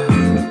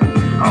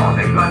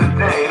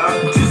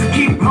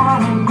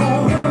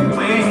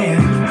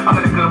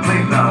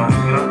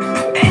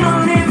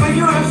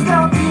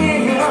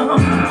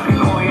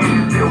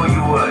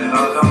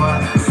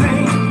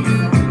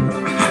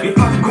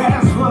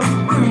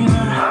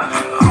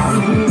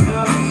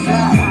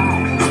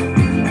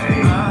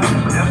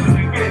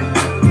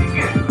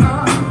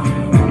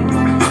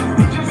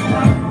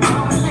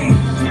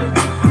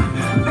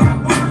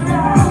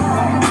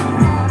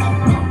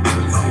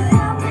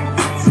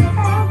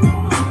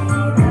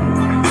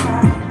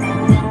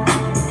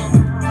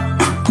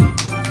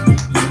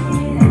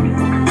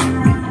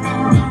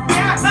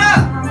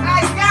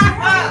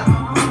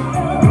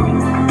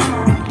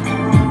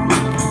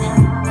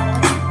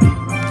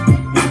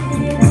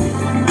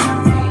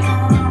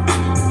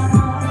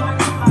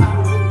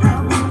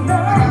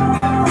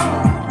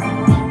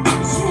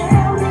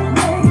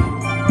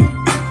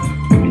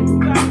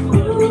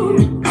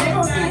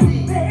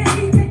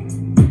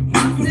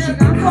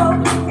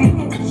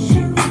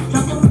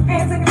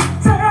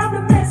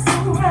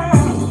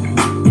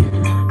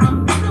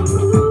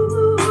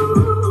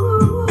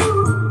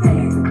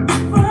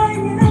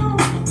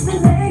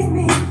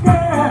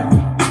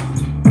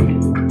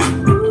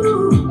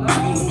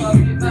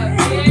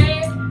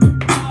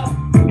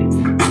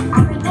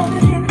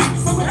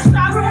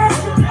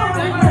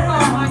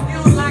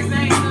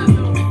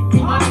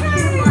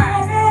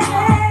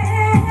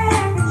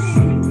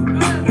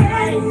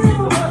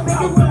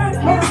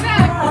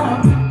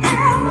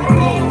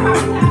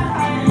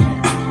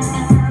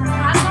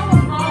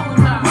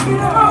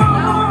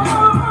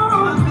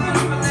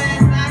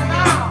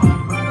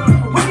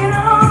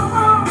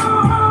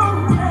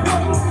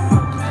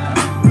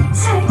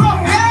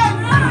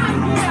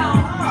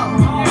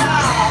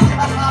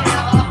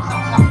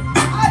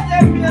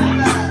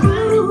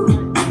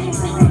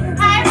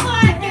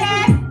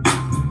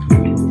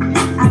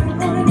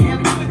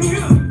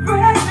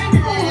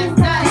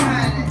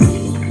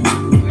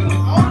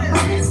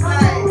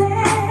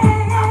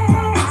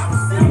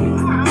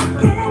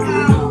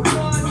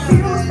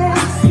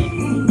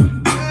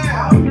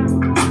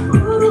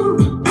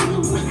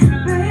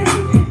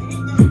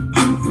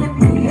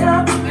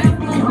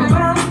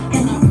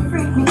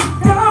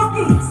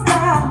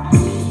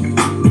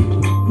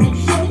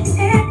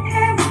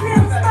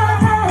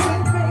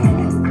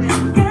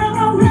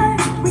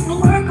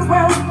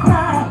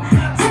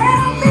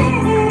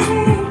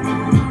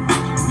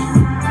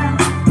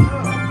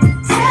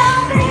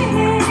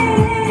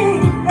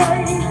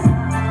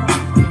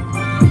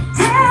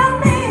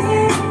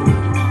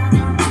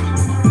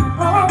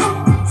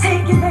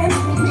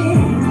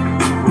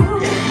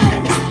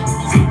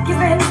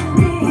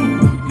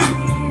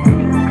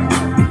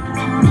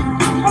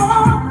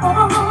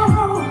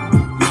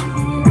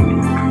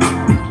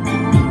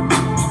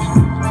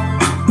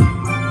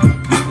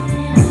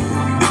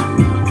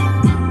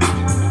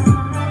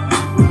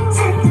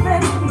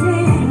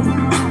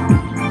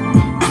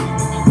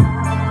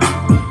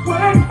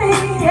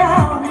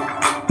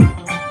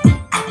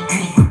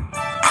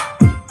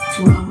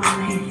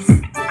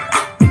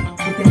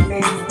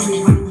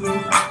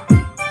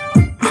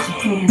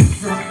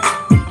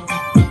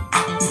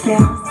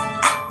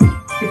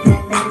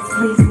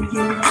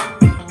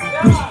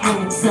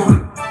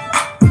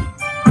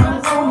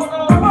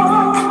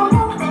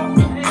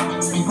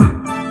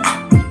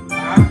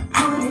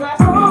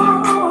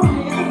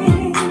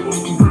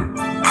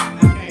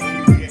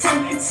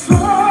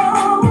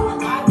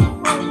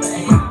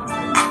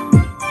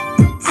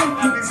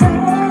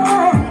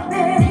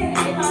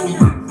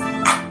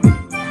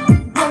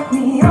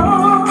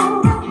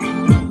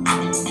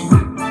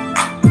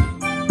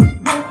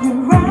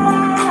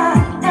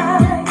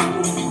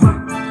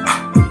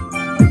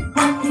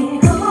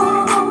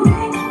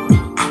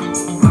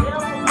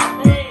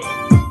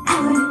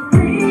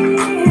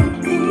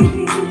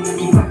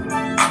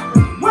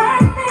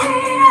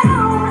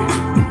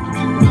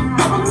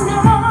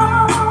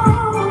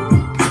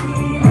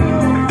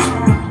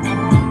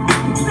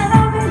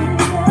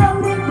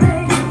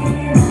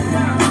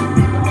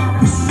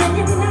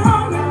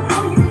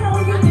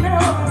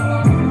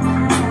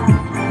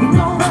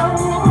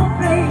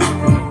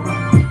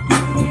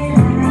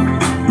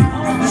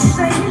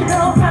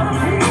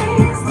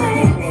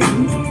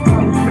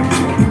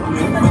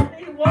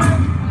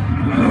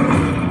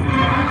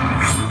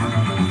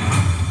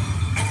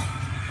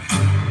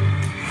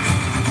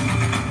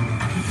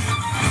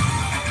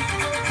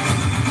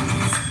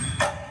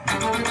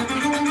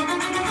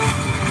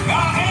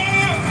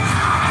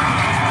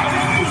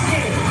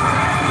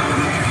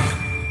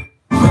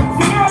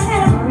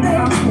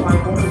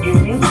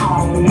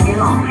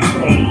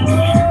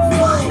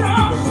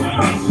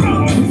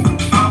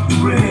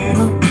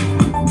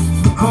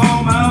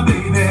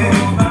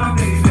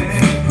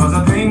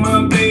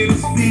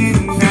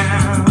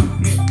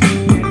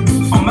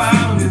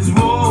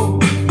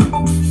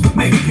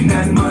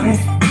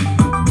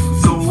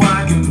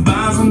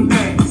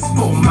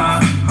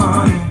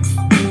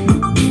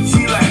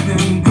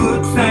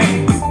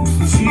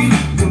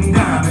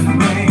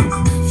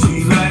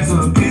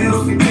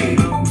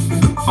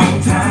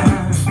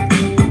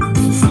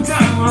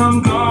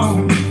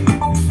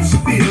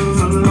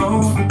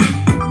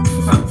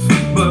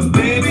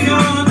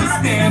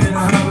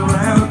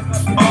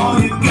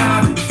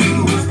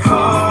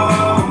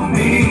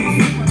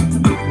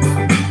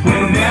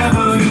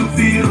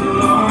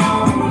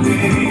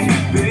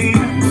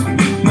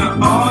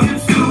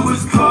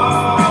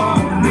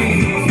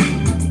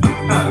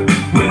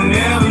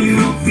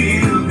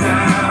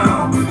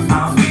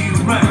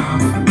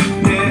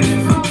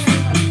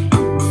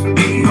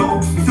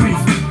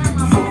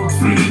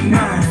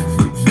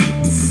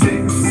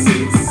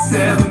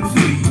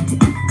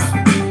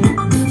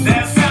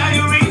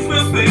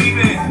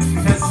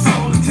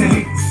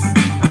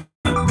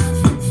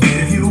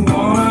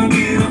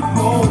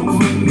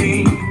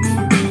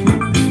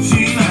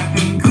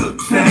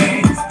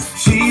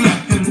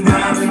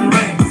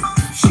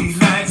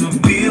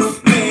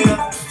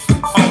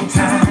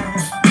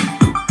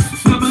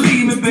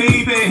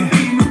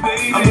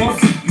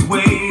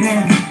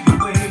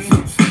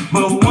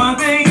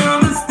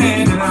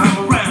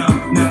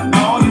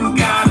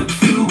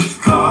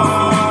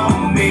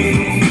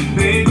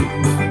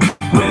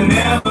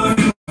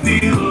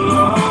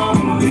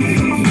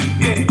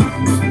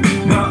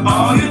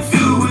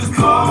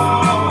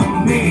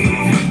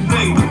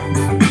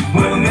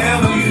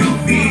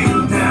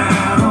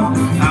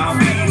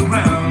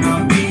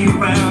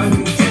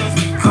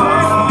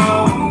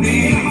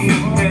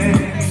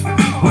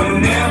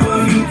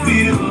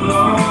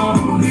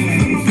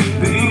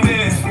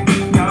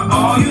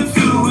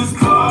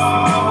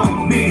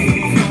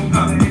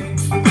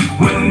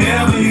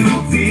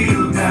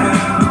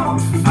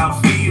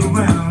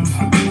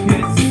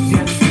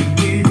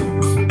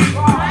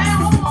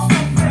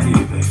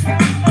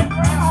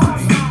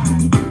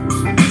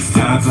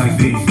 Times like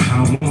these,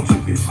 I don't want you,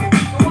 bitch.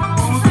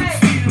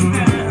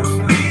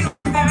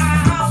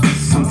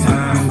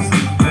 Sometimes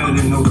better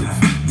than no time.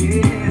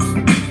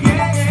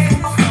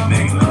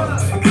 Make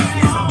love.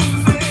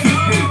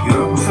 Hey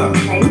girl, what's up?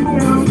 Hey,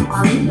 Joe.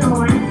 How you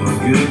doing? Doing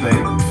good,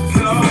 baby.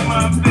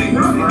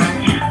 Not much.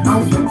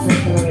 I'm just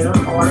listening to you.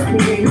 I want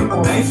to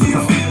see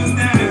you.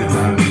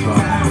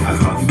 I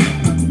call you.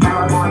 I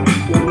want to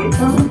see you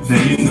too.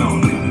 There you go.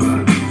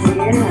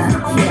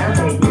 Yeah,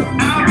 baby.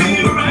 I'll be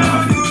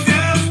around you,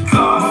 just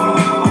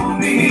call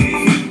me.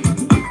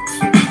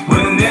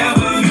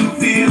 Whenever you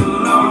feel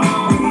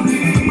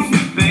lonely,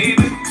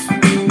 baby.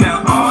 Now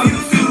all you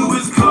do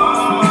is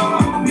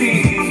call me.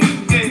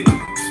 Yeah.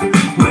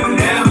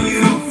 Whenever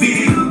you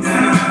feel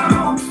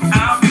down,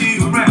 I'll be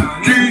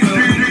around you.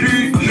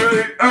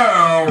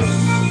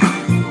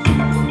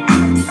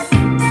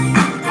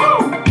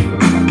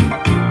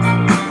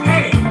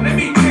 Hey, let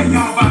me tell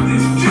y'all about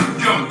this juke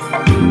joint.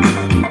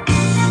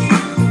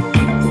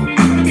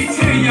 Let me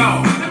tell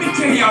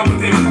y'all what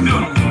they was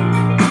doing.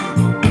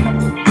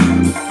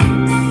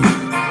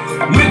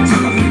 Went to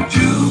the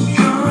juke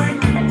joint.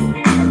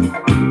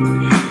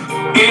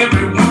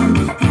 Everyone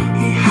was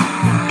funky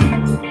high.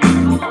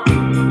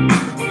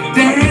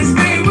 Dance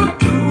they were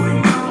doing,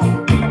 y'all.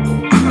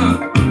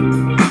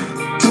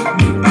 Took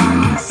me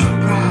by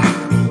surprise.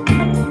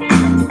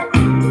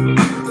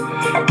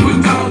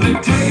 Pushed all the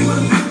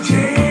tables and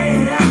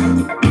chairs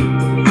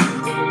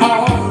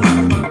all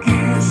up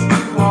against the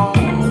wall.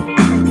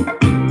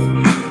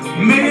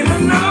 Made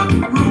enough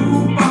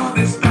room for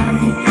this thing,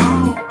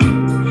 y'all.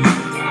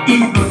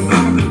 Even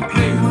though the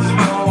place was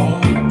small,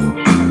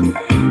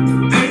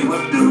 they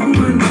were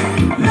doing that.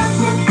 Let's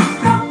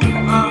go,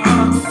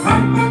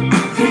 right,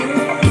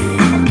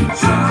 yeah,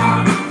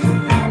 side,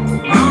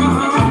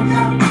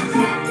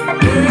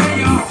 yeah,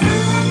 y'all,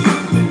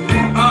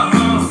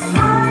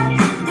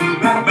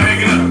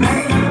 bang it up.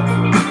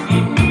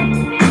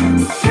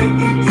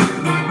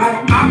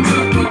 I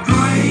took a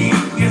drink,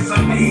 yes I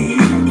did.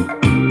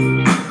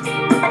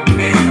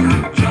 And I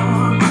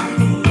joined right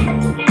in.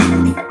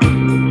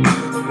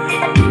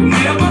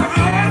 Never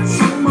had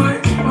so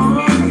much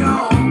fun,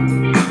 y'all,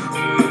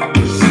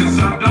 since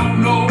I don't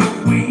know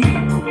when.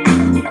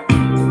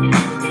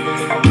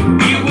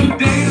 It was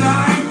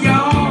daylight,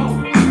 y'all,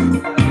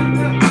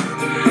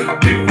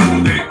 before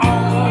they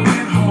all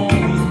went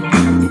home.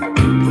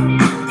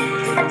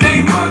 They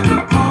were the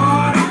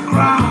party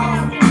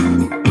crowd.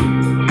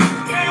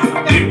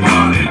 They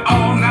partied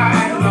all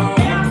night long.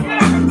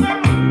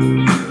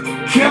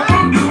 Kept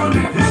on doing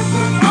it.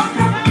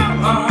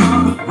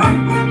 Right.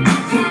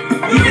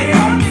 Yeah.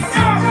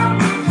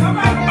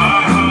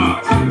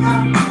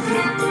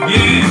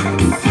 Yeah.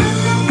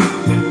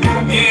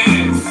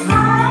 Yes.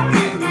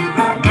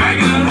 Bang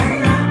it up.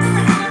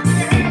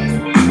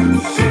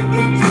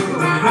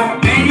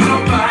 Ain't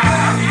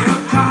nobody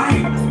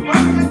uptight.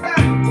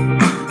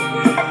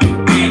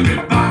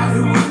 Everybody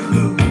was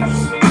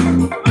loose.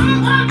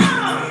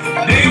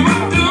 They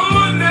were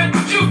doing that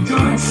juke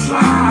joint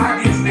slide.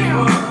 Yes, they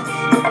were.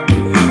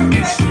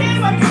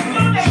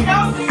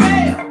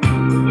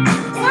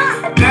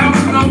 There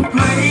was no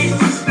place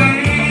to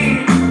stand.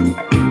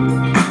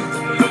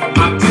 I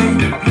tell you,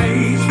 the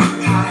place was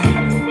tight.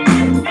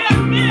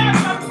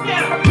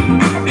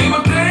 They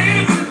were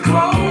dancing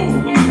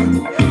close.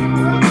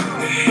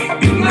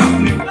 It left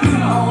me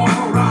feeling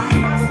alright.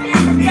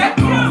 Kept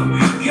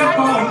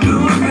on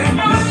doing that.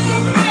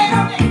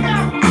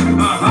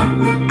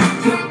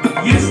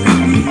 Yes, they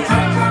did.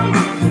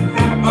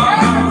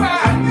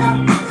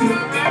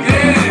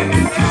 Yeah.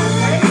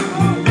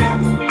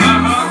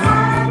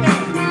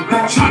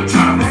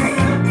 Cha-cha.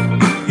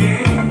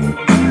 Yeah.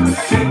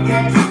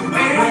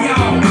 Hey,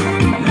 y'all.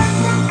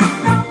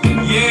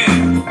 Yeah.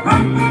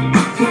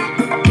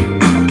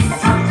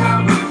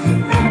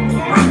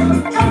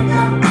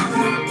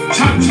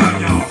 Cha-cha,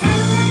 y'all.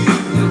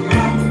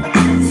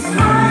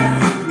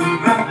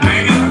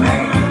 Bang it up.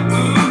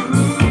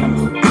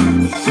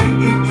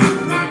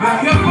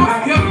 Hip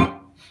hop, hip hop.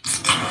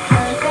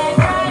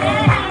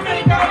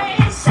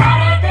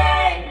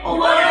 Saturday,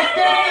 what a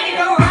day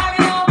to ride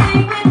it all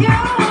week with you.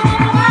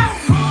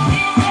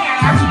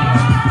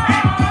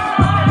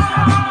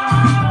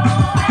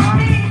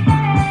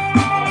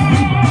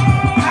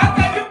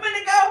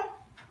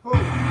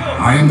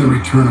 I am the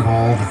return of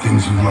all the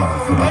things you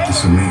love about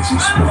this amazing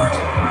sport.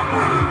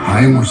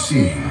 I am where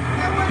seeing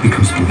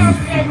becomes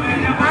believing.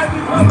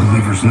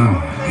 Unbelievers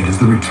know it is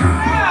the return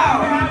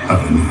of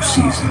a new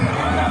season.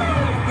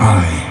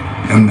 I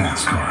am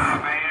NASCAR.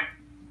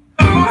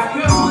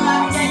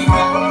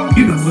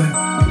 You know what?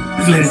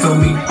 This lady told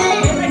me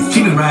she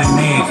been riding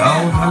nags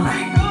all her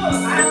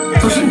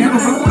life. So she never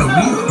rode a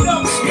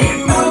real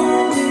steady.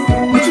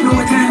 But you know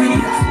what time it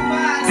is?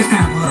 It's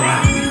time for her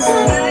ride.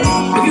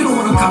 If you know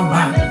what I'm talking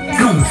about,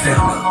 go on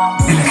settle up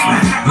and let's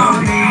ride. Long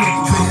day,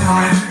 trail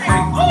ride.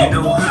 You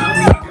know how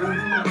we do.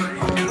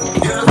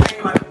 Just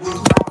ain't like we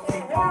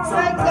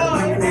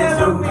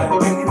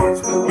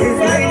This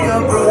lady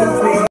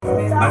approached me.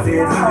 I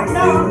said, how you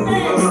doing?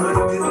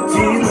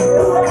 She's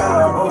looking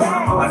kind of home.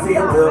 I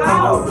said,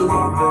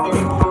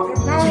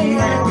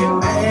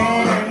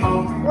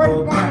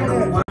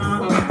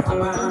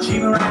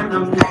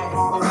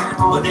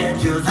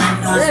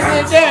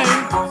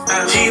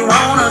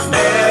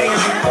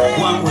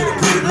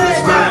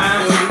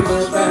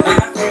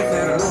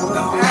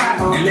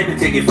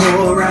 take it for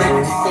a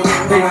ride.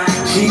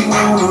 She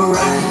wanna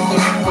ride.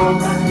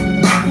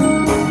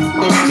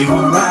 She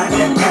wanna ride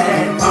that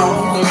black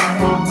home.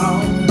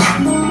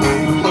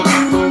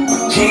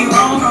 She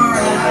wanna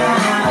ride.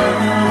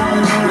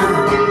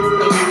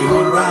 She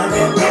wanna ride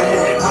that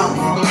black home.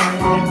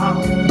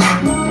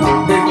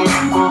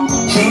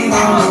 She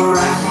wanna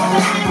ride.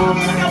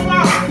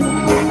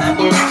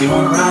 She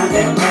wanna ride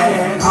that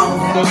black home.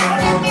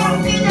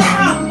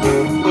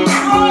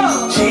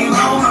 She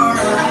wanna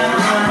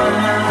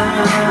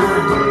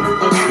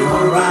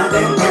ride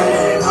that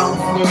black home.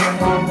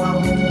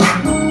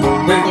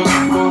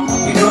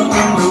 You don't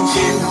want no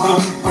shit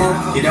home.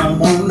 You don't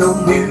want no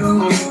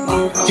music.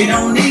 She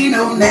don't need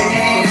no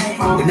name.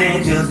 The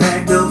name just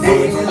like the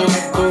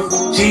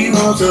fool. She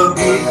wants a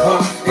big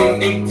heart,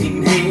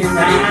 18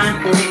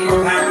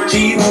 hands.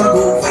 She wanna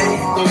go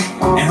fast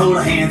and hold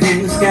her hands in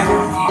the sky.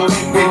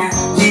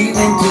 She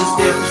went to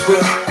Step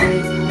Scrub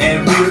and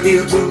real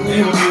deal too.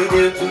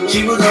 She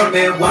was up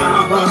at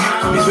Wild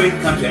Hunt, the straight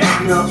country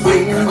acting up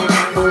sweet.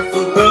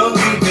 But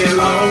we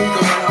belong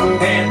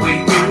halfway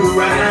through the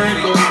ride.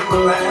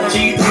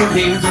 She threw her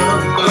hands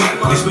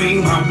up and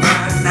screamed, I'm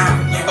riding now.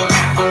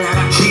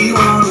 She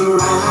wanna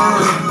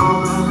ride.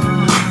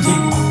 She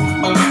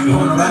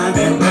wanna ride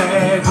that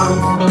black home.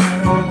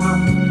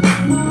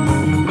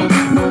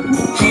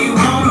 She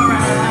wanna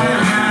ride.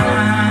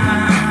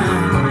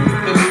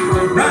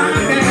 Ride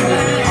that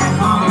black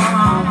home.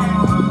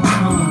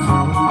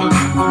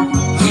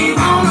 She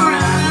wanna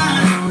ride.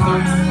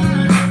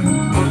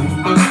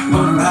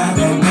 Wanna ride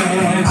that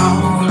black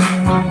home.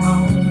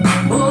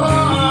 Oh,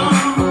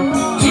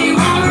 she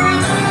wanna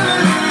ride.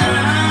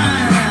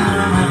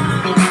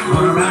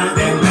 Wanna ride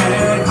that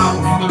black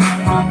home.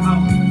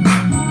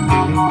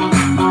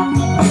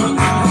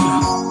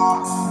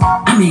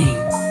 I mean,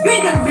 you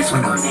ain't gotta miss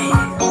one on that.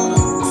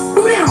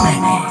 Who down that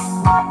man?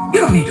 You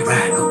don't need to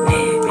ride no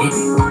man,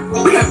 baby.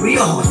 We got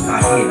real horses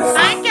out here.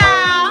 Thank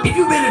y'all. If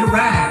you ready to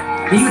ride,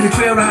 and you in the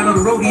trail ride on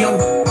the rodeo,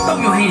 throw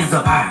your hands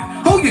up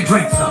high. Hold your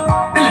drinks up,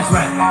 and let's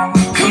ride.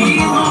 She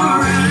wanna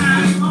ride.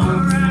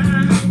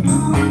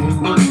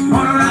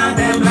 Wanna ride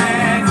that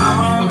black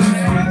home.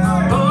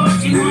 Oh,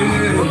 she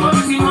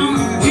wanna, she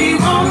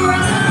wanna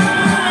ride.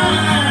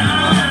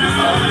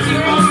 She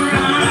wanna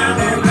ride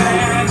that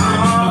black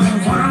home.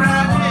 Wanna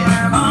ride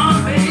that home,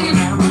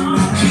 baby.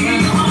 She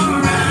wanna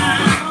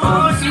ride.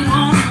 Oh, she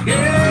wanna,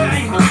 yeah,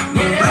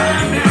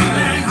 ride that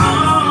black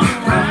home.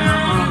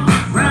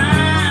 Ride.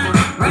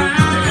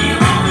 She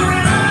wanna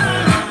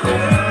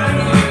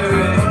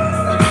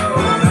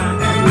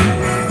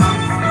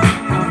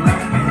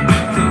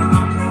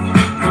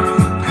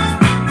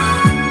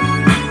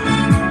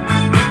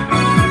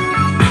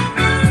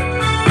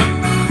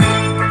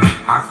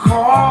I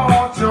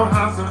called your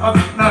house the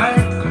other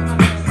night.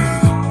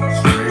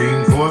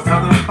 Strange voice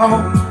on the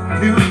phone. I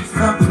knew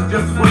something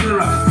just wasn't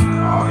right.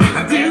 I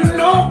didn't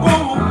know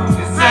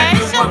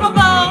exactly what to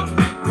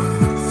do.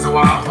 So I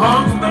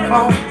hung the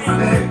phone and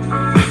said,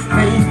 this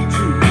can't be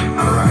true.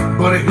 Alright.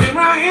 But here I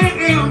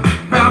am,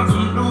 about to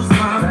lose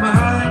my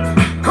mind.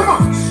 Come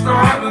on,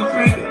 start to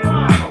drink it.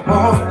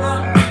 Oh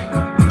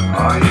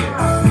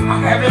yeah. I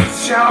haven't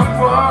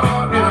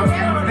showered in a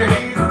few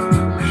days.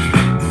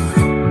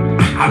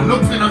 I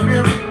looked in the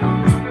mirror,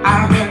 I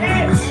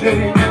had to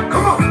shave.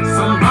 Come on,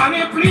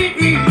 somebody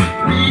please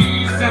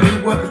tell me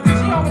what to do.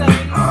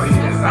 Oh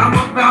yes, I'm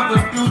about to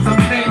do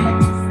some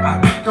things I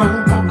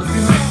don't want to do.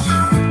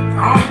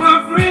 All my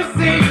friends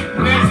say,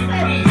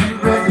 recipe.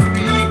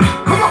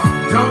 Come on,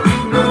 don't you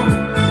know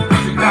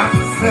what you got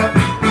yourself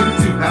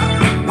into now?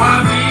 Why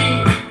me?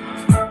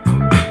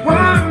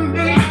 Why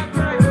me?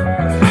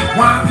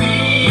 Why me,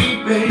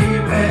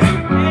 baby?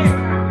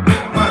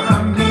 Why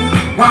me?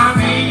 Why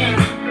me?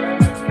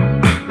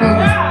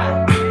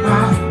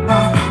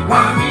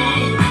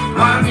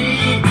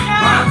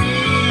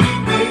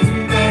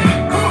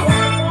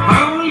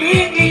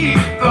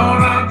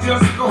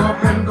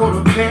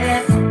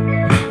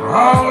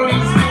 All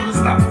these students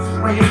stop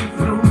spraying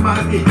through my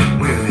head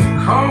when they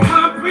call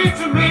my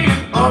preacher man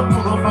up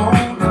on the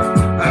phone.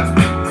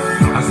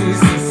 I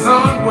said,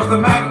 son, what's the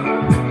matter?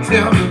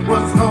 Tell me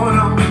what's going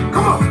on.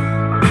 Come on.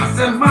 I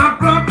said, my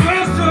blood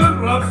pressure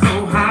runs so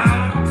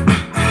high.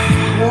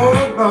 Oh,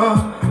 Lord,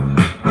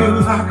 feel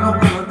like I'm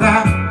gonna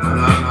die.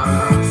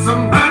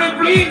 Somebody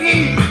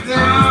please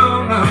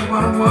down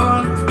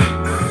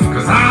 911.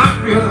 Cause I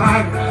feel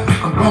like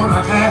I'm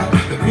gonna have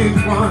the big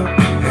one.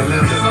 And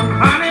let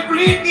somebody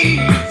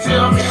please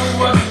tell me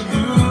what to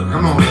do.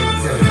 Come on, let me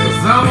tell you.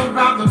 Cause I'm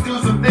about to do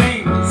some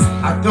things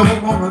I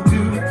don't wanna do.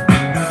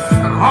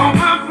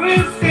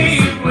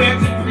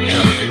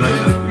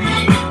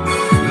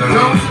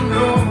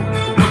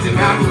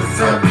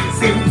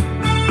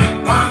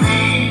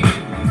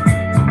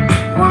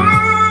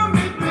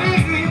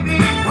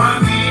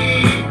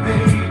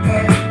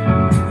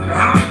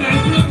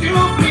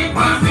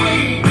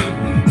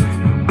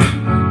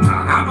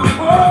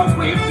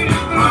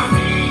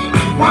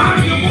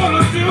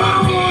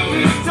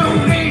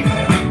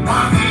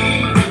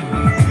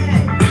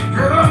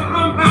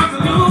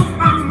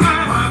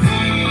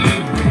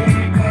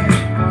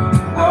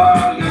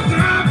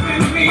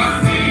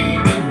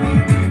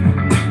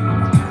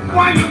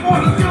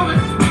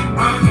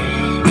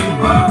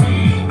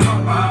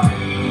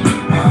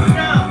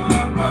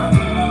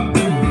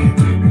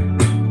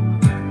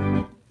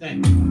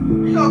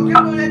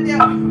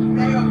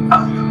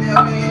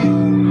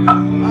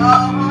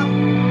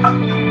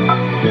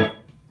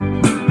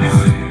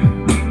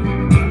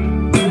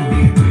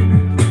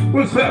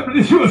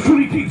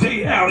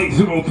 WJL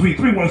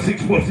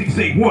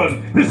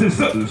 803-316-4681. This is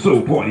Southern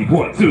Soul Party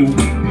Part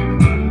 2.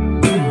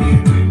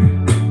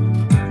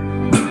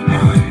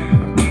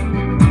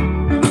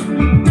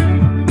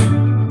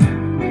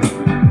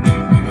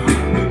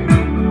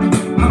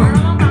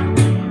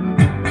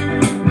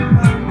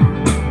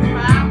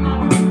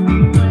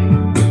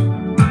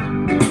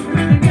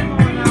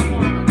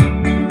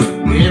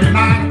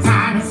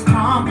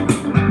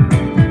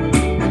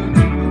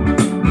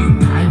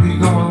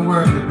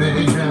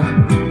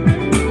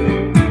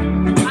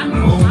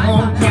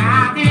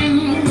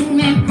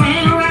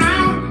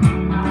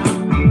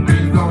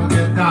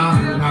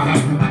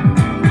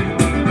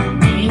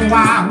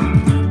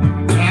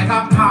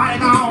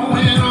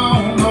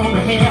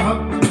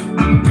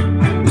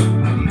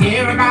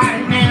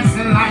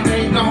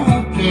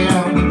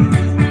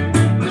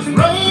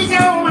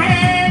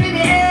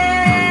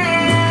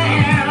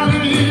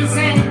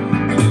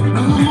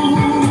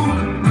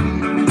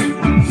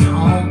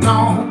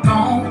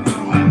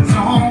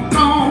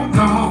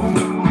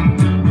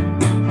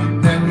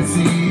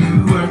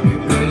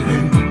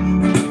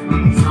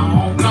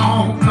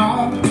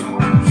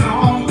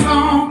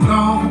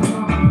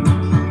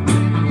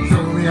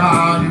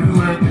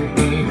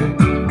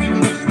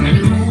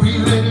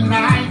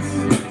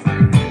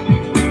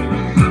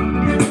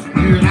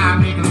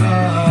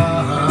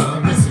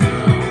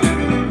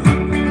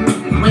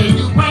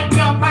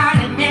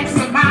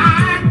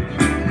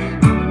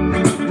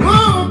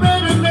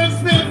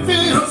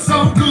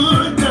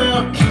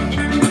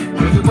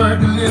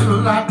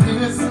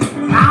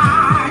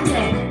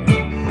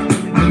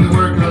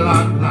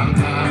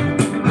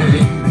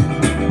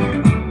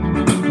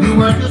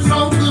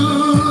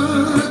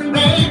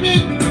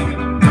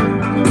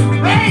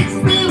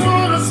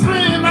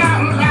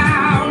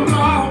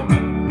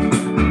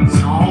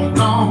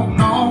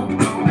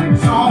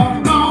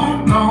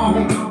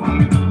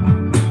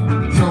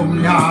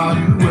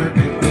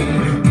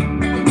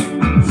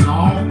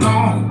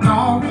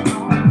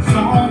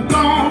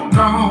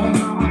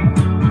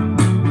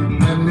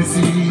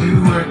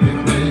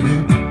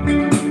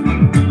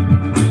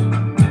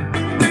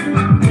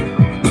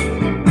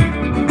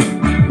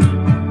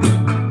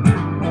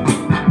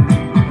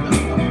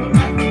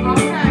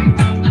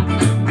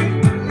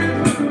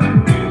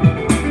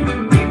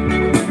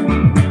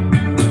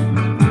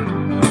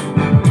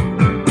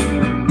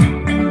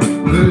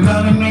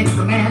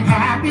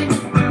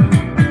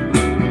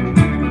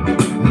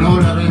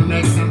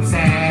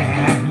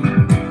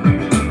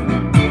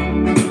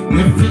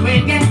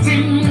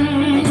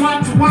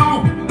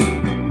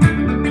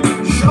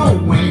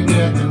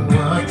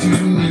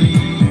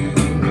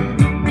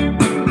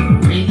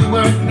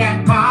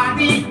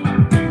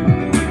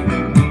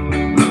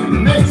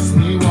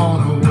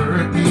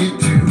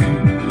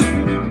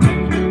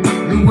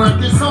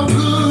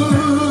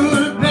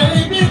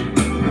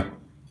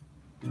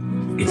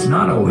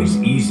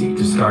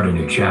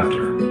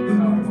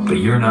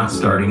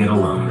 Starting it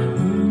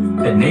alone.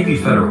 At Navy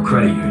Federal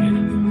Credit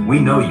Union, we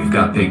know you've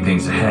got big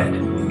things ahead,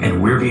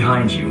 and we're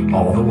behind you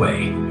all the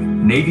way.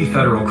 Navy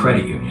Federal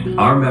Credit Union,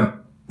 our members.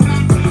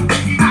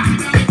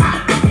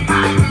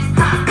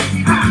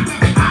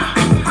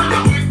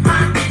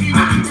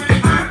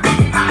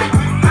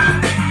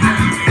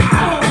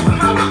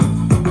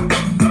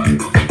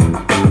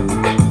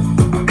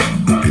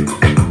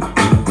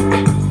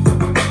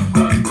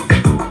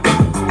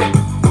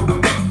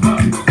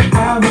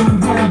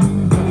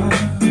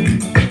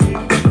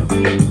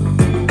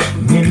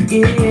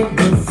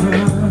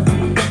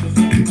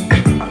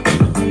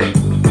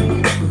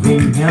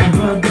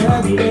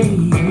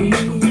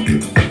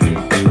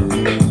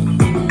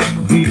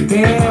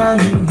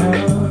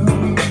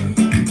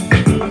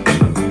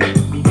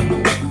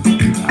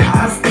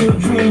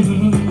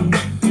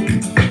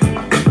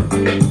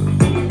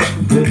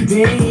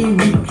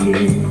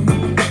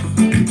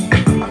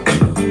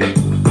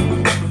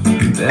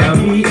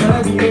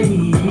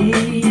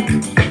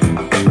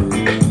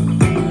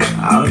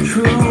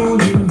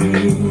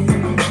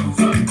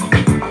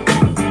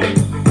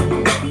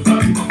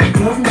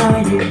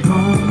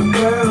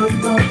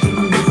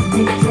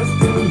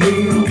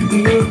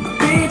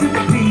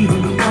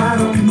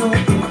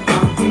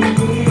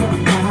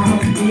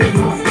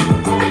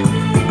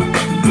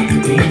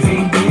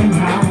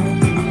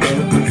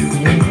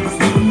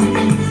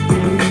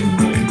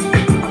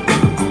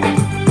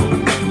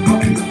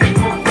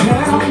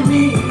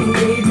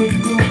 Baby,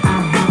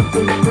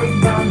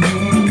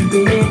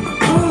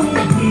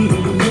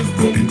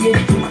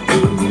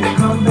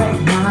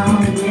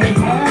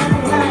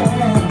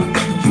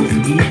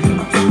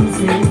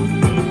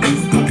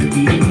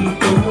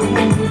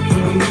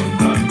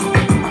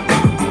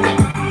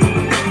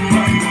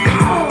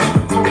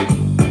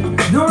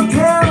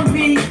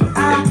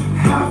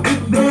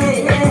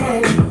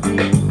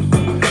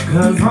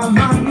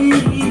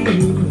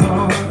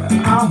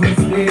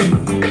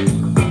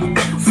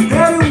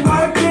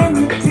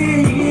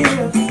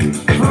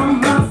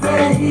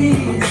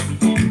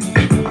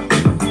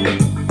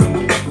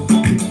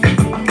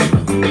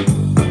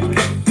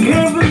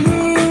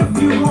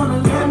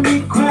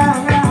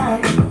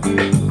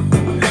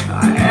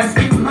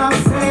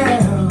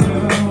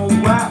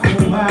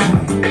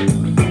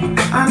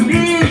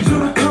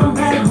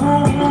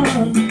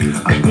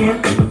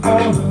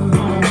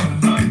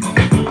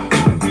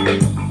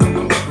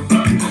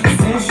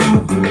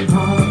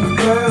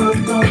 Girl,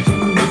 don't you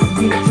miss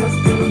me just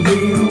a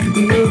little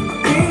bit?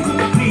 Baby,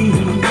 please,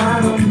 I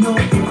don't know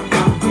if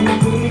I can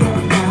live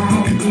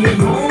like it.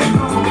 Oh,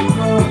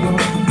 no,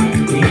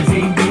 things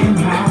ain't been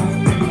right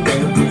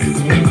ever since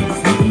we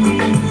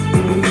split.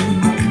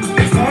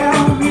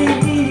 Tell me,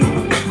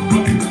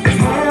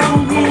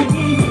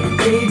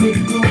 baby,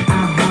 do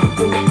I have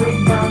to break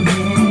down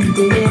and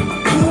bed?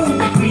 Ooh,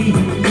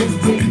 please, just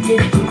to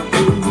get you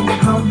to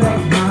come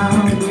back my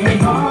way.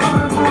 Oh,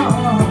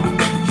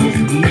 just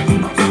need you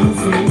to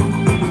say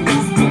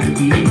it's gonna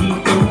be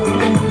okay.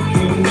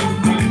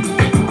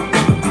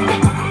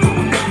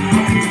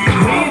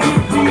 Baby,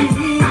 please,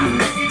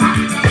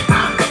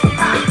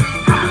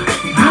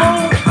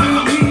 don't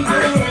leave me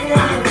there.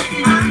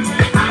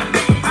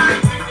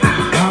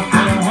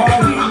 After all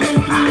we've been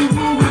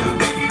through,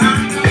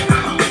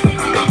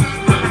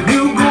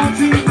 you gon'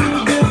 treat me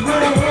this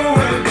way.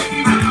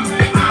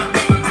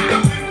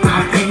 I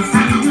can't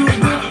see you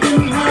with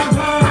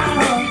another.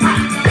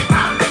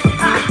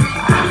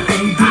 I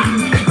can't be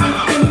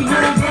with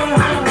another.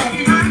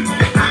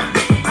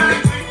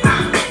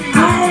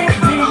 Don't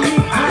make me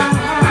cry.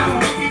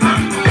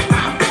 Don't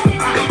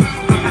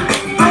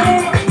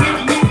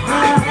make me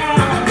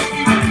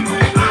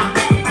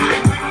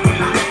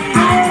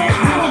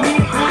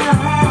cry.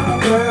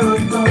 Girl,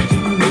 don't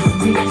you miss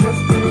me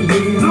just a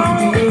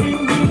little bit?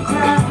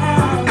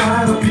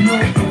 I don't know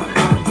if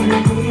I can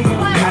live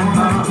like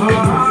my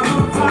heart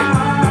on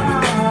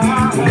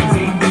fire. Things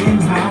ain't been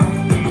right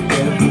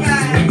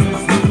ever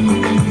since we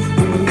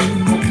split.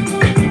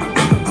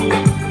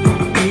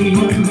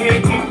 You're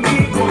making me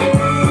wait.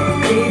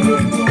 Baby,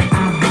 do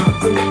I have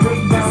to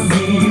break down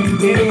and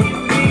beg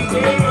me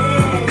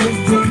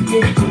just to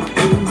get you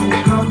to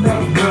come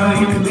back? Girl,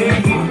 you're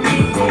making me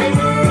wait.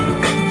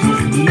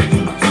 Just need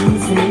you to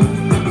say,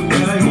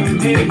 girl, you're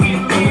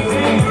making me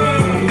wait.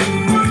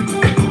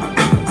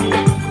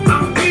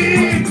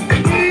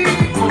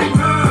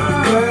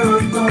 Girl,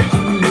 don't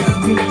you miss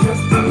me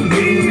just a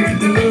little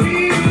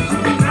bit?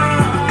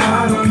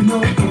 I don't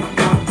know if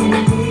I can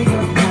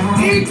live like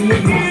it. Things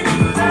ain't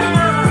been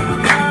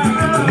right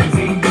ever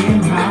since we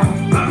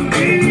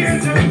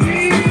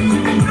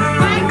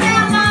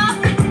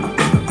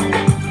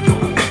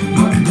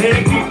You're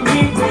making me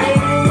wait.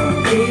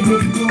 Baby,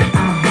 do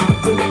I have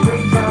to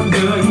break down?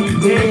 Girl, you're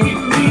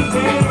making me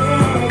wait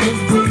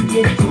just to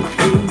get you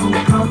to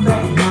come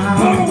back now.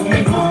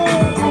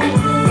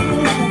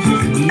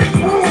 Just need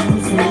you to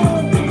say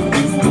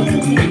it's gonna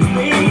be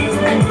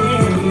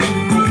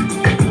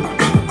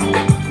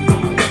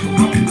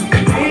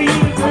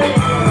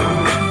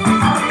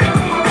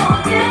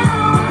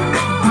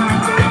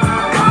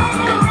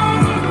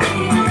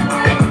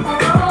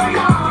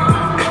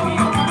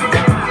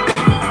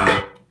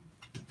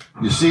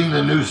You seen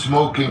the new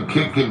smoking,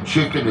 kicking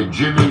chicken at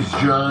Jimmy's,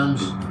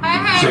 John's?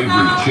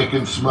 Savory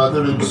chicken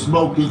smothered in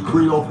smoky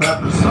Creole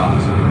pepper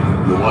sauce.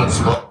 You want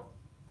smoke?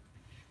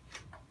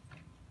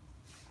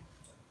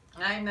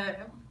 I ain't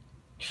nothing.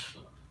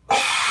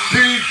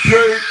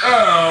 DJ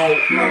Al.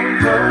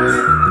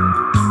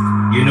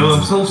 You know,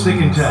 I'm so sick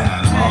and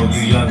tired of all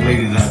you young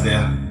ladies out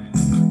there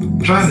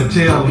trying to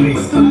tell me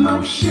that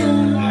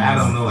I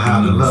don't know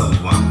how to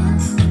love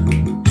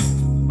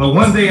one. But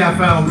one day I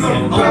found me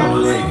an older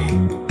lady.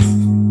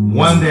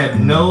 One that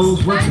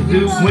knows what to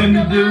do, when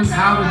to do,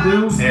 how to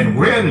do, and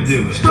where to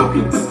do it.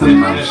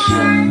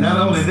 Not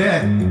only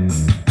that,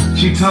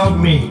 she taught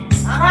me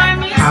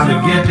how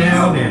to get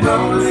down and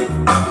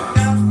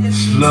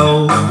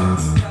slow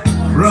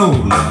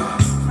roll it.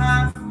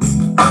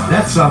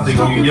 That's something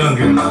you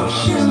younger don't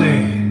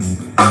understand.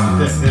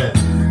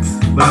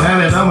 But now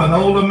that I'm an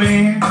older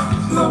man,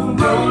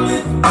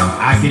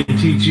 I can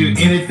teach you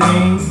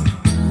anything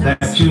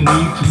that you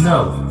need to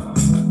know.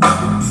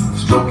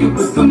 Stroke it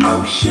with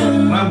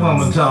emotion. My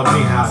woman taught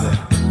me how to.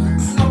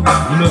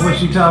 You know what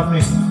she taught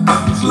me?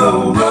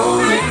 Slow roll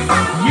it.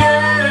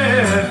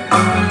 Yeah.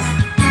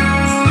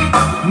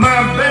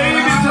 My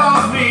baby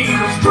taught me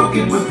to stroke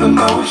it with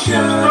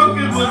emotion. Stroke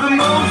it with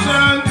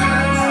emotion.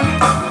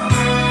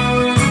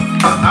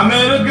 I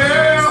met a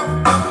girl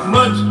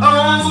much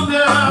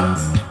older,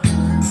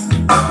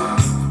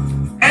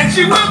 and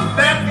she whipped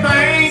that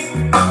thing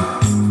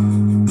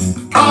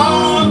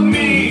on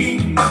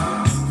me.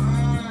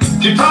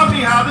 She taught me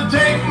how to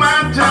take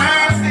my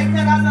time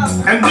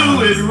and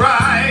do it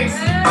right.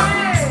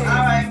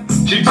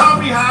 She taught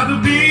me how to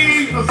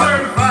be a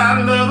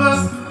certified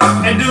lover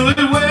and do it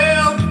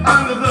well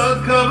under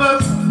the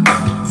covers.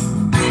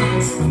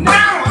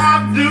 Now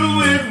I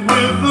do it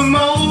with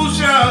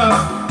emotion.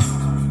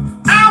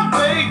 I'll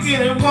make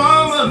any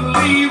woman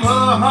leave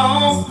her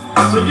home.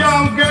 So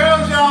young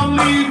girls, y'all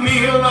leave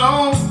me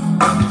alone.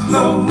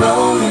 Slow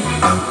rolling,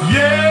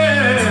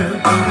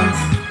 yeah.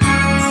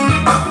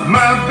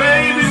 My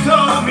baby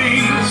told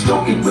me to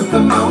stroke it with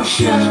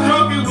emotion.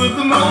 Stroke it with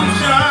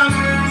emotion.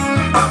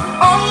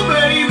 Oh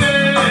baby,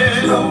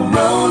 slow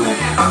roll it.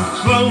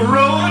 Slow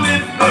roll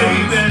it,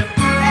 baby.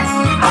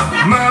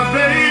 My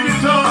baby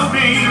told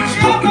me to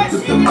stroke it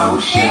with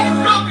emotion.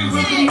 Stroke it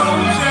with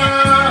emotion.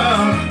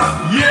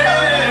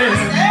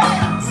 Yeah.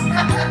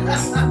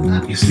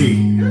 You see,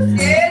 y'all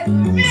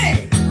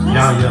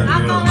young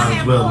girls might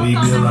as well leave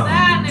me alone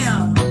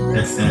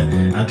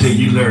until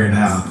you learn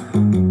how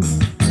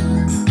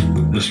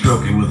to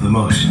stroke it with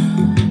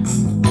emotion.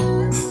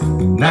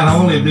 Not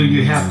only do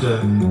you have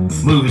to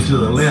move it to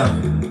the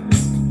left,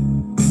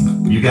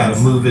 you gotta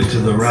move it to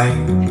the right.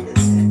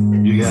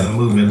 You gotta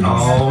move it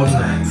all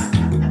night.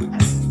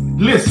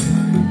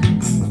 Listen,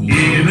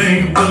 it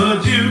ain't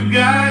what you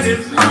got,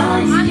 it's how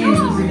you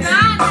use it.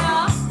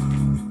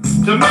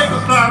 To make her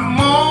stop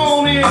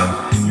moaning,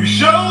 you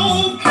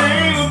sure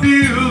can't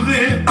abuse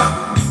it.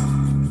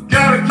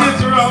 Gotta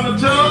kiss her on the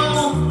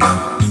toe,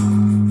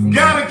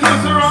 gotta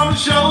kiss her on the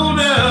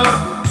shoulder,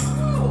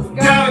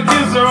 gotta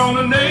kiss her on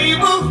the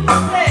navel,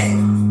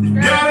 you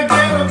gotta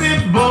get a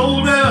bit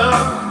bolder,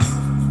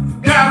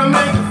 gotta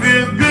make her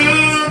feel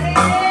good,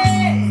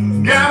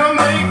 gotta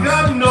make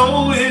her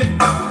know it,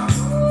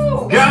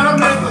 gotta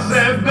make her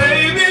say,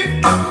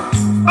 baby,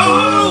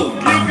 oh,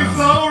 you can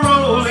slow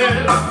roll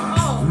it,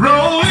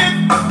 roll it,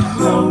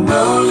 slow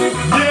roll it,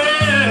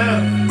 yeah.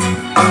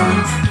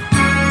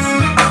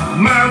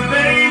 My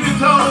baby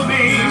told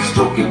me,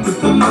 stroke it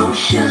with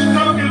emotion,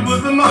 stroke it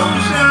with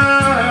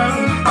emotion,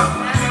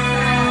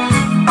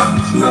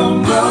 slow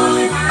roll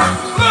it,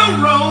 slow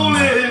roll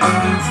it.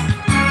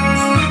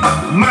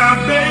 My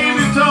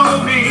baby told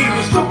me,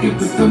 stroke it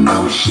with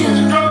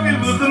emotion, stroke it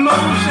with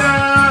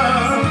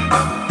emotion.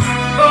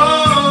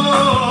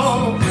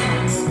 Oh,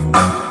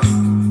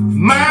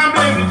 my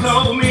baby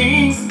told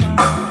me,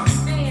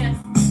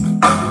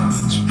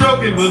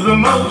 stroke it with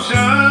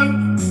emotion.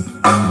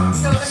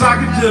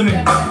 Sock it to me.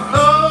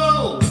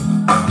 Oh,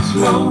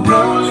 slow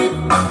roll it.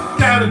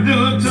 Gotta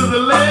do it to the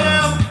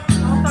left.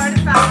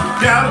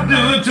 Gotta do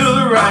it to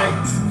the right.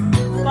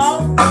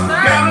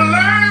 Gotta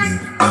learn.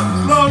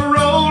 Slow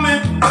roll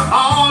it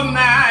all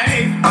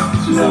night.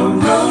 Slow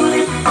roll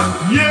it.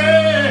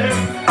 Yeah.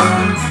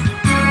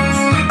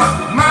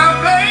 My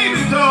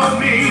baby told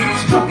me,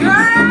 stroke it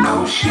with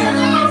emotion.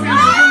 Stroke it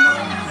with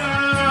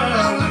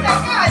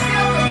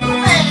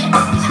emotion.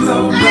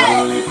 Slow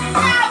roll it.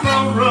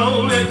 Slow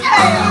roll it.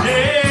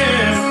 Yeah.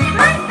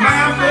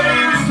 My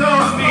baby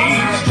told me,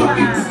 stroke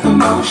it with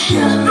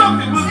emotion.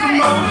 Stroke it with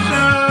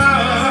emotion.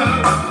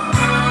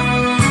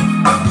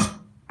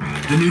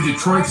 The new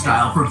Detroit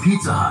style from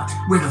Pizza Hut,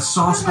 where the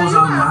sauce goes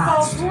on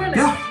last.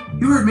 Yeah,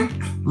 you heard me.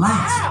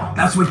 Last.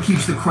 That's what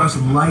keeps the crust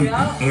light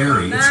and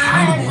airy. It's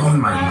kind of blowing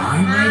my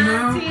mind right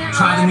now.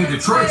 Try the new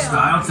Detroit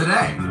style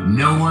today.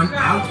 No one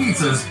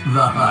out-pizzas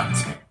the Hut.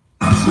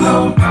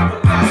 Slow. I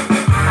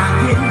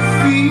can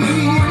feel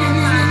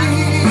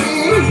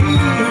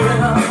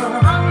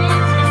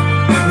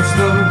it's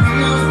the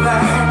real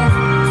thing.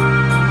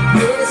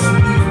 Yes,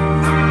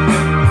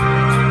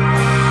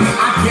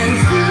 I can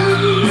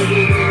feel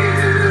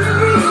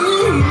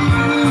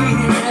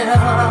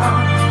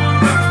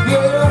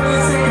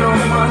this ain't no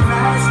one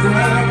night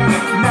stand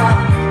now.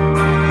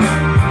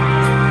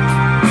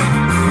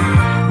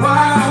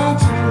 Why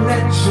don't you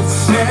let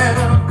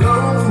yourself go?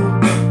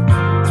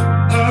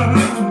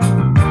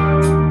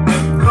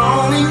 Go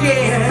on,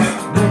 yeah.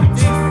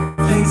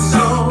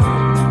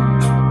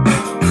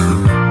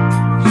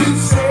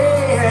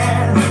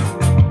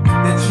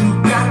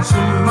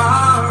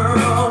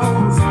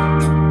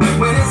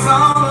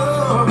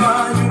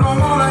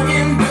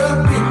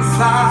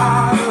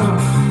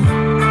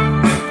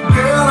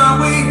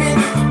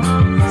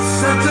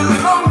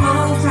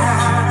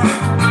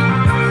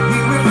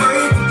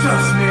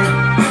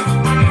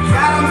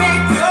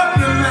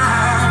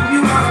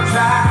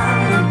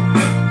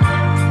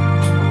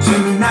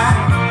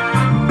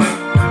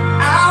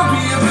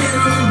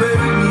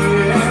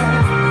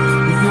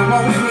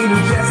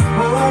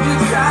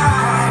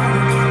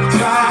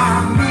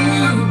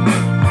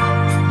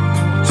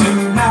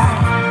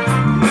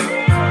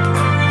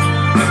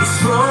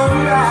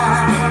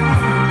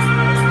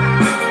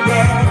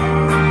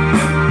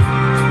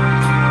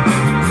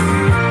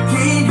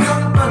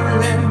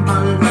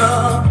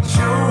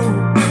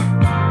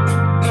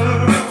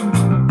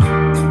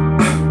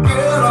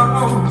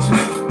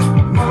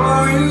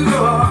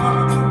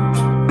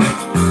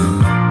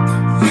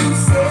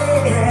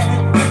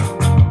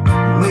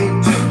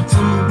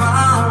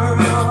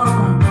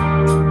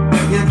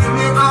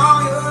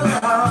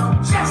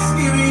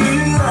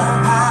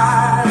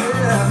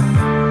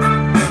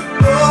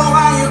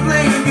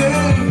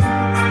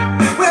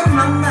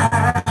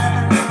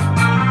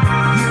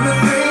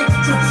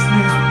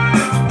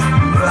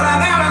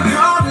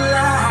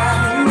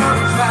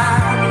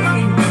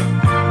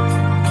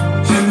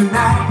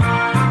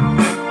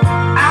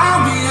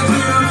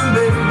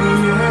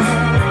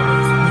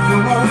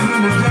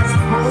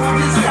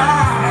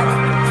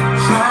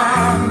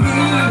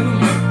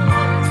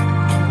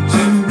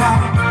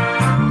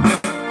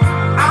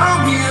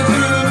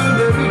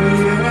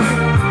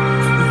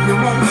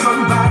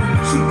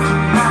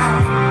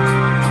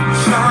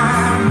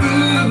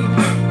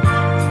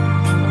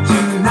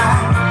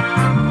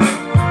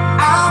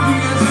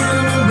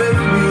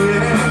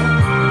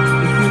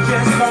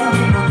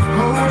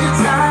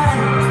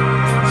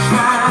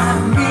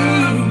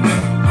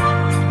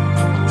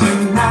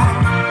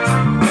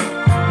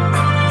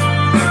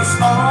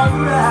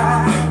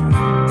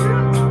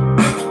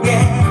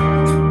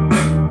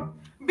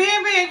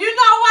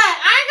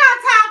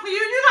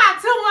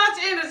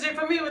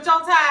 your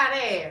tired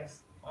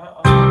ass.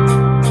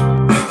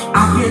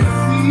 I can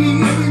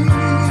feel.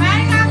 I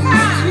ain't got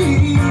time.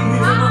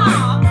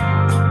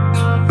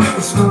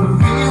 It's the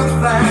real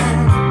thing.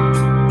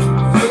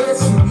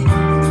 Yes,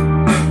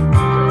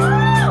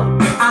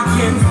 I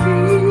can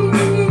feel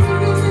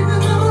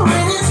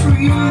when it's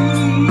real.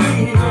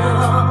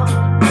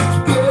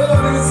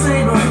 Girl, this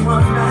ain't no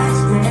one night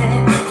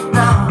stand.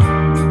 No.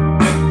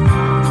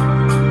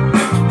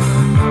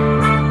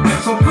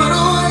 So put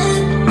away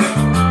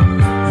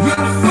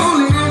your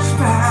foolish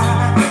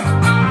pride.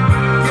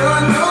 Girl,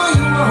 I know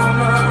you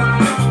wanna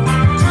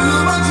do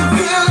what you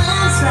feel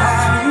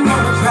inside. You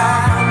wanna try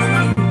me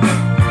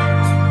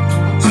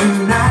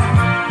tonight.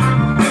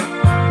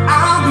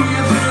 I'll be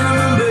a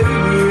gentleman,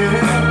 baby.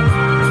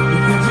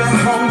 If you just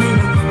want me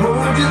to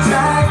hold you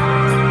tight,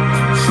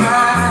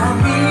 try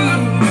me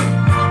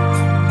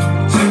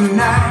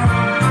tonight.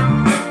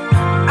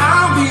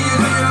 I'll be a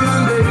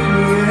gentleman, baby.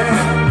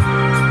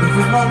 If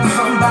you want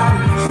somebody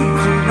to treat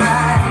you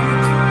right,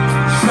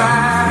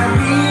 try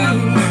me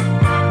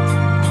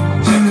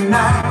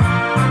tonight.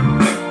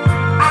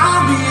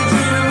 I'll be a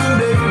gentleman,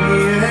 baby.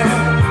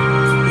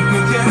 If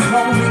you just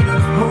want me to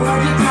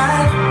hold you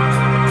tight,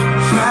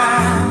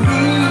 try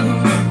me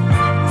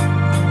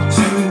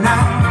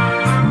tonight.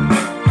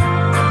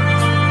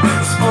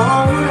 It's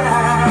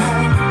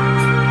alright.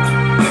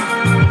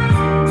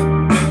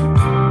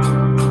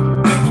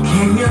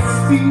 Can you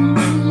feel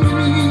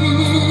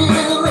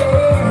it,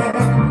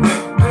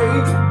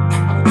 baby?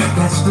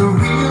 That's the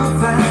real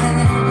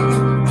thing.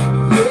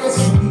 Yes,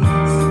 it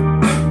is.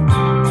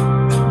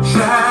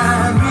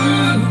 Try me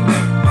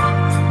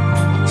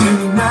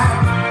tonight.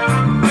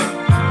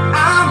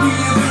 I'll be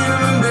a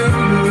gentleman,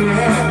 baby.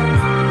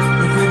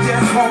 If you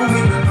just want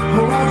me to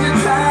hold you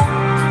tight,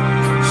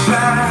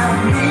 try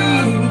me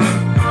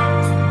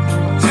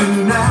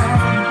tonight.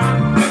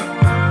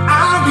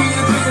 I'll be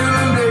a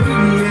gentleman, baby.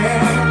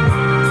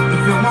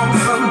 If you want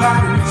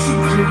somebody to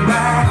treat you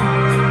right,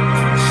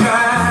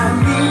 try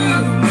me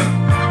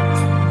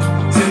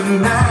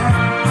tonight.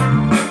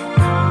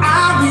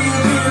 I'll be a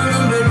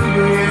gentleman,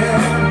 baby.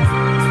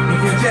 If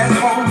you just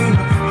want me to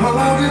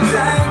hold you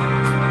tight,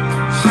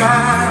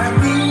 try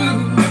me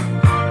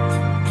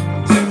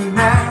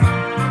tonight.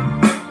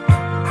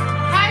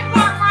 Hey,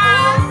 Pop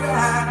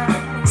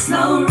Rise.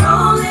 Slow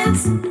rollin'.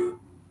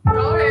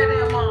 Go ahead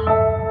there, Mom.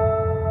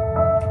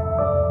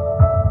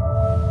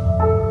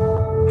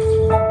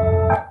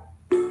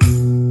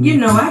 You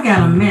know, I got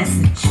a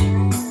message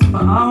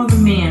for all the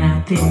men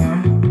out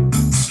there.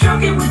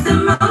 Stroke it with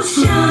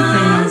emotion.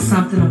 They know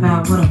something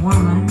about what a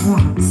woman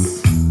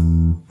wants.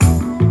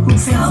 Who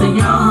thinks a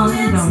young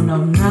woman don't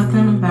know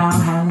nothing about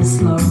how to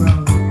slow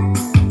roll?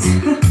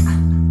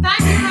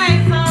 Thank you,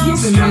 Mason.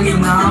 You've been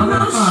missing all the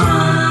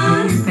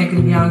fun. You think a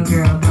young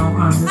girl don't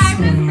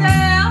understand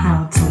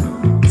how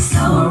to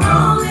slow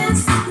roll.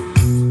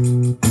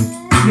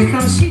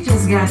 Because she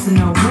just got to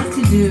know what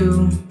to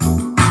do,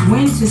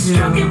 when to do,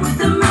 how to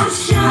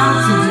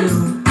do,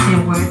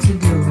 and where to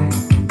do it.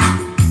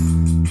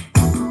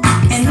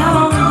 And not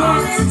only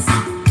that,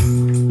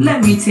 let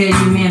me tell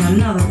you, man,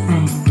 another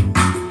thing.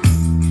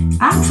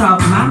 I taught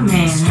my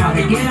man how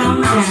to get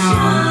on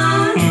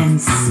down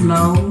and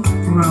slow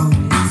roll it.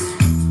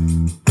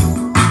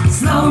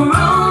 Slow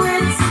roll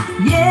it,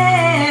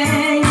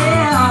 yeah,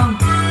 yeah.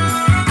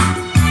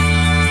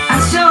 I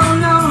sure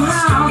know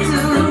how to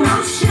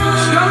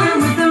stroke it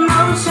with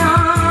emotion.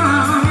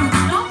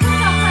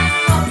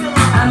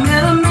 I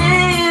met a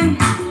man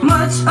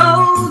much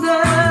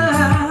older,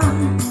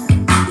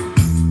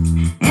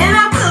 and I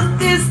put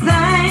this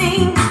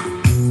thing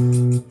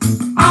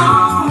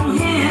on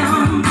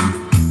him.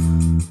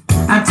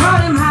 I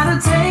taught him how to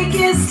take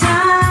his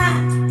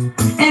time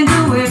and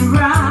do it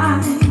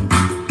right.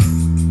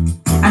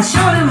 I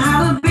showed him how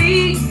to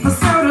be a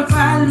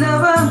certified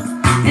lover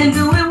and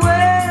do it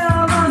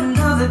well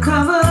under the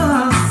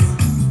covers.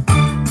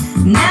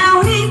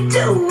 Now he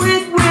do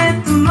it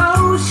with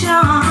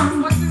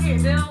emotion.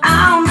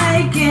 I'll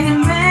make any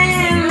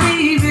man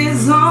leave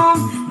his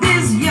home.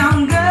 This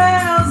young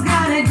girl's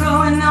got it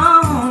going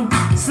on.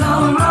 So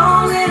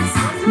roll it,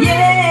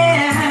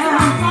 yeah.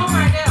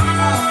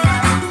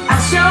 I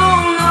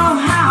sure know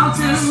how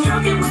to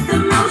stroke it with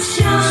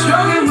emotion.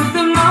 Stroke it with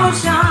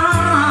emotion.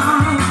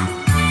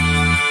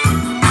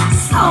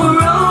 So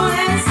roll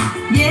it,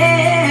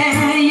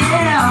 yeah,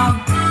 yeah.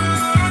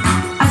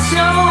 I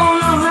sure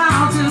know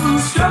how to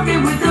stroke it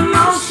with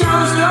emotion.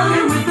 Stroke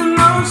it with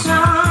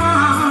emotion.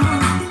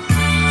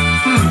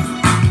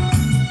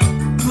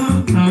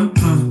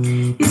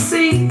 You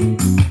see,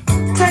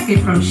 take it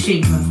from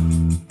Sheba.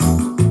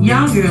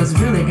 Young girls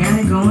really got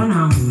it going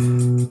on.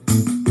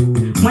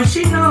 When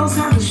she knows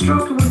how to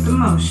stroke it with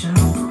emotion,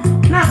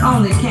 not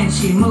only can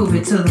she move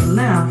it to the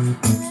left,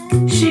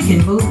 she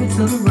can move it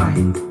to the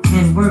right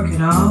and work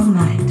it all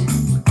night.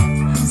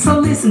 So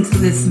listen to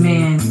this,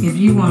 man, if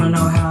you want to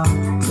know how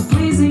to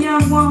please a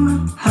young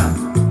woman.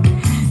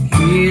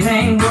 It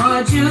ain't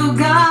what you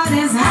got,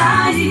 it's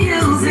how you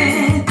use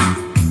it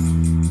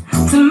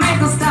to make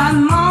her start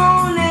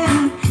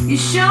moaning You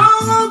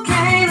sure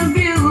can't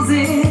abuse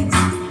it.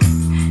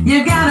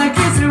 You gotta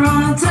kiss her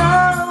on the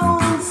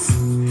toes.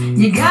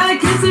 You gotta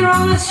kiss her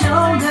on the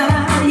shoulder,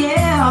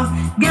 yeah.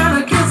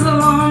 Gotta kiss her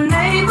on the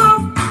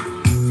navel.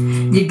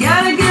 You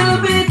gotta get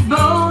a bit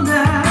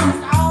bolder.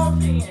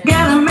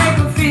 Gotta make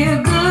her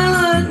feel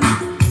good.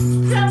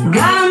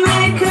 Gotta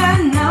make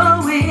her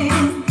know it.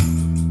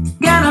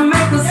 Gotta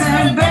make her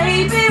say,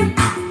 baby,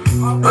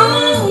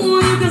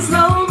 ooh, you can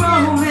slow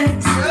roll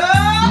it.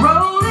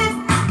 Roll it,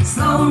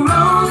 slow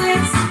roll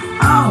it.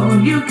 Oh,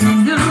 you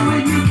can do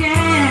it, you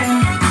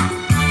can.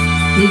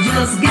 You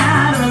just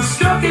gotta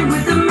stroke it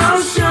with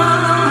emotion.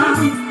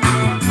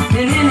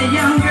 And any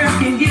young girl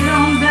can get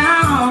on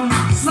down.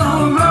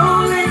 Slow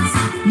roll it,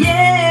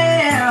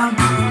 yeah.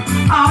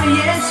 Oh,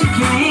 yes, you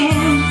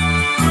can.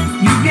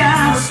 You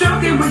gotta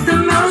stroke it with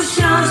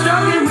emotion.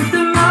 Stroke it with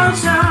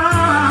emotion.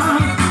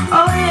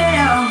 Oh,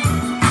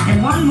 yeah.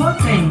 And one more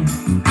thing.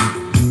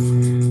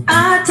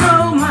 I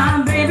told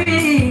my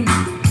baby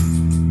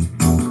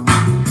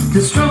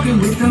to stroke it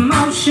with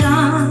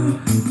emotion.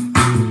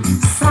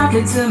 Sock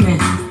it to me.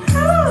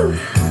 Ooh.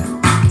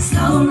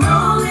 Slow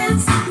roll it.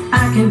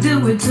 I can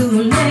do it to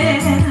the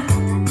left.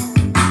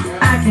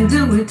 I can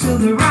do it to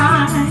the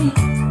right.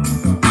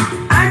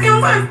 I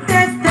can work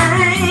that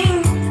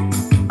thing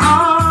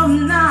all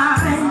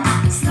night.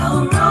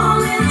 Slow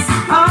roll it.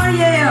 Oh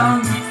yeah.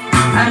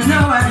 I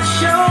know I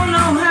sure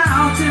know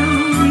how to.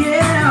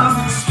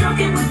 Yeah.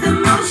 Stroke it with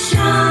emotion.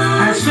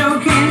 I sure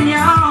can,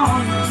 y'all.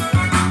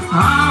 Oh,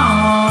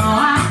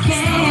 I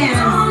can.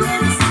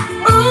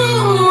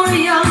 Ooh, a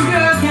young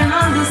girl can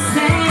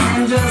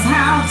understand just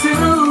how to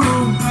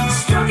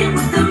stroke it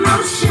with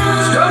emotion.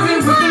 Stroke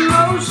it with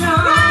emotion.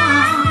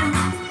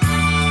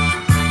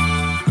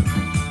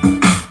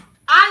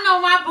 I know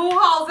my boo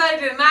Jose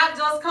did not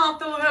just come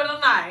through here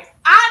tonight.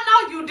 I know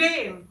you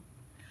didn't.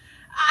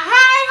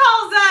 Hey,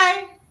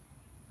 Jose.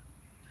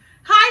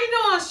 How you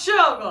doing,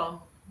 sugar?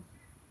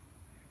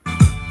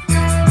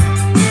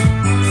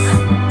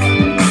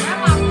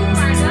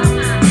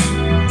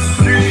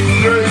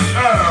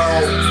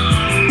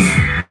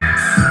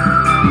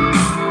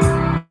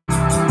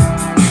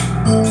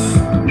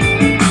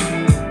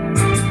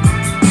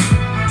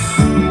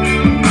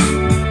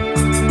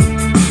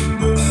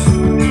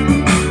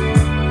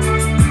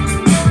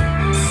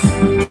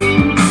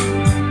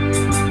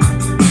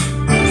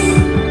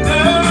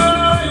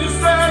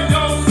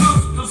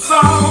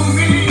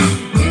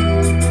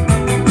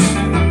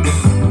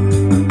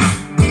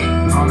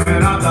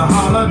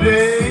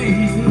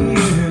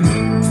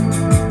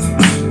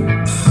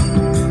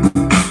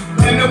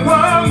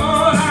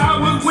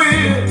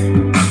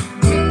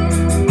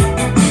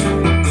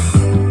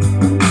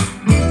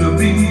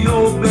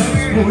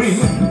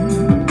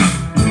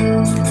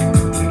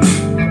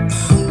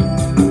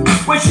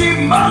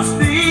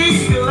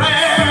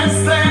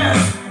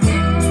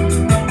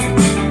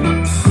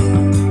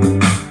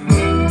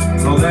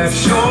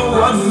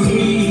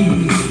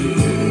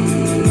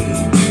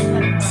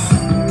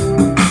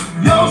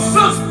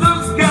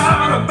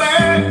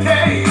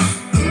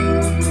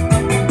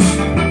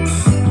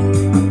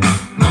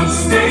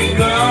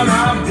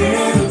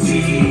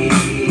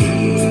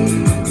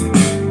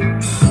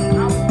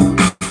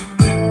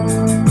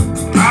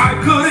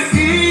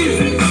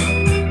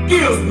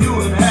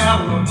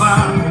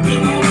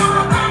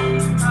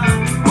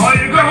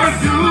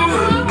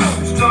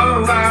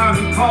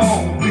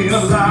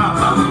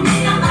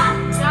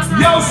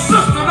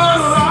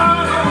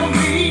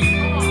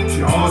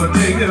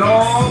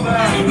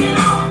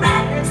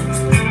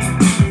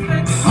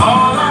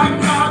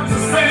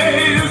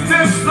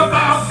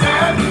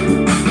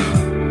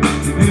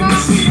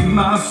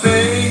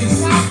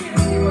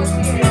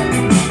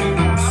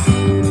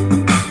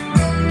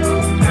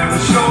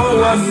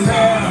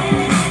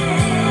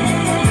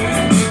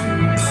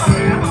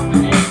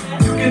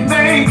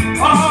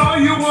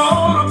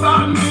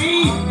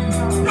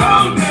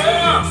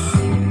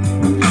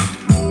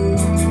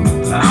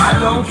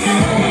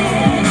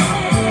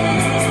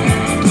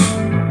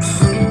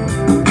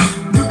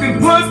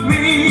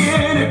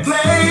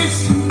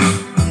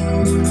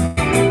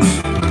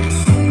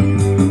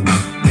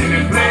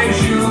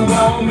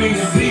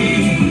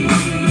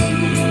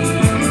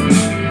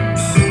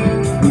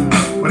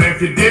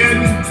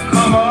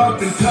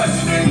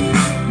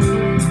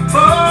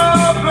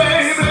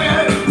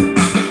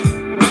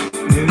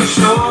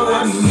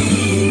 Sure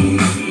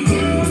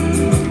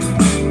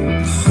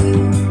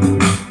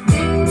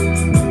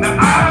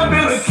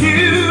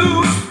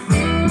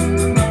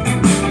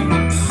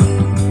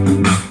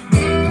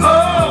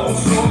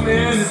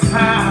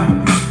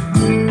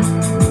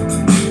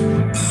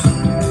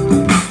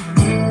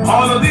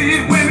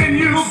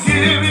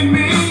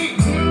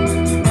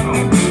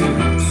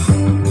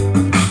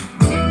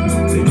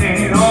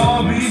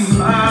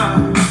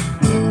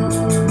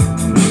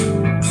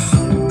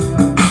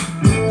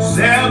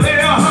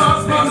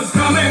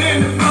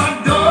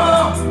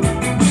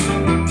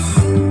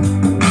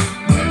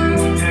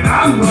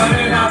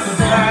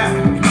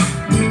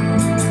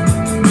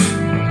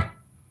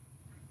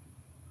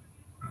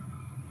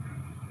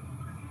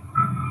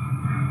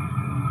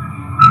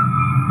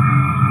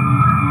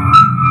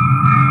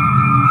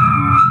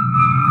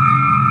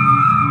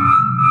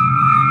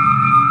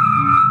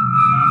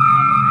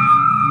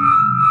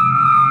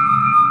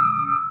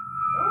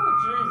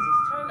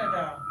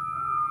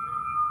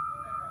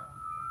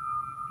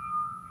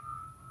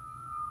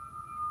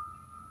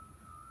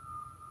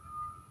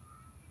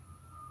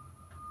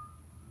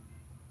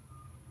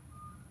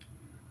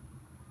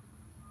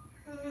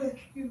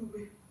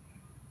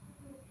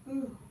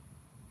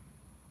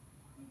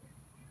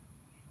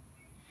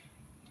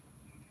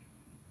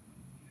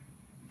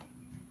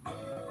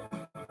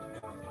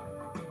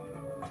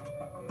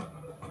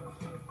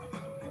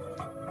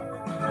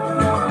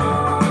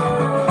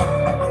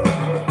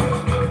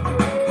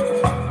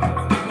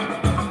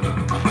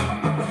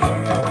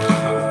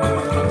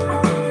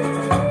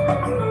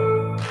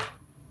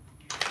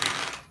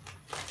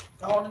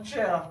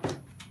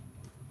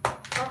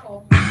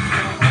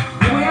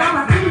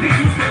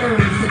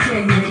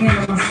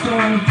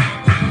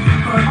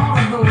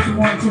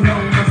want to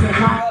know what's it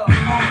like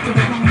after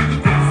the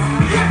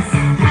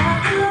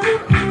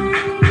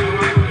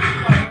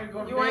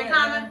pain. You ain't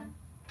coming?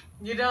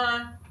 You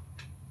done?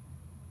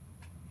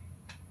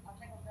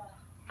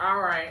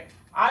 All right.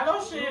 I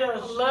know she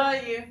is.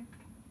 Love you.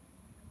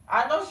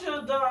 I know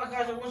she'll done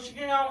because when she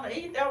get home to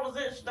eat, that was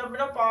it. She's been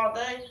up all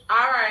day.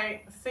 All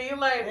right. See you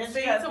later. And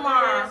See she you got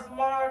tomorrow. plans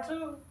tomorrow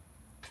too.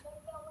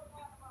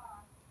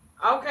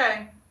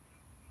 Okay.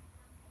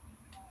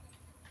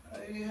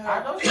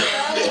 I know she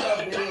got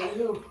it.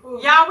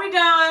 Y'all, we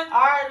done.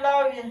 All right,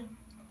 love you.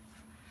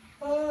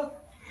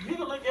 You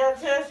can look at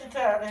her tail. She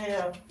tired of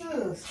hell.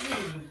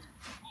 Excuse me.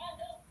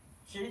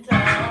 She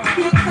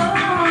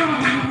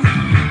tired.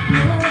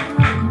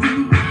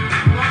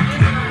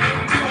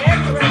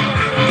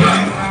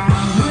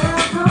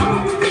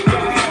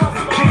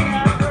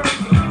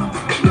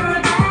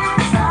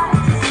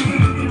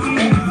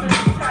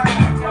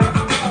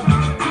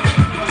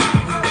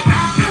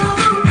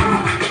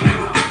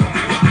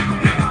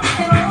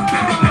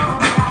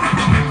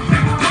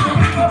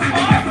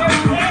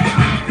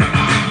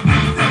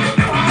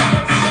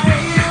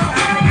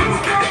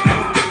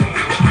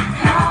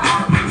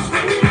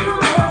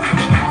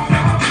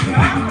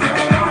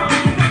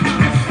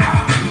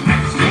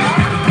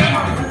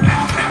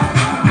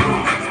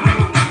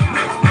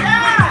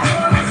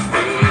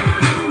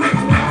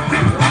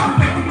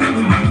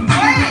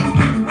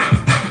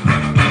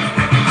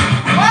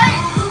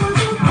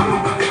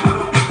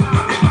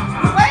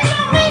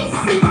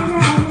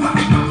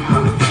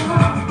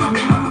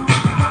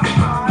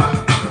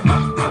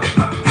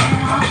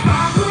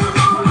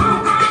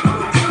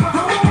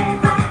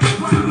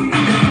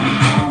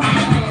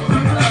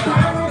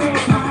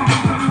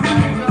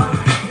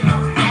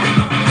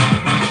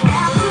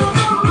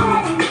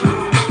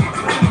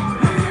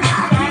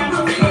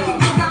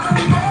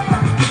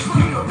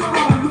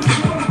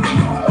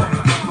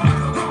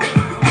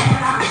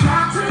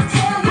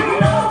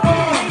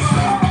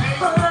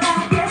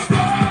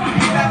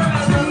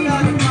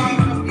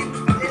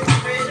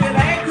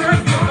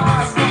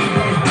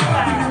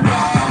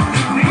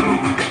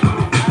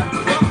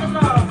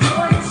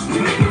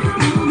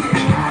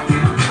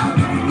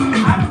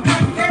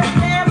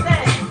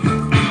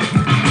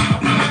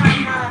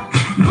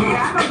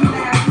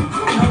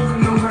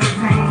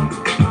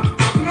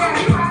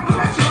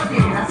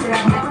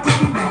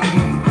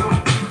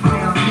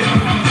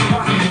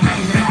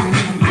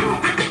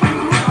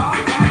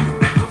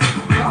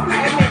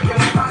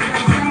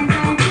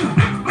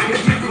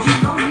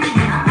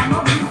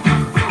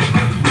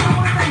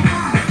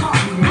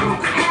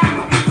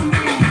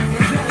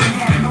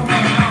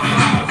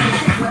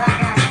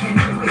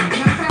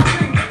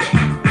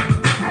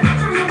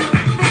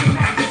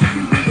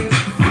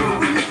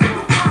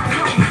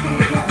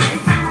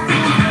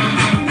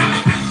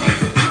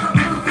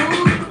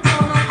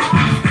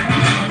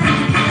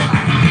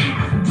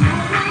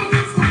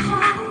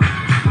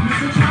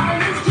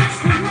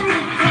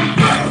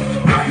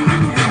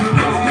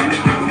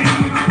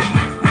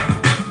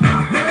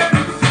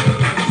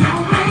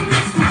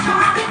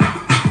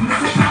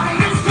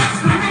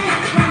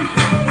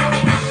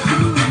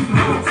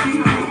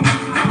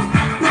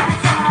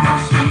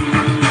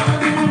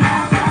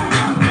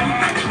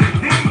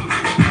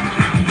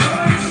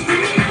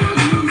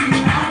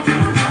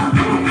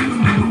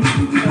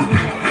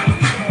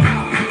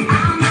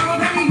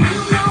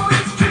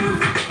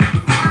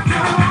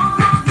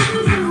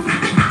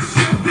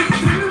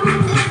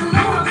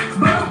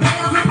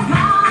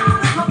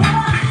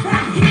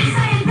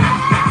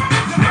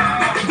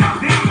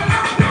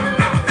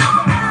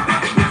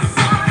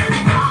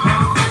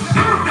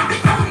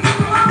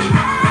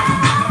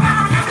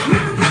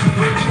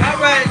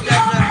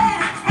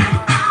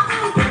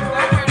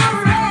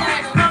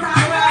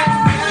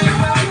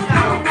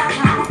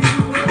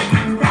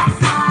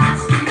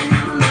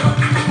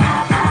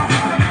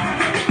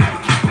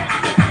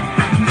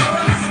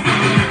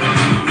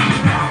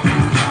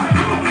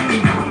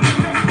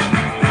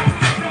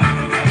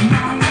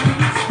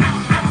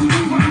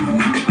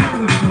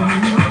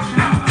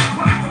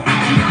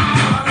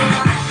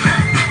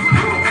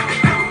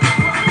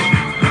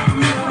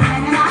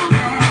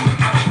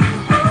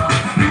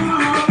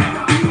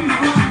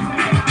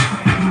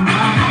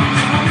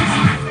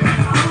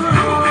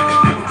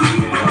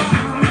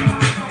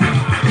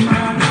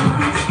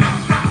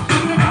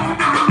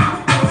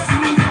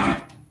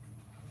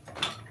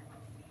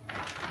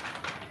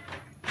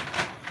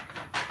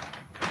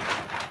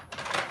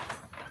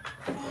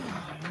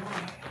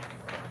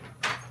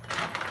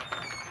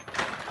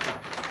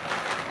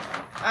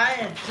 I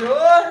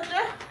enjoyed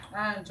it.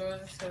 I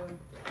enjoyed it too.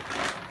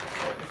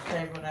 Put the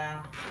table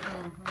down.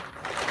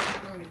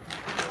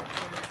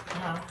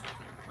 Huh?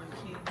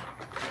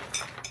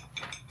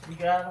 You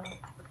got them?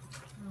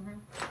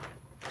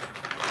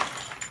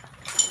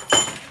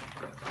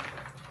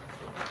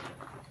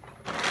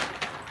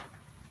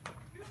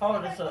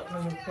 Hold this up.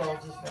 Let me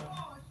close this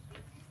one.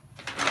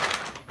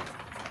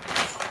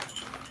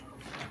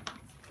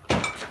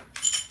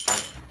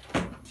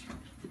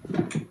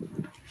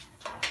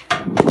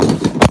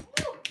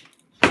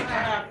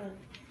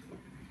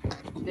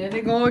 There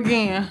they go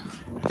again.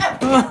 They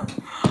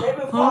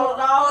been falling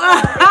all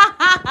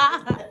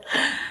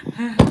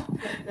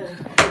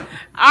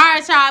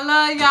Alright, y'all.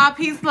 Love y'all.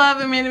 Peace,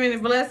 love, and many, many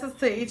blessings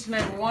to each and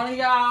every one of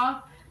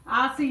y'all.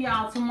 I'll see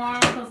y'all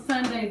tomorrow for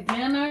Sunday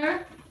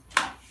dinner.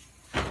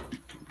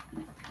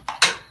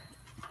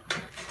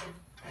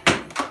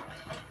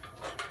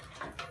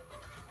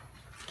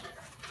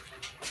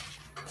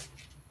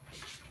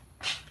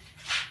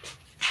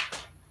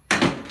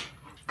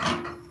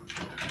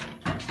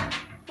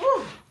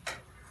 Woo.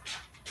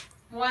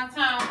 One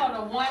time for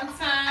the one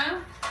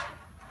time.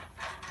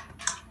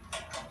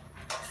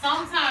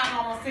 Sometime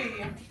I'm gonna see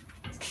you.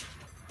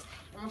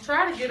 I'm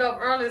trying to get up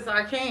early as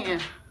I can.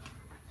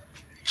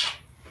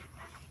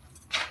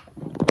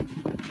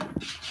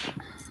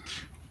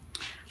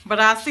 But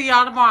I'll see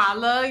y'all tomorrow. I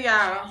love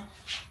y'all.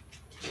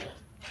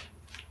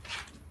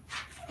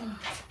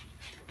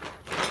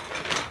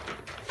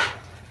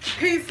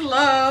 Peace,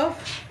 love.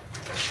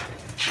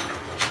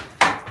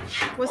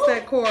 What's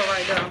that cord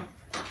right there?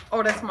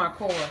 Oh, that's my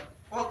cord.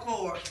 What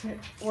cord?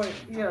 Wait,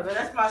 yeah,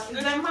 That's my. is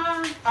that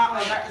mine?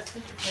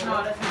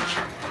 No, that's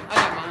mine. I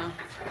got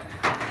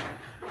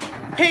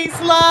mine.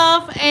 Peace,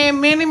 love, and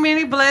many,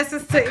 many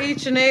blessings to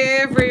each and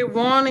every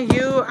one of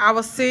you. I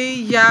will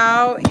see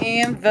y'all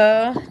in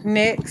the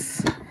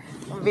next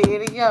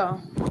video.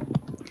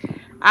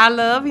 I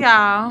love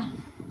y'all.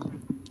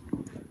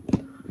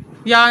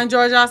 Y'all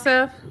enjoyed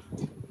yourself?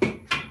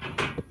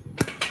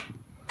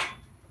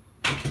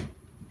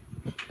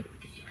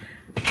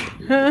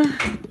 Huh?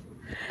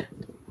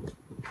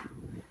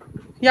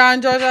 Y'all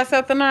enjoyed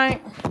yourself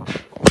tonight?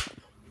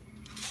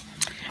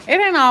 It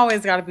ain't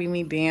always got to be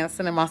me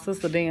dancing and my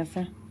sister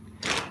dancing.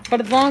 But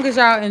as long as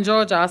y'all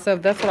enjoyed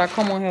yourself, that's what I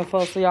come on here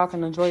for, so y'all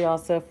can enjoy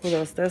yourself with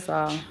us. That's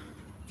all.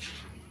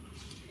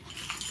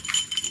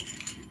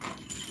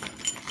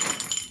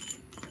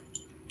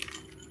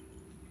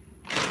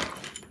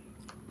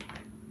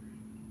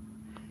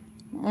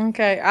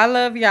 Okay, I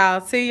love y'all.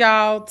 See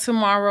y'all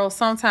tomorrow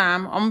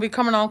sometime. I'm going to be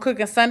coming on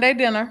cooking Sunday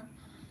dinner.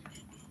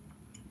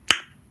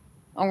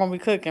 I'm going to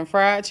be cooking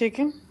fried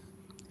chicken.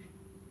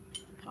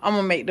 I'm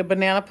going to make the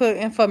banana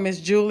pudding for Miss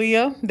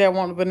Julia that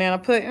want the banana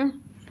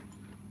pudding.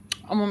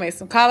 I'm going to make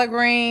some collard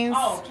greens.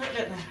 Oh, check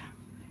that down.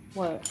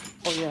 What?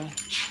 Oh, yeah.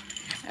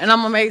 And I'm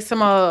going to make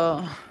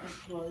some,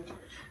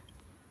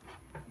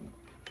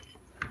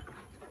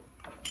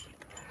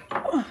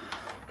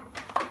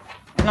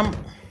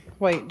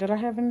 wait, did I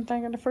have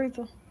anything in the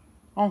freezer?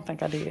 I don't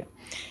think I did.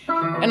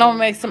 And I'm going to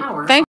make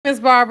some, thank you, Miss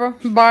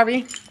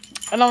Barbie.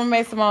 And I'm going to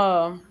make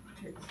some,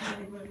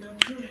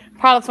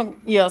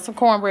 probably some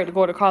cornbread to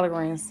go with the collard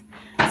greens.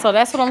 So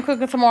that's what I'm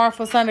cooking tomorrow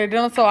for Sunday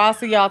dinner. So I'll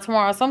see y'all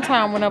tomorrow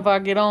sometime whenever I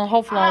get on.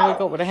 Hopefully I'll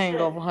wake up with a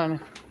hangover, honey.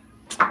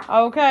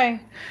 Okay.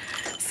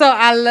 So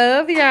I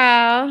love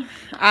y'all.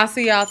 I'll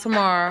see y'all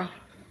tomorrow.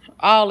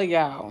 All of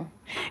y'all.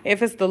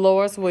 If it's the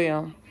Lord's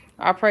will.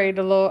 I pray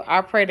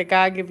that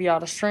God give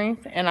y'all the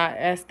strength, and I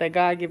ask that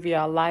God give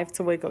y'all life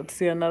to wake up to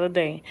see another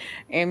day,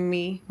 and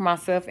me,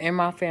 myself, and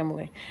my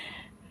family.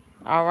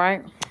 All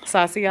right. So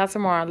I'll see y'all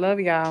tomorrow. I love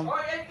y'all.